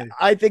 Absolutely.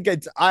 I think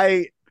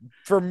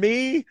for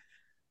me,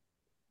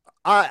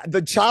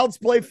 the Child's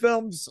Play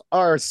films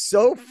are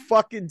so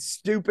fucking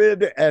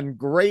stupid and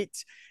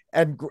great,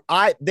 and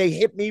they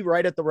hit me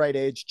right at the right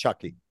age.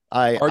 Chucky,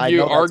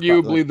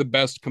 arguably the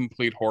best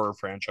complete horror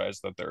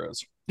franchise that there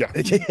is. Yeah,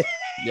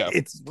 yeah,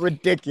 it's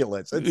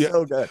ridiculous. It's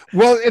so good.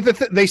 Well,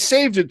 they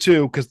saved it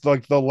too because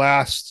like the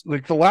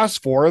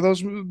last four of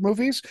those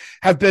movies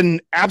have been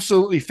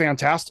absolutely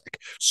fantastic,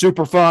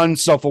 super fun,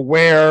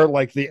 self-aware.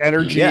 Like the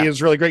energy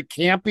is really great,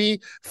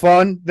 campy,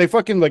 fun. They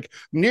fucking like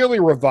nearly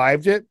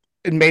revived it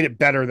and made it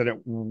better than it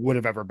would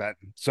have ever been.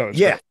 So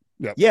yeah.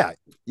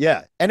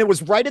 And it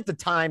was right at the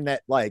time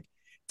that like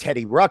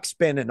Teddy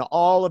Ruxpin and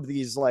all of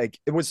these, like,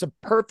 it was a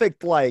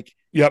perfect like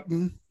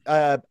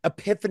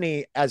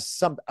epiphany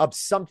of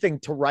something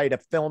to write a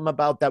film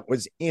about that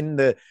was in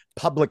the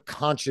public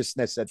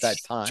consciousness at that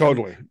time.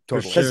 Totally.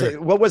 Sure.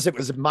 What was it?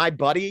 Was it My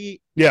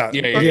Buddy? Yeah.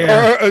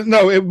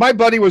 My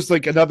Buddy was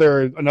like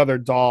another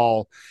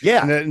doll.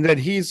 Yeah. And then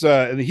he's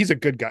a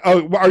good guy.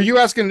 Oh, are you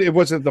asking?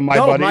 Was it the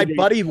Buddy? My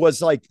Buddy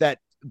was like that.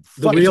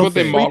 The real what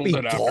they modeled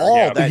it doll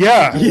after.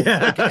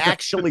 That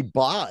actually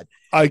bought.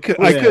 I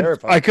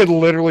could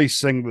literally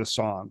sing the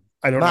song.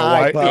 I don't know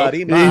why. My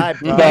buddy.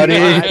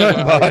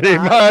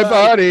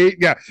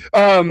 Yeah.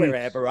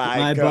 Wherever I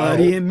my go,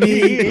 buddy and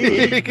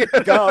me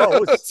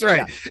goes. That's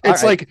right. Yeah.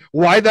 It's like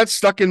why that's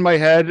stuck in my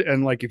head,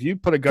 and like if you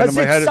put a gun in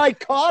my head,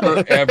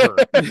 psychotic. Forever.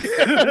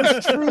 It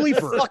was truly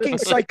fucking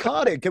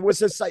psychotic. It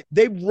was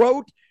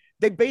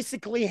they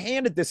basically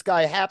handed this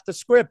guy half the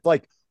script.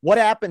 Like, what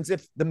happens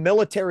if the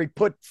military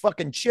put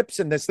fucking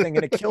chips in this thing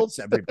and it kills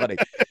everybody?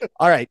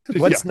 All right.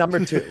 What's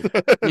number 2?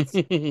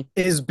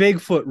 Is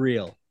Bigfoot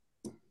real?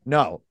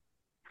 No.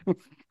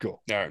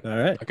 Cool. All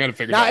right. I kind of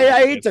figured now,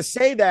 I hate to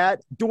say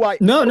that. Do I?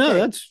 No,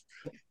 that's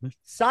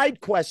side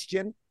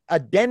question,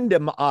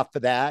 addendum off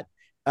of that.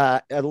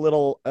 A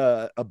little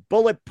a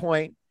bullet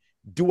point.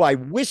 Do I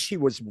wish he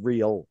was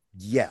real?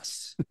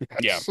 Yes.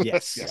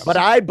 Yes. But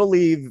I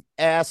believe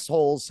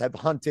assholes have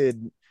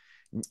hunted.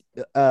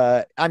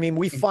 I mean,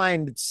 we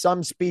find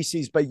some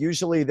species, but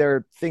usually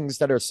they're things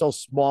that are so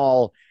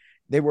small.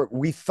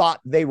 We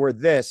thought they were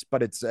this,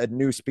 but it's a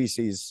new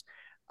species.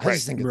 I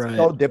just think it's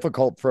so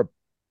difficult for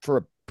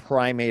a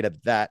primate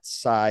of that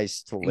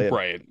size to live.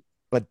 Right.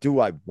 But do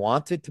I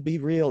want it to be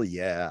real?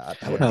 Yeah.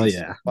 That would be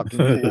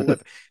fucking cool.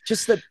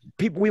 Just that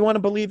we want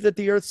to believe that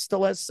the earth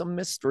still has some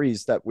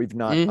mysteries that we've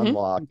not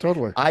unlocked.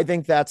 Totally. I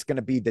think that's going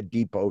to be the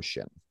deep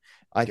ocean.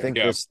 I think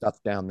there's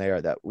stuff down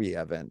there that we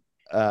haven't.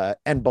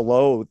 And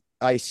below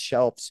ice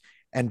shelves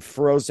and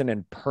frozen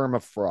in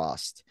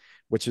permafrost,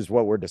 which is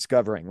what we're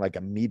discovering, like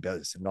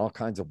amoebas and all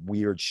kinds of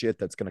weird shit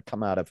that's going to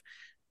come out of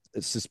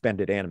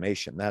suspended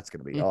animation. That's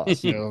going to be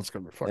awesome. Yeah, that's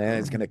going to be fucking. And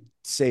it's going to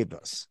save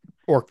us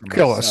or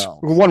kill us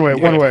one way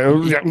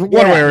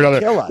or another.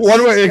 Kill us.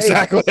 One way,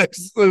 exactly.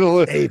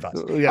 Save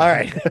us.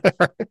 Yeah.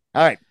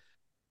 All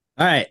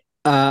right.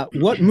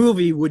 What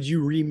movie would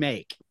you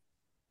remake?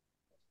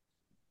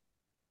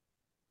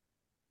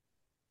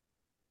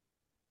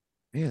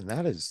 Man,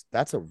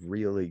 that's a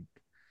really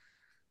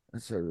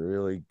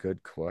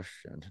good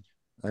question.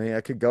 I mean,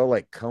 I could go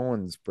like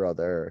Coen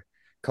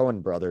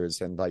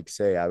brothers and like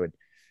say I would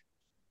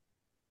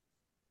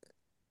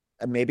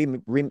maybe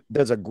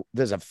there's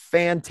a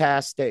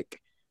fantastic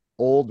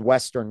old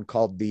Western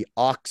called the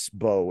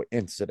Oxbow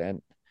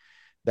Incident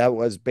that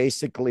was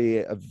basically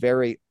a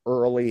very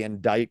early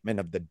indictment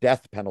of the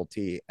death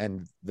penalty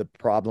and the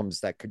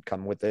problems that could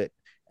come with it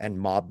and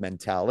mob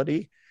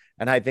mentality.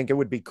 And I think it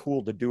would be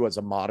cool to do as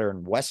a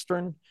modern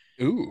Western.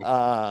 Ooh.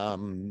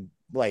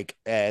 Like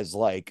as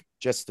like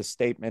just a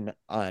statement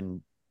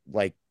on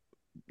like,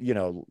 you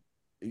know,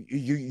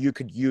 you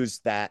could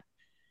use that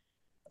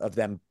of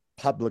them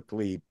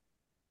publicly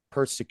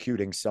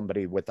persecuting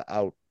somebody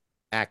without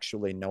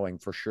actually knowing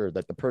for sure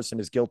that the person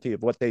is guilty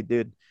of what they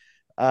did.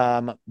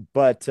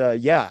 But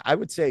yeah, I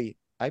would say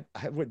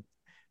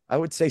I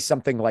would say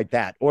something like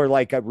that, or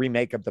like a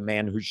remake of The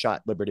Man Who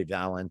Shot Liberty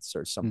Valance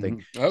or something.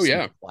 Mm-hmm. Oh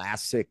yeah,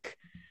 classic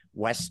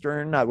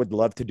Western. I would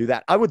love to do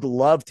that. I would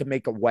love to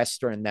make a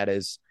Western that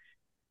is.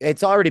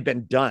 It's already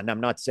been done.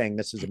 I'm not saying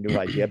this is a new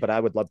idea, but I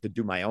would love to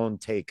do my own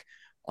take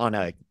on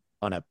a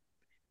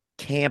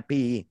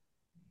campy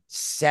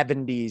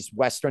 70s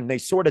Western. They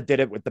sort of did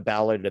it with the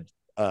Ballad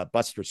of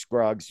Buster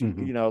Scruggs,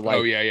 Mm-hmm. you know, like,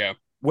 oh yeah,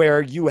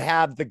 where you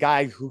have the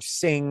guy who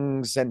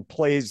sings and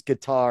plays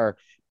guitar,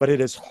 but it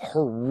is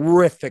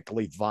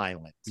horrifically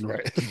violent.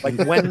 Right. Like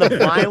when the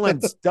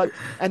violence does,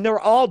 and they're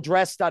all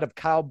dressed out of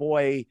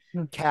cowboy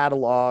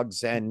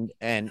catalogs and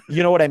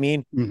you know what I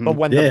mean? Mm-hmm. But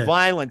when the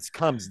violence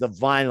comes, the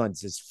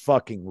violence is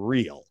fucking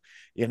real,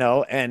 you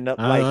know? And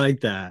I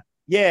like that.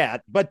 Yeah,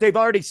 but they've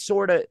already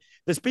sort of,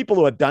 there's people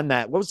who have done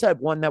that. What was that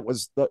one that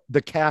was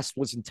the cast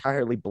was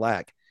entirely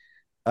black?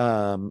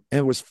 And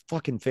it was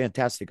fucking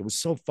fantastic. It was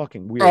so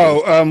fucking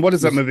weird. What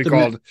is that movie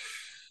called?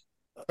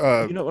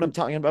 You know what I'm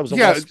talking about? It was a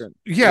Western.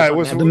 Yeah, it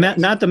was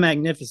not the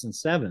Magnificent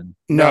Seven.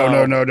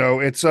 No.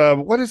 It's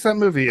what is that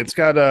movie? It's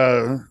got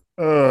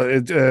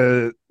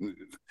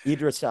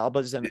Idris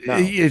Elba's in it.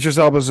 Idris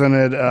Elba's in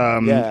it.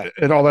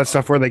 And all that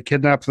stuff where they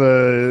kidnap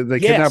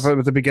kidnap him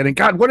at the beginning.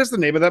 God, what is the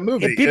name of that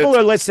movie? If people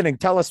are listening,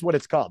 tell us what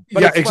it's called.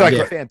 But it's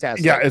exactly.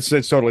 Fantastic. Yeah, it's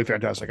totally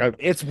fantastic.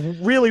 It's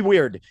really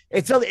weird.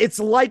 It's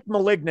like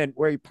Malignant,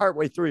 where you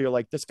partway through, you're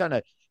like, does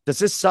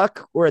this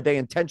suck, or are they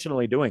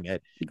intentionally doing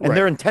it? And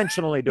they're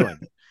intentionally doing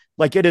it.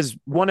 Like, it is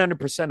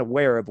 100%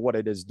 aware of what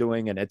it is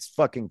doing, and it's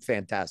fucking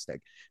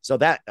fantastic. So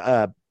that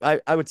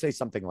I would say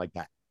something like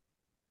that.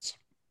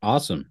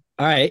 Awesome.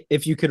 All right.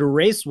 If you could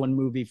erase one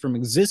movie from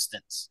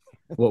existence,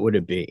 what would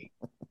it be?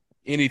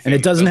 Anything. And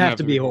it doesn't have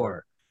to be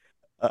horror.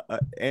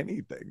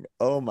 Anything.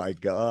 Oh my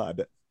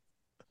God.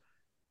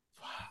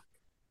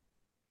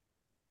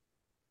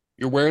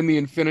 You're wearing the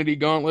Infinity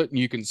Gauntlet and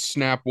you can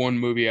snap one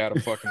movie out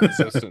of fucking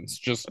existence.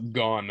 Just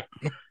gone.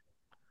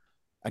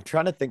 I'm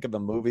trying to think of a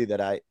movie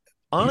that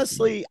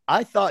honestly,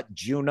 I thought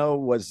Juno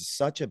was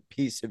such a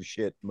piece of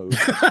shit movie.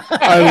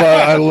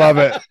 I love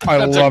it.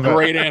 That's a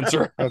great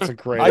answer. That's a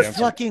great answer. I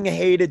fucking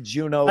hated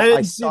Juno. I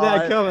didn't see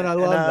that coming. I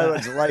love that. I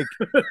was like,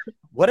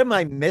 what am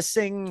I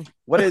missing?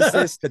 What is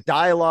this? The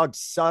dialogue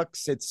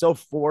sucks. It's so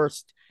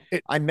forced.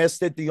 I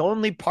missed it. The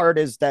only part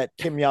is that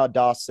Kim Ya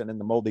Dawson and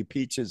the Moldy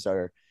Peaches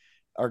are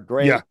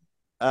great. Yeah.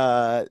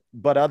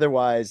 But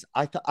otherwise,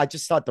 I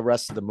just thought the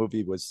rest of the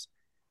movie was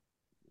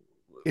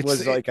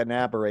like an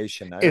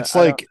aberration. It's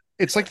like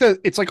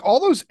all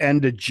those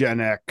end of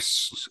Gen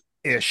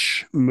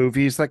X-ish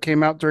movies that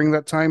came out during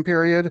that time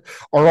period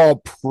are all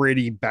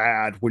pretty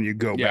bad when you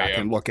go back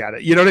and look at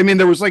it. You know what I mean?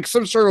 There was like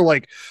some sort of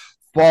like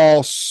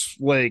false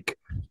like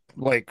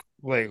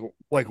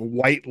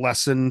white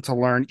lesson to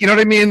learn, you know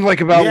what I mean,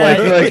 like about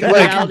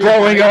like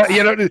growing up,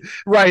 you know,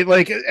 right?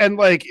 Like, and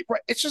like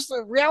it's just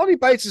Reality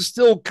Bites is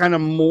still kind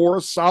of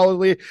more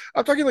solidly,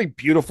 I'm talking like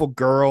Beautiful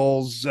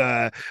Girls,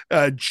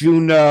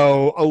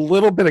 Juno, a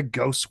little bit of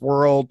Ghost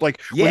World,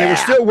 like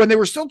when they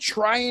were still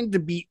trying to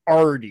be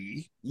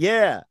arty.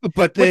 Yeah,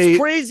 but what's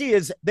crazy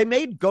is they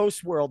made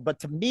Ghost World, but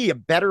to me a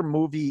better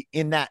movie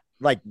in that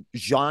like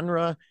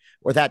genre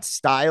or that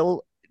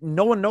style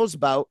no one knows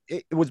about.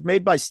 It was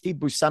made by Steve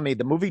Buscemi.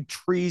 The movie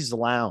Trees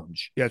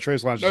Lounge. Yeah,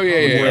 Trees Lounge. Oh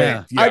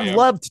yeah. I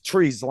loved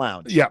Trees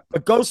Lounge. Yeah,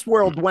 but Ghost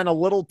World went a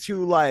little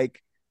too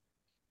like,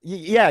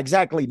 yeah,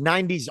 exactly,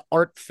 90s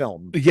art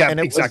film. Yeah, and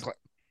exactly.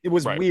 It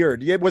was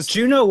weird. It was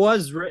Juno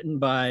was written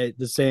by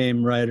the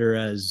same writer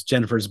as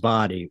Jennifer's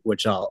Body,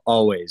 which I'll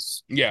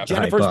always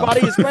Jennifer's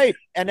Body is great,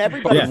 and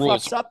everybody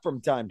fucks up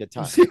from time to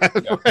time.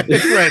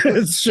 Right.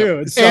 It's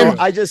true. And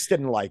I just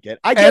didn't like it.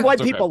 I get why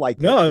people like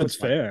it. No, it's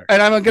fair.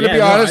 And I'm going to be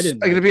honest. I'm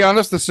going to be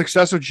honest. The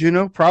success of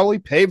Juno probably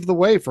paved the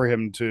way for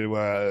him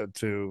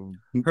to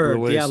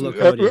release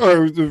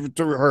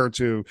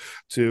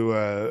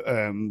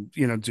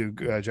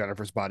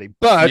Jennifer's Body.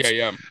 But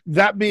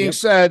that being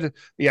said,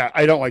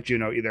 I don't like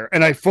Juno either,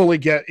 and I fully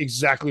get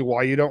exactly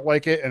why you don't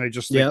like it. And I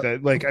just think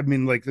that, like, I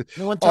mean, like,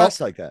 no one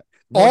talks like that.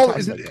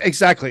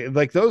 Exactly,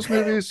 like those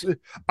movies.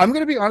 I'm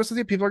gonna be honest with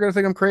you, people are gonna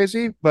think I'm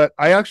crazy, but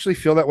I actually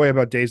feel that way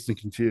about Dazed and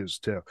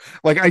Confused too.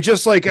 Like, I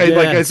just I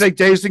think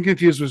Dazed and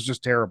Confused was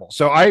just terrible.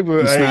 So all right,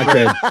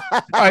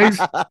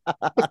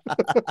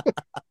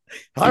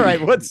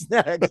 what's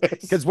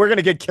next? Because we're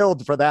gonna get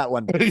killed for that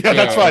one. Yeah,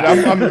 that's fine.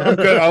 I'm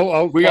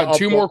good. We got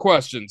two more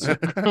questions.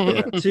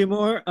 Two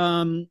more.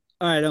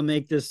 All right, I'll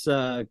make this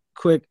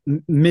quick.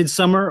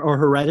 Midsummer or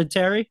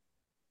Hereditary?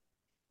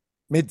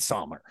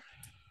 Midsummer.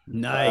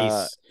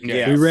 Nice.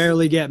 We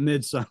rarely get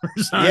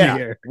Midsummers on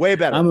here. Way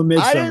better. I'm a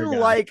Midsummer I didn't guy.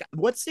 like,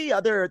 what's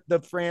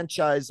the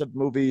franchise of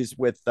movies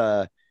with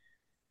I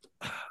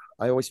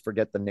always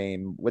forget the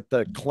name, with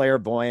the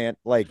clairvoyant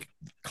like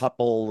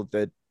couple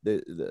that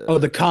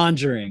The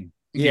Conjuring.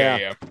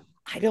 Yeah.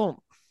 I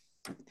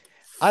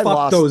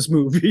fuck those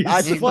movies.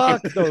 I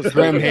fuck those.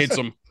 Graham hates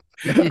them.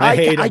 I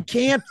hate them. I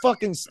can't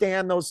fucking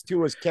stand those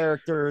two as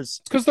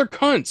characters. Because they're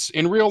cunts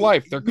in real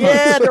life. They're cunts.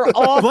 Yeah, they're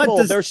awful.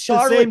 But They're the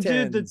charlatans. same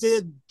dude that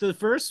did the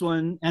first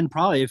one, and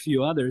probably a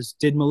few others,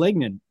 did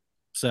Malignant.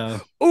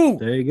 So ooh,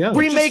 there you go.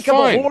 Remake of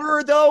a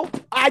horror, though.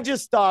 I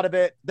just thought of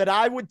it that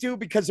I would do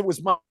because it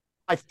was my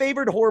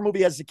favorite horror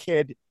movie as a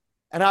kid,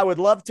 and I would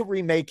love to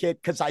remake it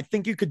because I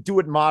think you could do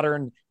it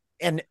modern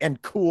and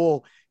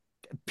cool.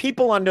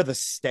 People Under the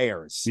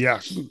Stairs.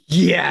 Yes.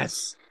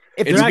 Yes.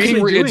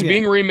 It's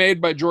being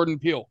remade by Jordan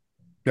Peele.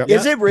 Yep.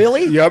 Is it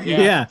really? Yep.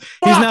 Yeah.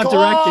 He's not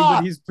directing,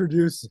 but he's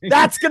producing.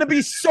 That's gonna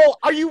be so.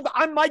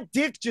 My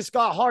dick just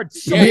got hard.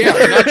 So yeah,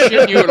 not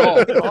shitting you at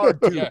all.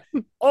 Hard, dude. Yeah.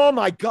 Oh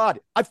my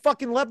god, I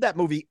fucking love that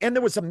movie. And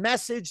there was a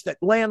message that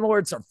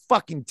landlords are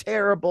fucking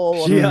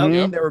terrible. Yeah.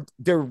 And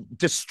they're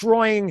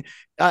destroying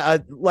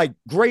like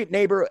great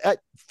neighbor.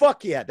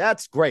 Fuck yeah,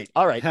 that's great.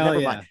 All right, never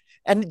mind.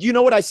 And you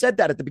know what I said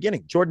that at the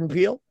beginning? Jordan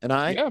Peele and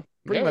I.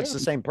 Pretty much the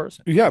same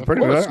person. Yeah,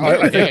 pretty much.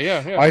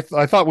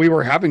 I thought we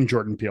were having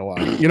Jordan Peele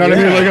on. You know what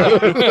I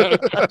mean? Like,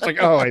 it's like,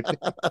 oh,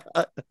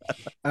 all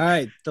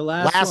right. The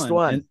last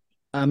one.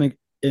 I'm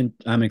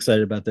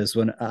excited about this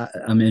one.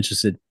 I'm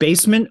interested.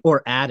 Basement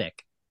or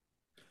attic?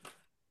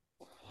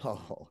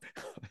 Oh,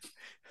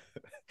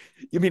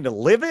 you mean to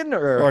live in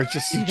or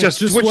just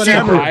which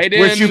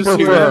you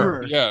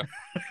prefer? Yeah.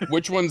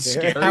 Which one's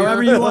scary?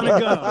 However you want to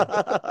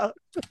go.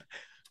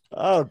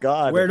 Oh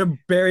God! Where to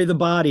bury the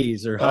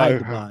bodies or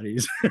hide the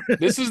bodies?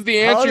 This is the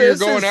answer you're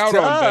going out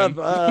on,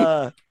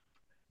 Ben.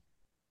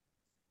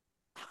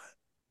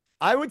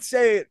 I would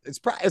say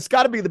it's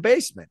got to be the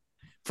basement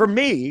for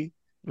me.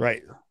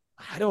 Right.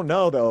 I don't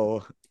know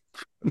though.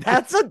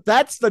 That's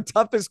the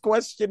toughest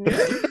question.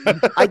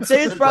 I'd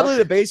say it's probably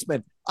the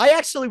basement. I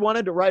actually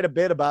wanted to write a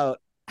bit about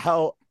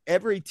how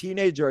every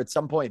teenager at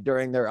some point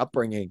during their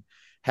upbringing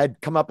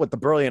had come up with the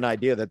brilliant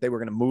idea that they were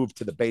going to move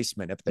to the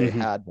basement if they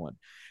had one.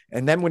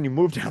 And then when you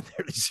move down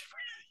there,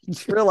 you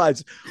just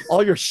realize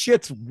all your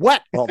shit's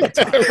wet all the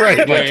time.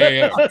 Right.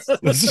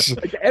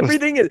 Like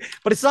everything is,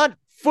 but it's not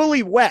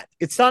fully wet.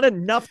 It's not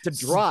enough to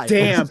dry. It's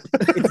damp.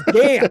 It's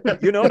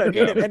damp. You know what I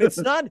mean? Yeah. And it's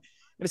not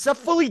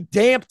fully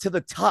damp to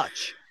the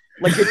touch.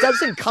 Like it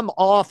doesn't come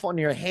off on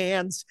your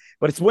hands,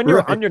 but it's when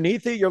you're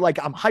underneath it, you're like,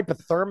 I'm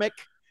hypothermic.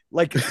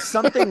 Like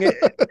something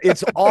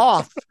it's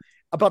off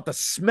about the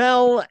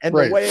smell and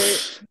the way.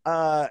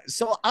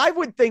 So I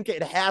would think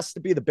it has to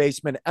be the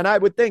basement. And I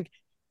would think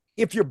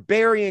if you're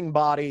burying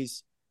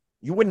bodies,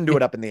 you wouldn't do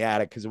it up in the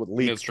attic because it would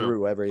leak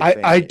through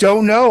everything. I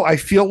don't know. I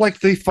feel like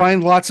they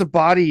find lots of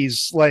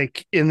bodies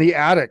like in the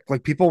attic.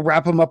 Like people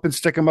wrap them up and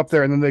stick them up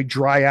there and then they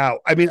dry out.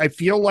 I mean, I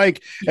feel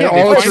like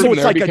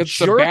it's like because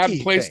it's a bad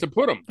place to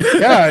put them.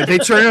 Yeah, they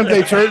turn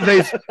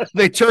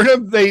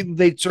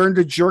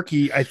to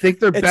jerky. I think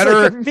they're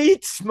better. Like a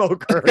meat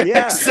smoker.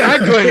 Yeah,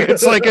 exactly.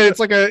 It's like I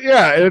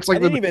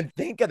didn't even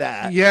think of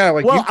that. Yeah,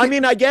 like I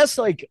mean, I guess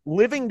like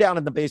living down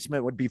in the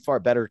basement would be far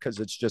better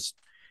because it's just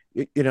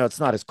it's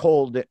not as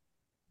cold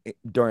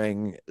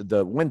during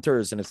the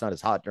winters and it's not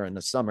as hot during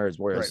the summers,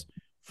 whereas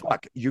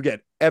you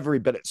get every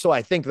bit. So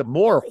I think the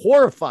more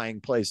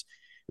horrifying place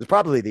is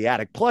probably the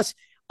attic. Plus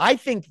I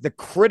think the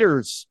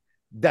critters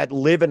that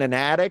live in an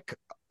attic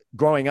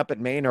growing up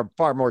in Maine are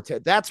far more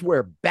that's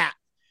where bat,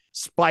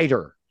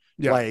 spider,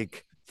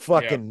 like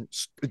fucking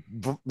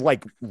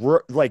like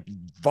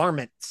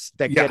varmints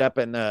that get up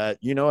and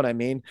you know what I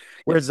mean,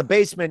 whereas the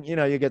basement,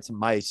 you get some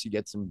mice, you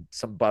get some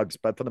bugs,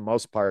 but for the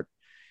most part,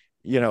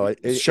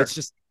 it's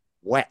just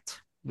wet.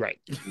 Right.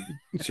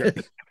 Sure.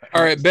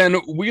 All right, Ben,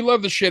 we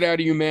love the shit out of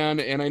you, man.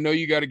 And I know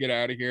you got to get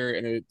out of here.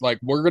 And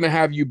we're going to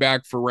have you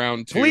back for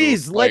round 2.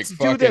 Please, let's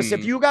do this.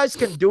 If you guys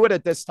can do it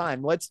at this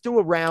time, let's do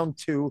a round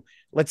 2.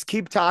 Let's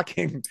keep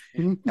talking.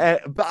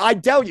 But I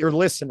doubt your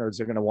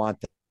listeners are going to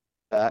want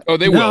that. Oh,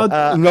 they will.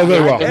 No, they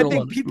will. I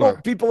think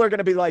people are going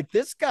to be like,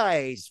 this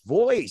guy's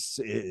voice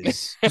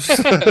is.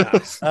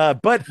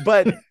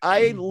 But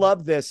I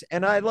love this.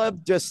 And I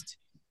love just.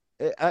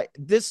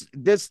 This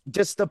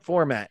just the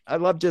format. I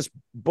love just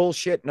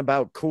bullshitting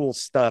about cool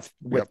stuff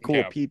with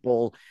cool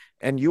people,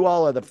 and you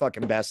all are the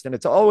fucking best. And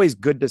it's always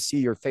good to see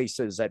your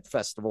faces at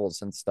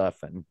festivals and stuff.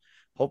 And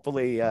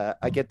hopefully,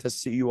 I get to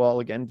see you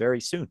all again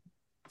very soon.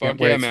 Fuck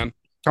yeah, man!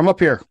 Come up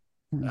here.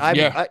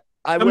 I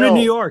come to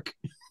New York.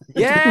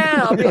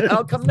 Yeah,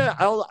 I'll come to.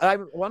 I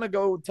want to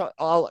go to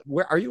all.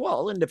 Where are you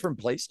all in different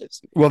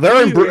places? Well,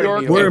 they're in New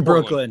York. We're in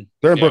Brooklyn.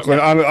 They're in Brooklyn.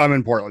 I'm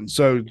in Portland.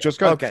 So just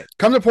come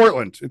to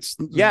Portland. It's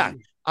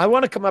I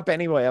want to come up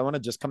anyway. I want to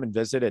just come and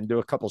visit and do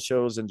a couple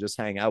shows and just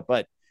hang out.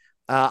 But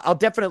I'll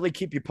definitely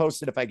keep you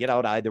posted if I get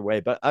out either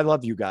way. But I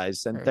love you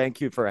guys and thank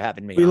you for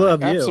having me. We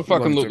love you.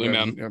 Absolutely,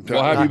 man.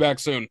 We'll have you back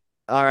soon.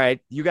 All right,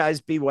 you guys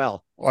be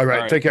well. All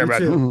right. Take care,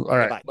 man. All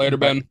right, bye. Later,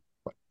 Ben.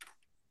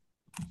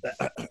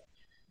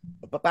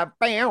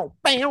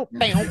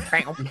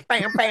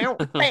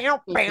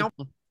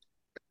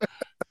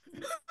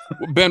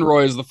 Ben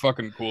Roy is the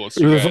fucking coolest.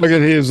 He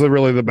is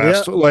really the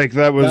best. Yep. Like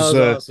that was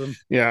awesome.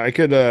 Yeah, I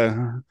could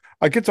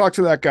talk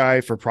to that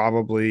guy for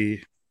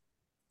probably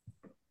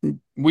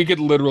We could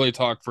literally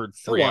talk for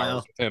 3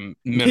 hours with him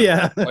minimum.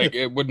 Yeah. Like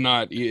it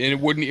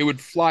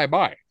would fly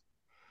by.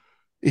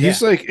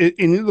 He's like,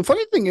 and the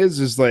funny thing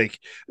is like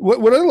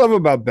what I love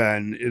about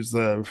Ben is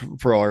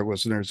for all our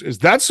listeners is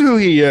that's who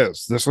he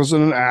is. This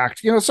wasn't an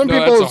act. You know, some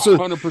people that's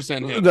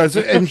 100% him.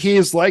 And he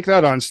is like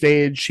that on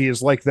stage. He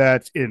is like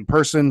that in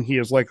person. He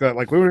is like that.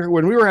 Like when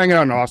we were hanging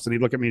out in Austin,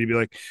 he'd look at me and he'd be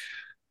like,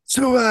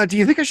 "So, do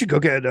you think I should go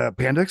get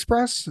Panda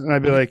Express?" And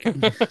I'd be like,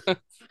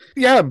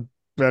 "Yeah,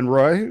 Ben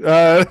Roy,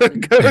 go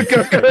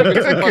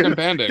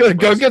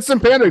get some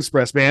Panda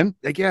Express, man."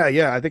 Like,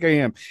 yeah, I think I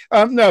am.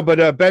 No,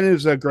 but Ben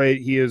is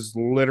great. He is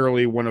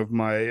literally one of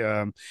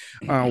my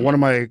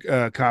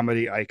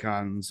comedy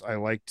icons. I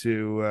like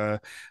to.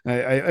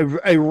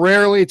 I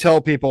rarely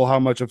tell people how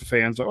much of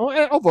fans.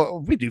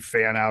 Although we do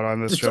fan out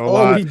on this show a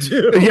lot. We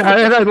do.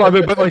 Yeah, and I love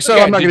it. But like, so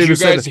I'm not going to. Did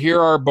you guys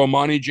hear our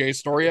Bomani J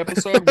story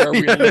episode where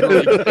we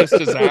literally kissed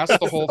his ass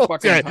the whole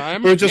fucking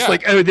time? We're just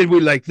like, oh, did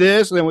we like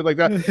this? And then we like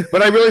that.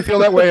 But I really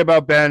feel that way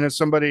about Ben as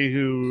somebody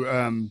who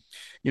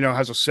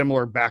has a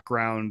similar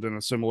background and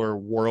a similar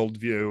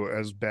worldview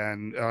as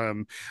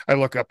Ben. I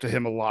look up to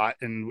him a lot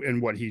in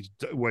what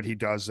he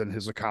does and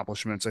his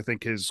accomplishments. I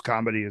think his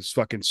comedy is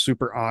fucking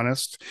super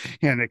honest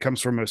and it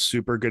comes from a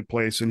super good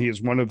place. And he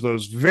is one of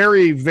those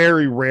very,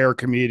 very rare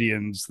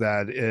comedians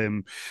that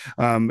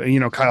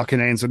Kyle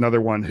Kinane's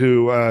another one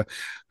who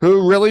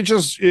really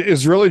just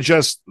is really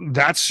just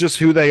that's just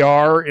who they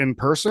are in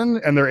person,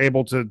 and they're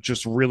able to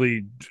just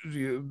really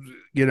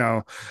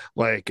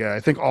I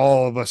think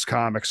all of us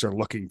comics are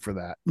looking for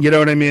that. You know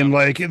what I mean?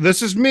 Like,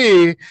 this is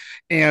me,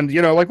 and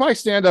like my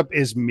stand-up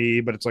is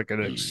me, but it's like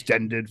an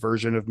extended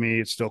version of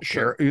me. It's still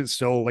it's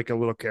still like a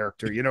little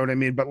character. You know what I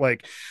mean? But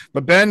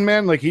Ben,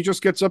 man, like he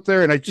just gets up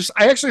there, and I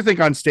actually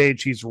think on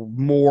stage he's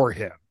more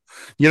him.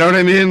 You know what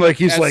I mean? Like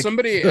he's as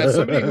somebody who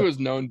has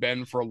known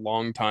Ben for a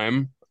long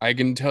time, I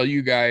can tell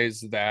you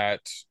guys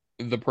that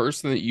the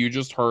person that you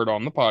just heard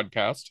on the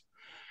podcast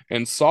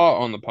and saw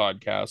on the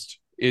podcast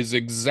is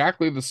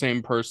exactly the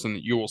same person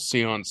that you will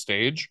see on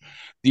stage.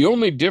 The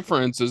only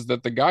difference is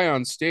that the guy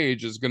on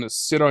stage is going to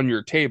sit on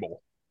your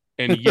table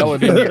and yell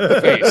it in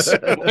your face.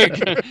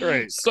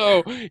 Right.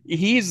 So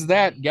he's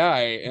that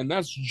guy, and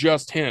that's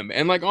just him.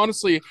 And like,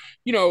 honestly,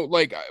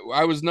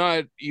 I was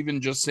not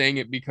even just saying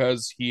it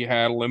because he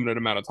had a limited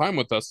amount of time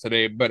with us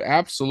today, but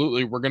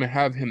absolutely we're going to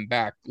have him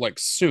back like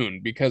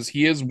soon, because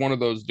he is one of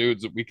those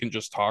dudes that we can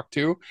just talk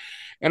to.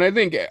 And I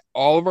think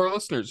all of our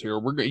listeners here,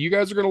 you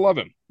guys are going to love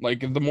him.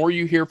 Like, the more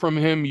you hear from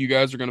him, you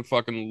guys are going to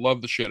fucking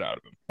love the shit out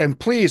of him. And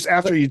please,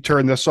 after you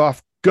turn this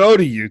off, go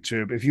to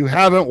YouTube. If you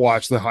haven't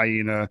watched the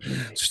Hyena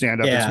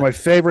stand-up, it's my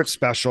favorite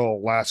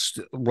special last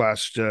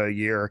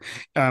year.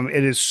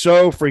 It is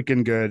so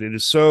freaking good. It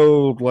is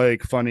so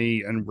like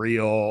funny and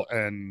real,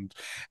 and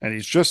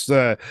he's just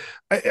I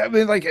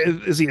mean, like,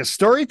 is he a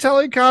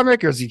storytelling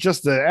comic, or is he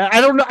just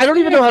I don't know. I don't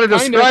even know how to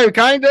describe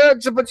kind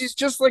of, but he's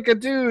just like a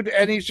dude,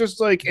 and he's just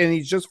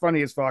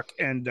funny as fuck,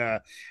 and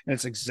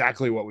it's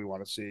exactly what we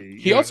want to see.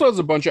 He also has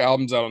a bunch of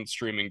albums out on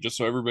streaming, just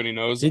so everybody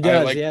knows. He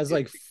does. He has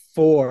like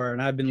 4,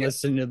 and I've been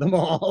listening to them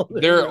all.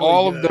 They're really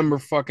all good. Of them are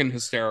fucking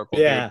hysterical.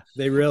 Yeah, dude.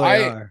 They really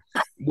are.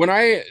 When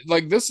I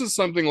this is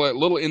something like a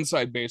little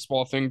inside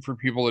baseball thing for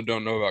people that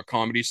don't know about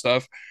comedy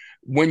stuff.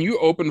 When you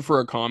open for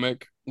a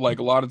comic, like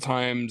a lot of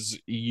times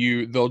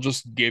they'll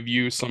just give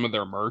you some of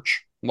their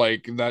merch.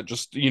 Like that,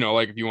 just,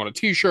 like if you want a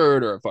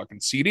t-shirt or a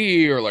fucking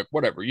CD or like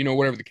whatever,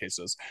 whatever the case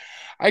is.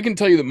 I can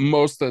tell you that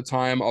most of the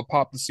time I'll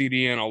pop the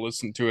CD in, I'll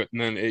listen to it,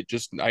 and then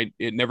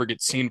it never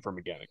gets seen from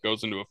again. It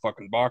goes into a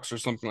fucking box or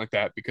something like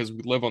that, because we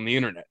live on the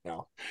internet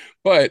now.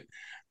 But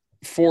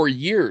for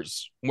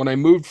years, when I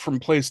moved from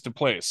place to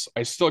place,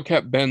 I still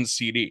kept Ben's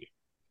CD,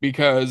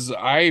 because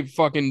I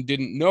fucking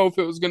didn't know if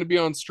it was going to be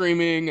on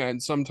streaming.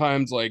 And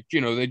sometimes, like,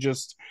 they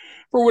just,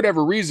 for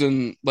whatever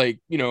reason, like,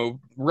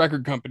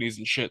 record companies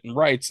and shit and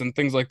rights and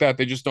things like that,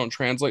 they just don't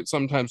translate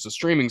sometimes to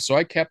streaming. So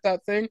I kept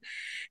that thing.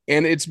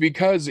 And it's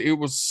because it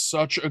was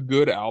such a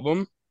good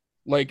album.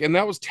 Like, and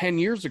that was 10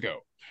 years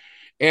ago.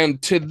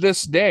 And to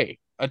this day,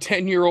 a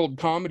 10-year-old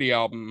comedy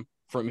album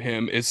from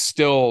him is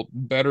still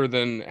better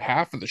than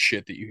half of the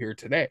shit that you hear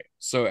today.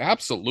 So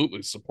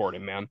absolutely support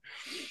him, man.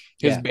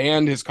 His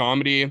band, his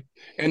comedy,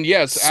 and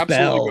yes,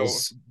 absolutely go.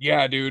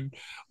 Yeah, dude.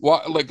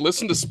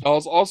 Listen to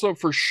Spells. Also,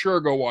 for sure,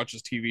 go watch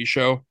his TV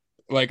show.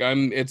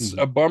 It's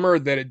a bummer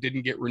that it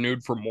didn't get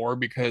renewed for more,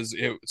 because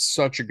it was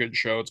such a good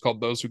show. It's called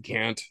Those Who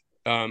Can't.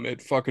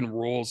 It fucking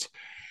rules.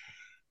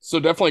 So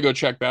definitely go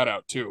check that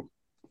out too.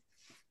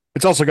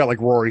 It's also got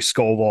like Rory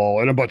Scovel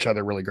and a bunch of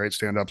other really great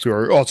stand-ups who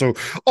are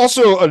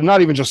also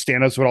not even just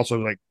stand-ups, but also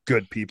like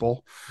good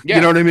people. Yeah.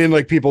 You know what I mean?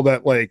 Like people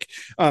that like,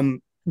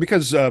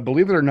 because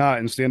believe it or not,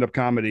 in stand-up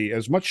comedy,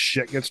 as much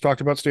shit gets talked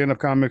about stand-up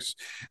comics,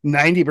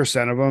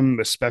 90% of them,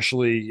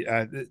 especially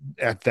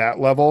at that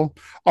level,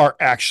 are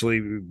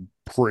actually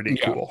pretty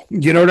cool.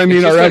 You know what I mean?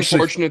 It's just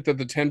unfortunate that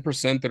the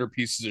 10% that are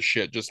pieces of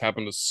shit just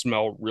happen to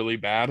smell really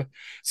bad.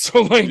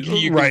 So like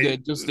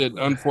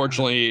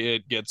unfortunately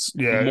it gets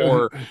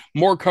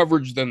more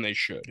coverage than they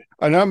should.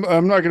 And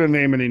I'm not going to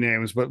name any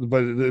names, but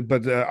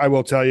I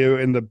will tell you,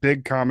 in the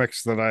big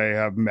comics that I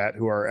have met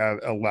who are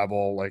at a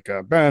level like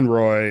Ben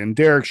Roy and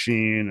Derek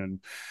Sheen and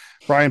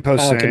Brian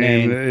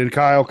Posehn and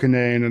Kyle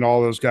Kinane and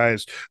all those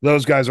guys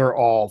are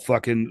all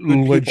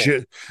fucking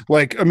legit.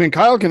 Like, I mean,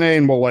 Kyle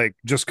Kinane will like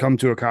just come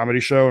to a comedy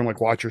show and like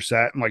watch your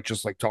set and like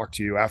just like talk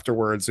to you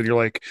afterwards. And you're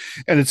like,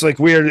 and it's like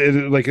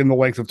weird, like in the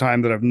length of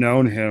time that I've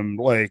known him,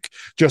 like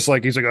just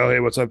like he's like, oh, hey,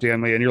 what's up,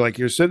 Dan Lee? And you're like,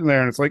 you're sitting there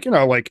and it's like, you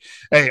know, like,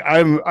 hey,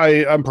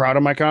 I'm proud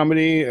of my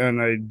comedy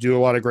and I do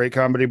a lot of great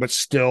comedy, but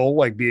still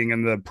like being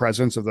in the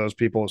presence of those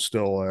people is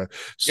still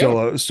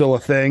a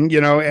thing,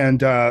 you know,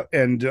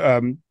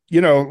 and you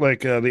know,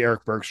 like the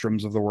Eric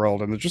Bergstroms of the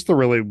world, and just the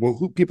really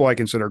people I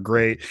consider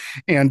great.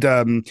 And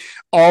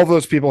all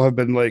those people have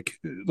been like,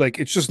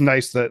 it's just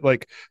nice that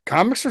like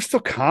comics are still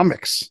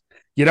comics.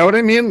 You know what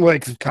I mean?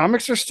 Like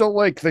comics are still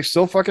like, they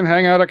still fucking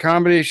hang out at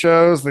comedy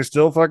shows. They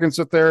still fucking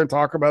sit there and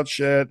talk about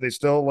shit. They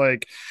still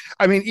like,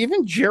 I mean,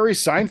 even Jerry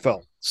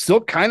Seinfeld,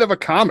 still kind of a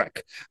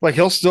comic. Like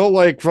he'll still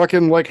like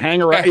fucking like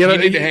hang around. You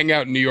need to hang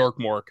out in New York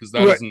more because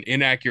that is an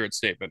inaccurate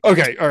statement.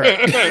 Okay, all right.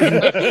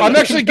 I'm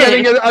actually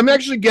getting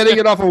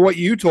it off of what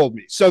you told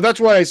me, so that's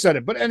why I said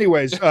it. But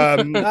anyways, so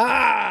that's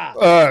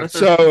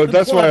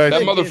why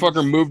that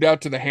motherfucker moved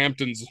out to the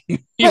Hamptons.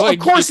 Well, of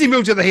course he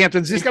moved to the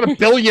Hamptons. He's got $1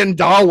 billion.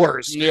 What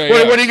are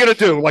you gonna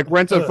do? Like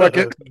rent a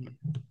fucking?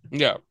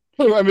 Yeah.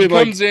 I mean,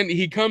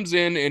 he comes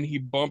in and he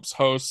bumps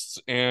hosts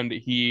and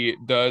he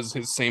does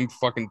his same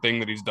fucking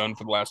thing that he's done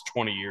for the last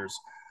 20 years.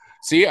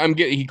 See,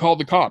 he called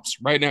the cops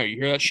right now. You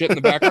hear that shit in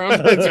the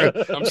background?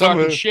 I'm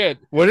talking shit.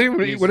 Would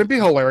it be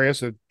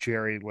hilarious if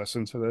Jerry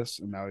listened to this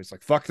and now he's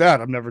like, fuck that,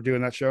 I'm never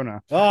doing that show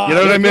now. Oh, you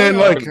know what I mean?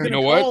 Like, you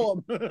know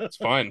what? It's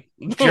fine.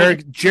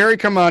 Jerry,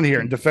 come on here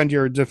and defend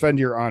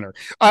your honor.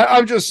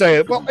 I'm just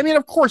saying. Well, I mean,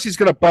 of course he's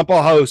gonna bump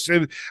a host.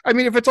 I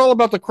mean, if it's all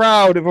about the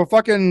crowd, if a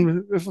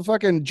fucking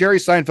Jerry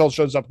Seinfeld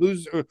shows up,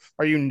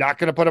 are you not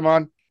gonna put him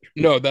on?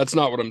 No, that's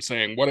not what I'm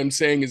saying. What I'm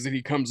saying is that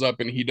he comes up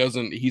and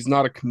he's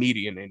not a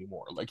comedian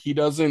anymore. Like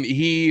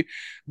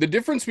the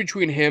difference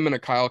between him and a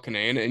Kyle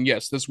Kinane, and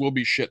yes, this will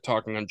be shit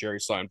talking on Jerry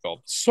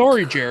Seinfeld.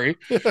 Sorry, Jerry.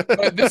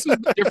 But this is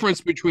the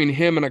difference between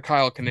him and a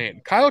Kyle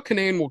Kinane. Kyle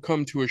Kinane will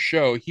come to a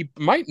show. He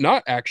might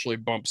not actually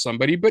bump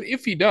somebody, but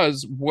if he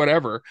does,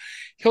 whatever,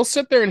 he'll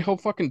sit there and he'll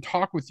fucking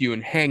talk with you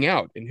and hang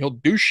out and he'll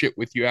do shit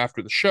with you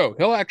after the show.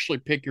 He'll actually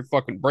pick your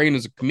fucking brain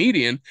as a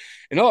comedian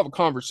and he'll have a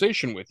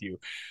conversation with you.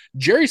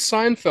 Jerry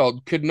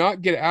Seinfeld could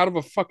not get out of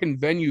a fucking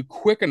venue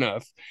quick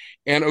enough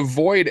and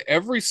avoid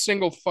every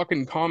single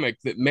fucking comic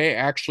that may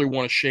actually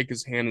want to shake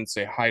his hand and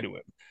say hi to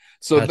him.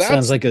 So that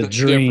sounds like a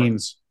dream.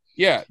 Difference.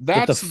 Yeah, that's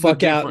get the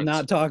fuck out and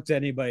not talk to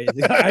anybody.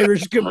 The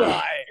Irish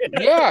goodbye.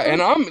 Yeah,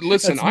 and I'm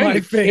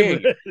the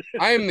king.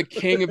 I am the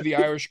king of the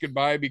Irish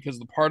goodbye because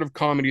the part of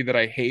comedy that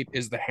I hate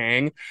is the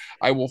hang.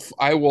 I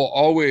will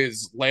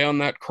always lay on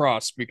that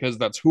cross because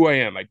that's who I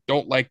am. I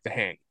don't like the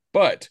hang.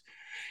 But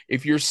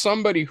if you're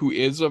somebody who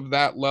is of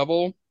that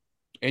level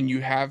and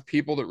you have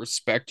people that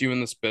respect you in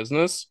this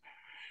business,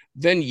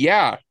 then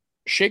yeah,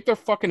 shake their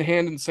fucking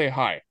hand and say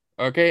hi.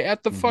 Okay,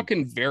 at the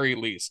fucking very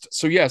least.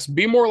 So yes,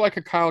 be more like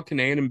a Kyle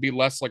Kinane and be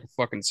less like a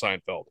fucking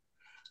Seinfeld.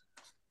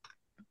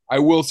 I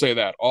will say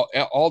that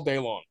all day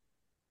long.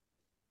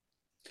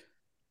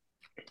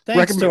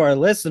 Thanks to our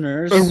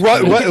listeners.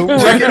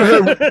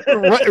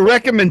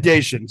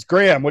 Recommendations.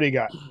 Graham, what do you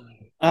got?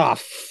 Oh,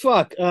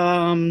 fuck.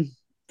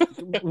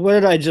 What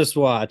did I just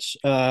watch?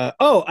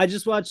 I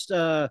just watched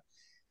The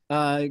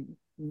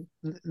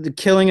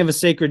Killing of a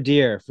Sacred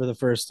Deer for the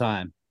first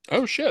time.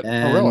 Oh shit!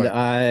 And really?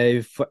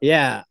 I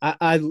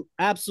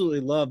absolutely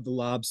loved The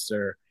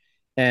Lobster,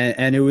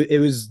 and it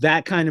was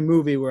that kind of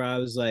movie where I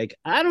was like,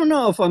 I don't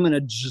know if I'm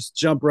gonna just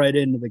jump right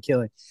into The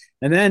Killing.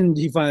 And then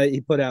he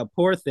put out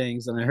Poor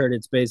Things, and I heard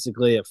it's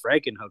basically a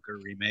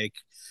Frankenhooker remake.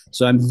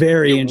 So I'm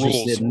very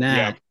interested in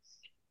that. Yeah.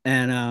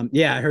 And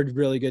I heard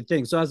really good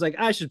things. So I was like,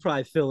 I should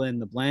probably fill in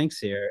the blanks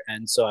here.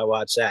 And so I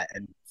watched that,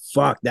 and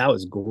fuck, that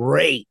was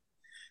great.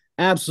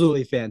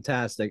 Absolutely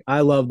fantastic.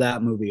 I love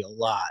that movie a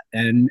lot.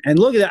 And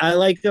look at that. I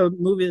like the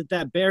movie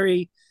that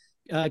Barry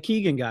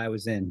Keoghan guy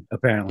was in,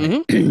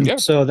 apparently. Yeah.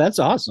 So that's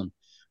awesome.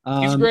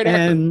 He's a great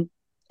actor. And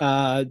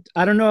I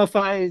don't know if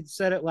I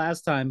said it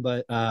last time,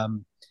 but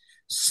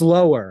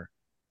Slower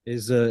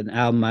is an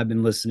album I've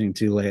been listening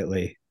to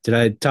lately. Did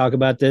I talk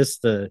about this?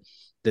 The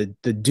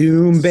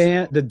Doom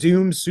band, the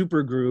Doom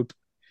supergroup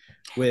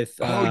with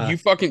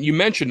you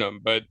mentioned them,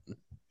 but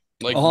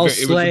like all it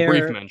Slayer, was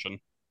a brief mention.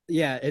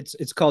 Yeah,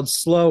 it's called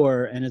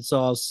Slower, and it's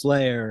all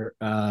Slayer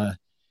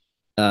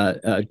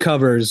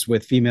covers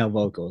with female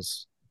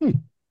vocals.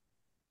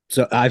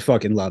 So I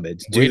fucking love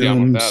it. Way Doom,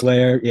 down with that.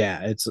 Slayer,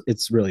 yeah,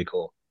 it's really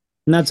cool.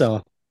 And that's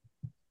all.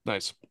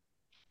 Nice.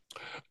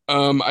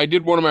 I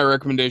did one of my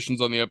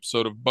recommendations on the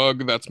episode of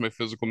Bug. That's my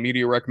physical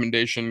media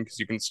recommendation because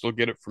you can still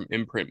get it from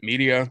Imprint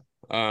Media.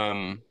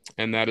 And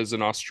that is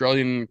an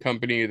Australian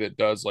company that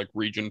does like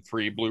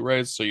region-free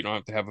Blu-rays, so you don't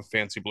have to have a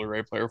fancy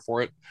Blu-ray player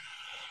for it.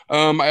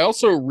 I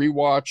also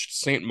rewatched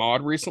Saint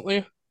Maud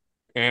recently,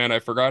 and I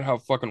forgot how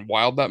fucking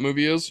wild that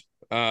movie is.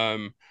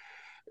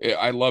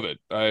 I love it.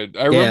 I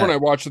remember when I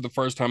watched it the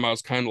first time, I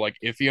was kind of like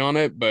iffy on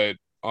it, but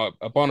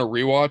upon a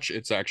rewatch,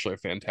 it's actually a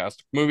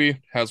fantastic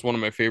movie. Has one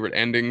of my favorite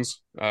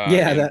endings.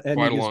 That in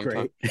quite a long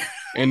time.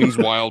 Ending's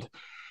wild.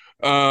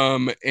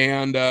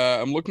 And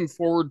I'm looking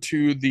forward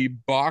to the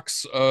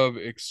box of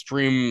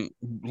extreme,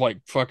 like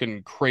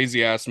fucking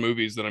crazy ass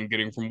movies that I'm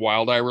getting from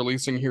Wild Eye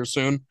releasing here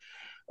soon.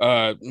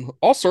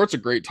 All sorts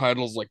of great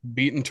titles like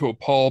Beaten to a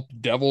Pulp,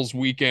 Devil's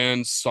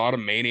Weekend,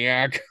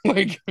 Sodomaniac,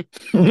 like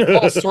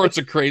all sorts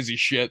of crazy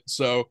shit.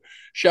 So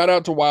shout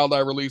out to Wild Eye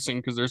Releasing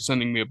because they're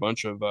sending me a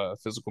bunch of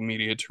physical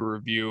media to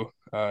review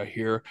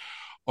here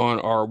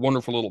on our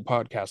wonderful little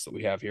podcast that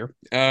we have here.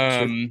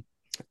 And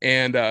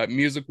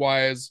music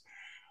wise,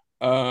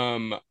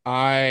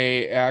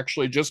 I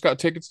actually just got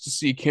tickets to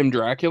see Kim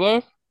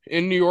Dracula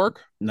in New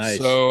York. Nice.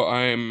 So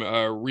I'm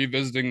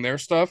revisiting their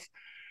stuff.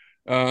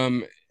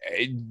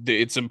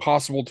 It's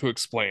impossible to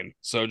explain,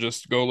 so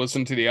just go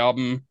listen to the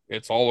album.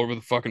 It's all over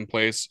the fucking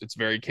place. It's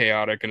very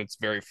chaotic and it's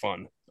very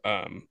fun.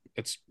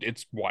 It's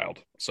wild.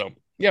 So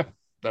yeah,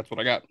 that's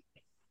what I got.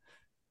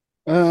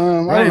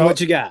 Ryan,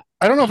 what you got?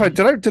 I don't know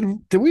if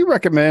did we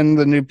recommend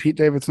the new Pete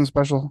Davidson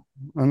special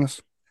on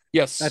this?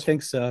 Yes, I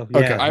think so. Yeah.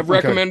 Okay. I've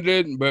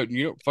recommended it, but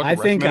I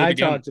think I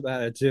talked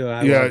about it too.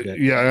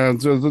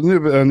 So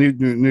the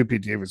new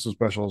Pete Davidson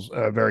specials,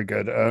 very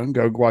good.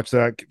 Go watch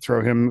that.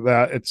 Throw him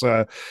that. It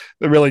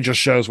really just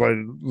shows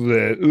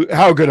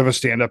how good of a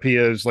stand-up he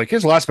is. Like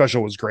his last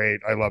special was great.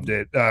 I loved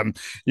it.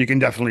 You can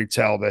definitely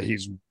tell that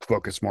he's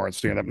focused more on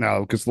stand-up now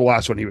because the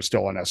last one he was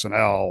still on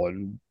SNL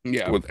and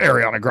with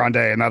Ariana Grande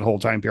and that whole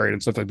time period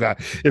and stuff like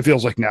that. It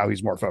feels like now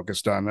he's more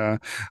focused on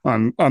that,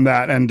 and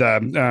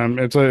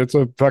it's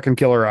a fucking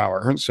killer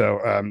hour.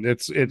 So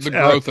it's the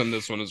growth in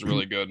this one is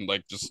really good, and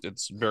like just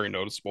it's very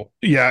noticeable.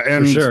 Yeah,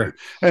 and for sure.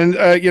 And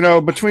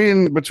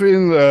between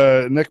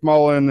Nick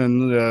Mullen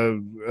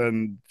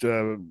and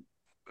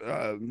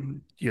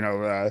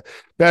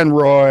Ben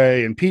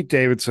Roy and Pete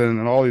Davidson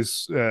and all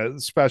these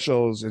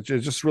specials, it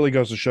just really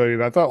goes to show you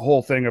that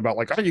whole thing about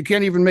like, oh, you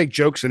can't even make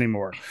jokes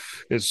anymore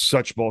is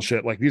such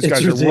bullshit. Like these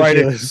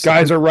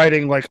guys are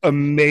writing like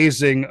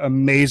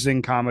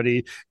amazing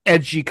comedy,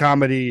 edgy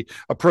comedy,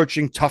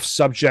 approaching tough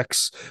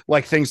subjects,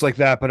 like things like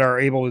that, but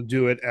are able to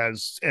do it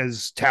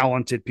as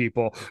talented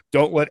people.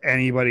 Don't let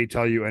anybody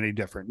tell you any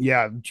different.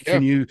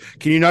 Can you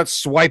not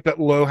swipe at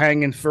low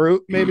hanging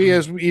fruit maybe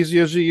as easy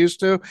as you used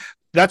to?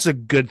 That's a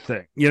good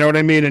thing. You know what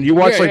I mean? And you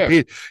watch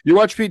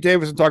Pete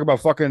Davidson talk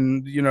about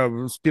fucking,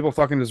 people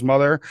fucking his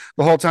mother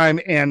the whole time.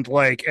 And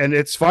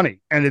it's funny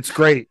and it's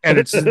great and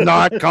it's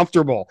not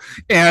comfortable.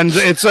 And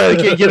it's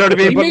like, you know what I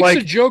mean? He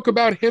makes a joke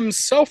about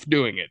himself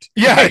doing it.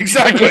 Yeah,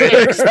 exactly.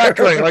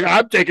 Like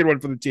I'm taking one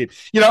for the team.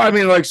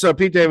 So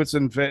Pete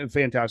Davidson,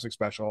 fantastic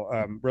special.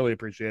 Really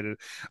appreciate it.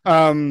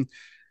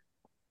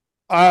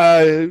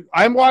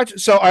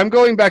 I'm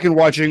going back and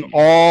watching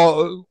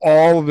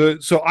all the.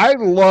 So I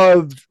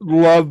loved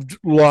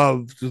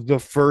the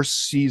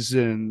first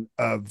season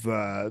of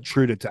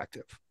True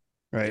Detective,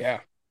 right?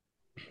 Yeah,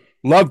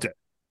 loved it.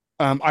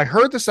 I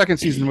heard the second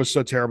season was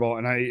so terrible,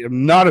 and I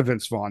am not a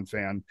Vince Vaughn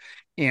fan.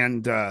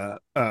 And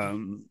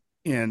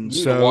you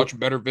so watch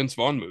better Vince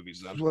Vaughn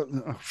movies then.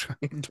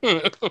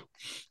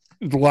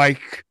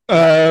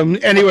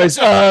 Anyways,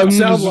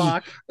 Cell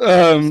Block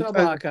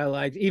I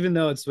liked, even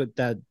though it's with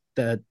that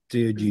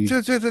dude.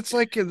 It's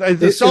like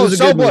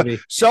the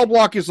Cell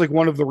Block is like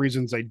one of the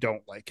reasons I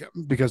don't like him,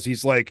 because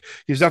he's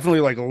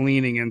definitely like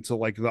leaning into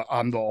like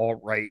I'm the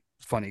alt-right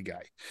funny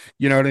guy.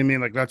 You know what I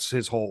mean? Like that's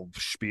his whole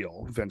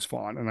spiel, Vince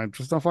Vaughn, and I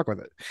just don't fuck with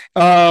it.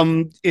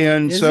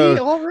 Is he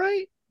all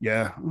right?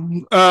 Yeah.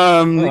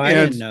 I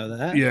didn't know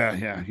that.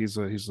 Yeah. He's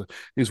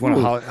one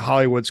of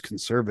Hollywood's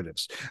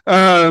conservatives.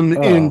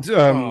 Damn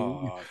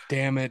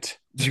it.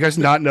 Did you guys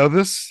not know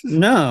this?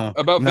 No.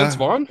 About Vince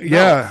Vaughn?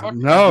 Yeah.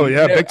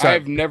 Big time.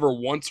 I've never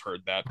once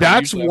heard that.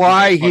 That's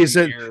why he's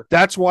in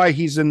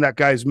that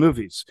guy's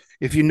movies.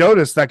 If you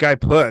notice, that guy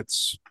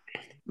puts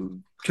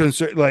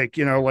like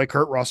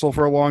Kurt Russell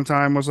for a long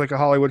time was like a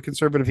Hollywood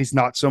conservative. He's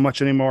not so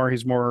much anymore.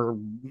 He's more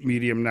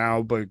medium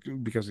now, but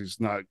because he's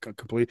not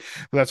complete.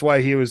 But that's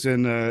why he was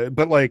in.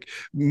 But like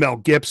Mel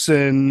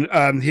Gibson,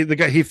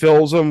 he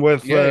fills him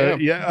with.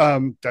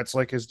 That's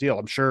like his deal.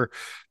 I'm sure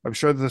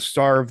the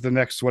star of the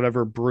next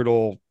whatever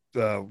brutal.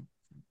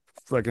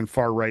 Fucking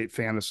far right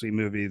fantasy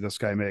movie this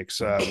guy makes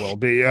will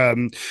be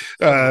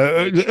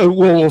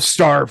will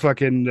star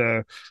fucking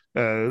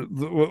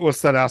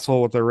what's that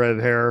asshole with the red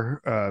hair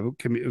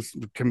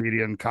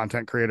comedian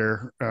content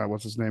creator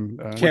what's his name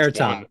Carrot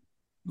Top.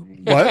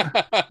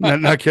 What?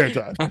 Not Carrot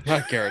Top.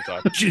 Not Carrot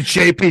Top.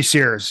 JP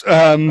Sears.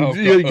 Gross.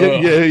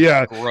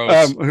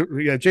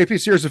 JP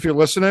Sears, if you're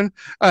listening,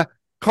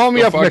 call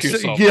me up next.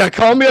 Yourself. Yeah,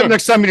 call me up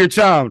next time in your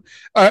town.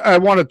 I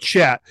want to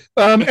chat.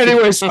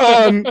 Anyways,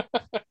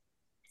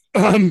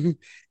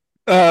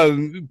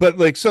 But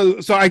like, so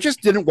I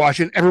just didn't watch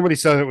it. Everybody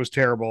said it was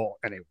terrible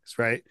anyways,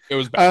 right? It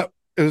was bad.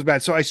 It was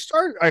bad. So I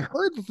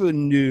heard the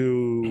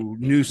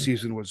new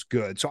season was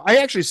good. So I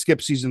actually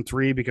skipped season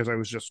 3 because I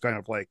was just kind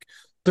of like,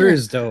 3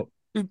 is dope.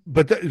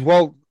 But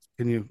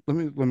can you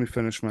let me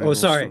finish my?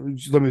 Sorry.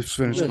 Let me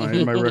finish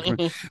my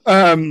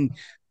recommend.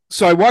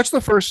 So I watched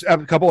the first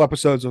couple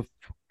episodes of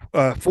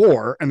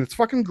 4, and it's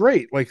fucking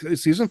great. Like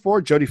season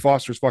 4, Jodie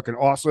Foster's fucking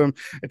awesome.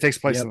 It takes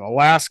place in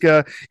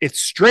Alaska.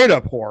 It's straight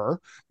up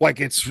horror. Like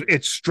it's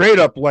straight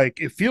up,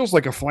 like it feels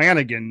like a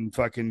Flanagan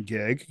fucking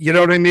gig. You know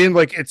what I mean?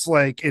 Like it's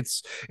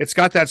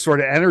got that sort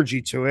of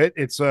energy to it.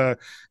 It's it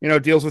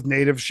deals with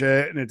native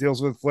shit, and it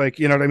deals with, like,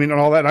 you know what I mean, and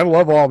all that. I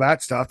love all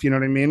that stuff. You know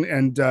what I mean?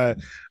 And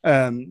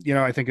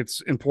I think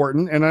it's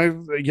important. And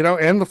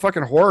and the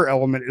fucking horror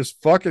element is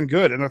fucking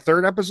good. In the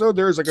 3rd episode,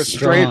 there's like a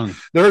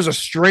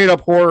straight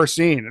up horror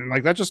scene. And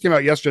like that just came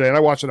out yesterday, and I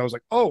watched it. I was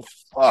like, oh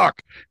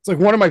fuck! It's like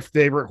one of my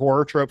favorite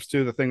horror tropes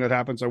too. The thing that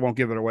happens, I won't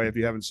give it away if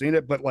you haven't seen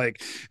it, but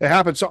like it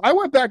happened. So I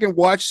went back and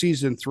watched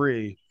season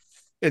 3,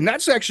 and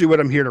that's actually what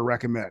I'm here to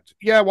recommend.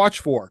 Yeah, watch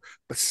 4,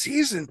 but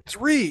season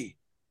 3,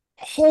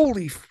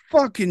 holy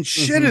fucking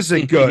shit, is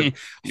it good?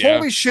 Yeah.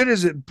 Holy shit,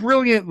 is it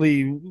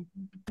brilliantly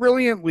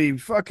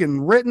fucking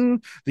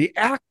written? The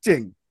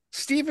acting.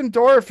 Stephen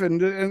Dorff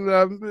and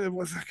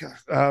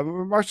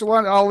Marshall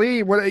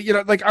Ali,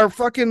 are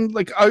fucking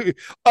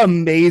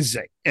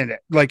amazing in it.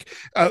 Like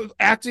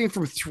acting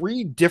from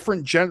 3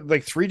 different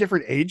 3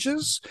 different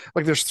ages.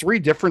 Like there's 3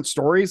 different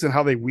stories and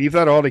how they weave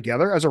that all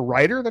together. As a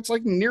writer, that's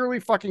like nearly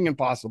fucking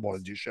impossible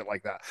to do shit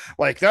like that.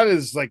 Like that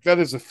is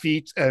a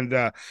feat. And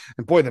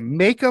boy, the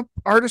makeup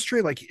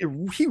artistry, like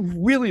he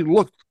really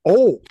looked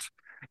old.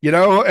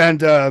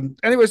 And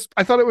anyways,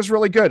 I thought it was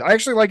really good. I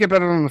actually like it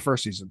better than the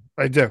first season.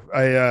 I do.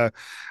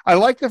 I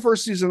like the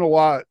first season a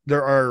lot.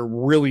 There are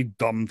really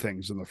dumb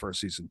things in the first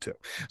season too.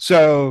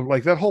 So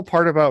like that whole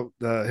part about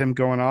him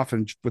going off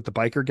and with the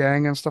biker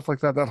gang and stuff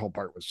like that, that whole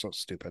part was so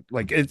stupid.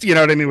 Like it's, you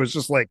know what I mean? It was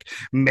just like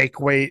make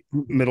weight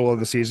middle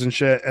of the season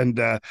shit and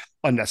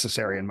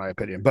unnecessary in my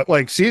opinion. But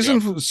like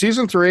season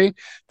 3,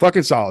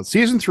 fucking solid.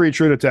 Season 3,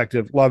 True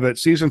Detective, love it.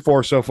 Season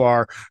 4 so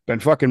far, been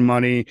fucking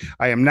money.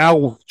 I am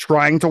now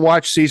trying to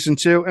watch season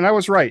 2, and I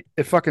was right.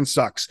 It fucking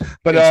sucks.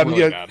 But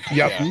really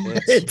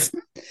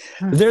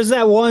there's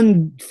that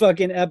one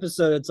fucking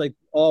episode. It's like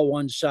all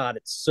one shot.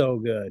 It's so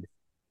good.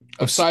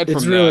 Aside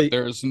from that,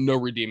 there's no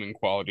redeeming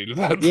quality to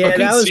that. Yeah,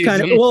 that was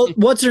kind of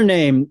what's her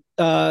name?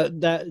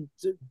 That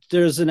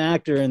there's an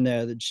actor in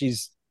there that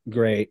she's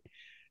great,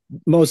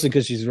 mostly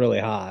because she's really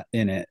hot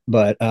in it.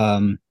 But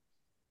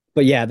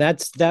yeah,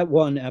 that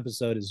one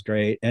episode is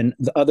great. And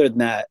other than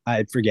that,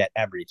 I forget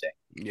everything.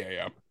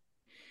 Yeah.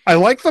 I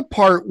like the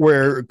part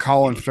where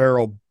Colin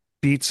Farrell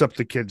beats up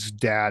the kid's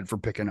dad for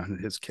picking on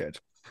his kid.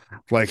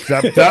 Like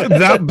that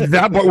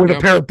part with a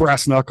pair of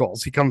brass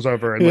knuckles. He comes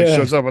over and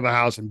shows up at the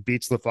house and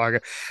beats the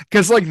fuck.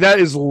 Because like that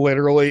is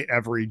literally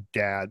every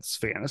dad's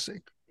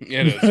fantasy.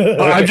 It is.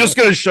 I'm just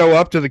gonna show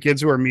up to the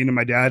kids who are mean to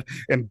my dad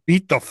and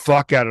beat the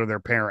fuck out of their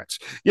parents.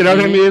 You know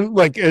what I mean?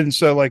 Like, and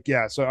so like,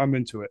 yeah, so I'm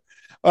into it.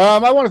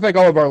 I want to thank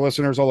all of our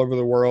listeners all over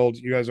the world.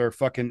 You guys are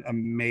fucking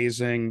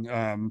amazing.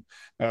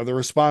 The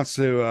response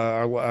to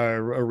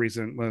our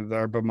recent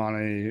our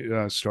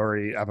Bomani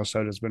story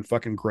episode has been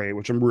fucking great,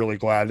 which I'm really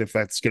glad if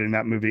that's getting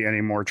that movie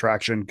any more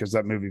traction, because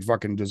that movie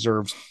fucking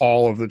deserves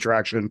all of the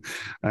traction.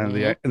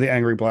 The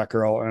angry black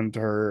girl and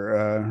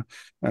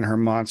her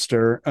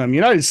monster.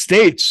 United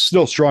States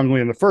still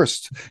strongly in the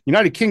first.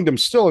 United Kingdom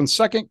still in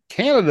second.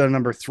 Canada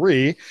number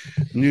 3.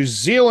 New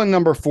Zealand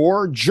number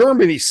 4.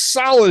 Germany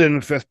solid in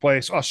the 5th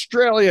place.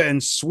 Australia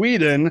and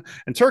Sweden,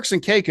 and Turks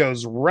and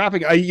Caicos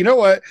wrapping. You know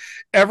what?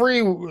 I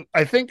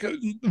think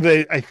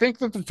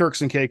that the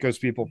Turks and Caicos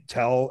people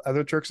tell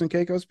other Turks and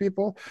Caicos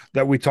people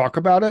that we talk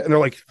about it, and they're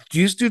like,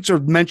 these dudes are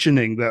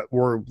mentioning that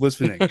we're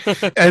listening,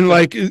 and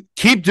like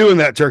keep doing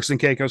that, Turks and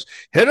Caicos.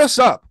 Hit us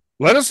up.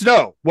 Let us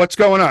know what's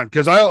going on,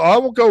 because I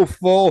will go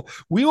full.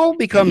 We will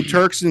become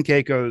Turks and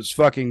Caicos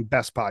fucking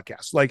best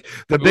podcast, like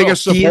the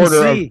biggest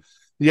supporter of.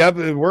 Yeah,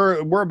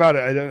 we're about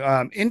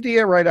it.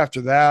 India right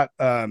after that.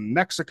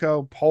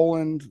 Mexico,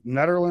 Poland,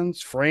 Netherlands,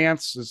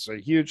 France is a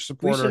huge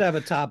supporter. We should have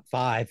a top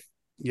 5.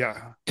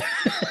 Yeah.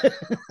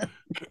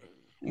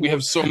 We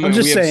have so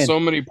many. So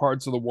many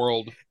parts of the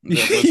world.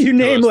 You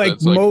name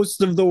like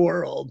most of the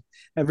world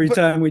every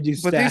time we do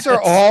stats. But these are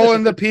all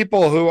in the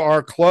people who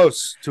are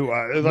close to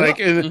us. Like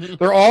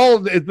they're all.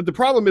 But the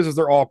problem is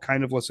they're all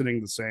kind of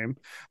listening the same.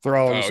 They're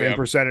all in the same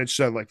percentage.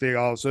 So like they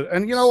all.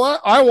 And you know what?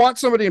 I want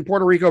somebody in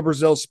Puerto Rico,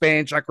 Brazil,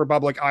 Spain, Czech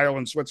Republic,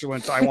 Ireland,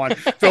 Switzerland, Taiwan,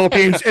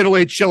 Philippines,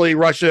 Italy, Chile,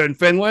 Russia, and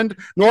Finland,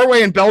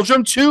 Norway, and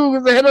Belgium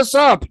to hit us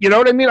up. You know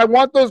what I mean? I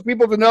want those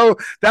people to know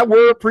that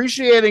we're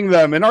appreciating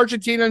them. In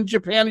Argentina, and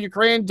Japan,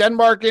 Ukraine,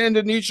 Denmark,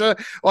 Indonesia,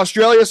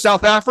 Australia,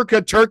 South Africa,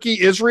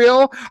 Turkey,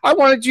 Israel. I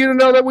wanted you to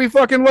know that we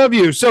fucking love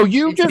you. So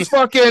you just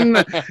fucking,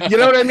 you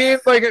know what I mean?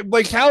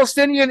 Like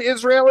Palestinian,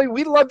 Israeli,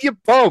 we love you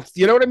both.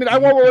 You know what I mean? I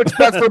want what's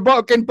best for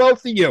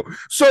both of you.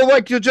 So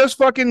like, you just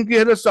fucking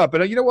hit us up.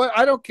 And you know what?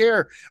 I don't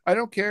care.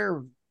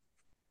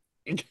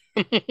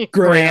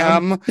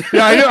 Graham.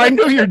 Yeah, I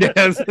knew your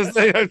dad.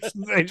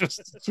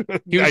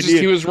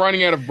 He was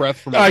running out of breath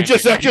from. I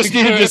just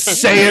needed to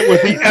say it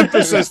with the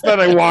emphasis that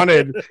I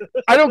wanted.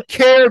 I don't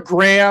care,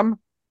 Graham,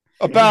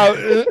 about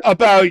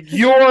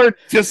your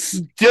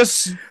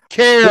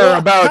care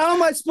about. How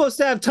am I supposed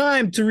to have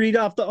time to read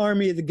off the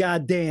Army of the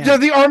Goddamn? Yeah,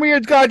 the Army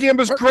of the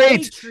Goddamn is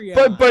great,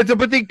 but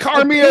the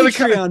Army of the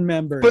Patreon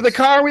members, but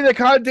the Army of the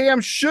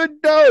Goddamn should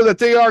know that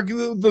they are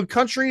the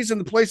countries and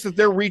the place that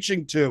they're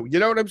reaching to. You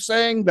know what I'm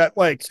saying? That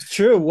like it's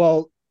true.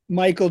 Well,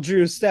 Michael,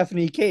 Drew,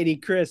 Stephanie, Katie,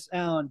 Chris,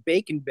 Alan,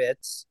 Bacon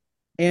Bits,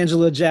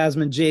 Angela,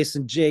 Jasmine,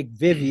 Jason, Jake,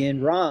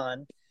 Vivian,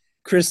 Ron,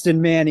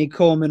 Kristen, Manny,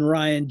 Coleman,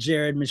 Ryan,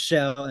 Jared,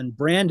 Michelle, and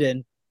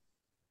Brandon.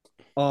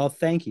 All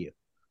thank you.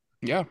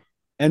 Yeah.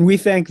 And we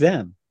thank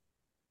them.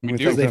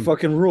 Because they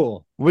fucking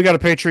rule. We got a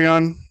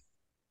Patreon.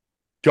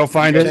 Go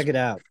find it. Check it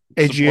out.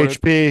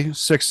 AGHP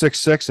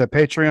 666 at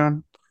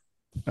Patreon.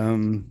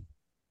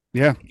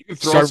 Yeah. You can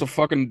throw us a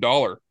fucking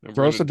 $1.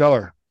 Throw us $1.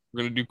 We're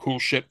gonna do cool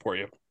shit for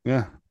you.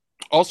 Yeah.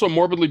 Also,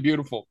 Morbidly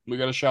Beautiful. We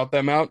gotta shout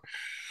them out.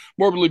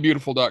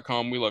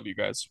 Morbidlybeautiful.com. We love you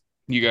guys.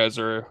 You guys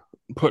are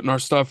putting our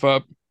stuff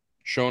up,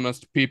 showing us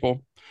to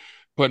people,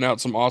 putting out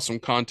some awesome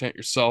content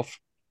yourself.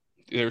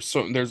 There's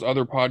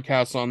other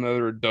podcasts on there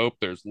that are dope.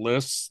 There's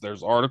lists,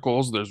 there's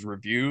articles, there's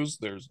reviews,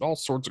 there's all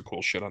sorts of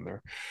cool shit on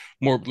there.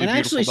 And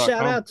actually,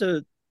 shout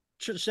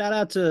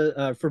out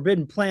to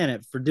Forbidden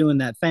Planet for doing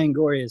that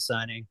Fangoria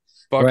signing,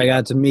 where I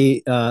got to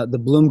meet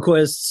the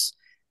Bloomquists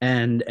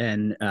and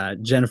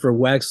Jennifer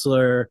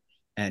Wexler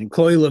and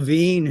Chloe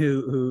Levine,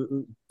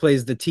 who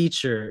plays the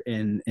teacher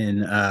in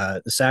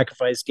the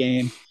Sacrifice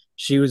Game.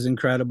 She was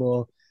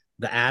incredible.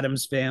 The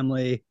Addams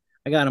Family.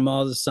 I got them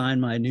all to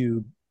sign my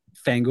new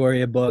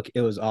Fangoria book.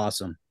 It was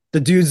awesome. The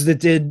dudes that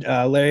did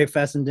Larry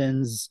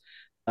Fessenden's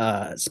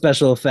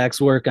special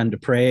effects work on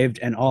Depraved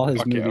and all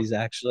his movies,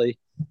 actually.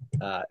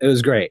 It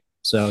was great.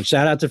 So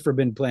shout out to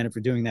Forbidden Planet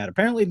for doing that.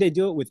 Apparently they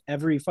do it with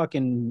every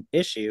fucking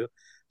issue.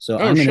 So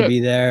I'm going to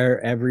be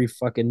there every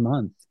fucking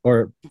month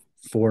or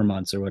 4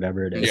 months or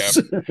whatever it is.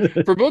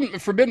 Yeah.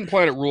 Forbidden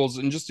Planet rules.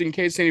 And just in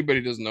case anybody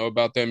doesn't know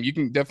about them, you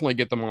can definitely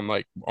get them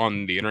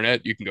on the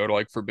internet. You can go to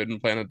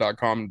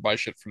forbiddenplanet.com and buy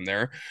shit from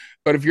there.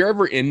 But if you're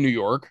ever in New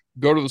York,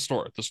 go to the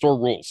store. The store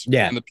rules.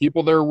 Yeah. And the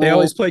people there rule. They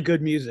always play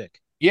good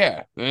music.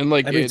 Yeah. And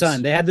every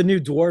time. They had the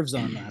new Dwarves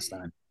on last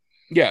time.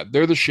 Yeah,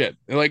 they're the shit.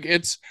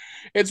 It's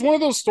one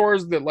of those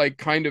stores that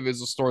kind of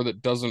is a store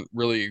that doesn't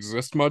really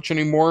exist much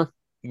anymore,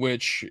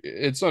 which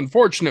it's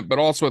unfortunate, but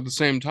also at the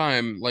same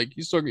time,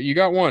 you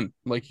got one.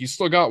 You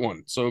still got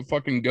one. So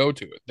fucking go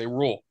to it. They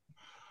rule.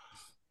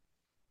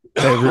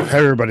 Hey,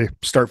 everybody,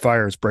 start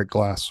fires, break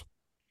glass.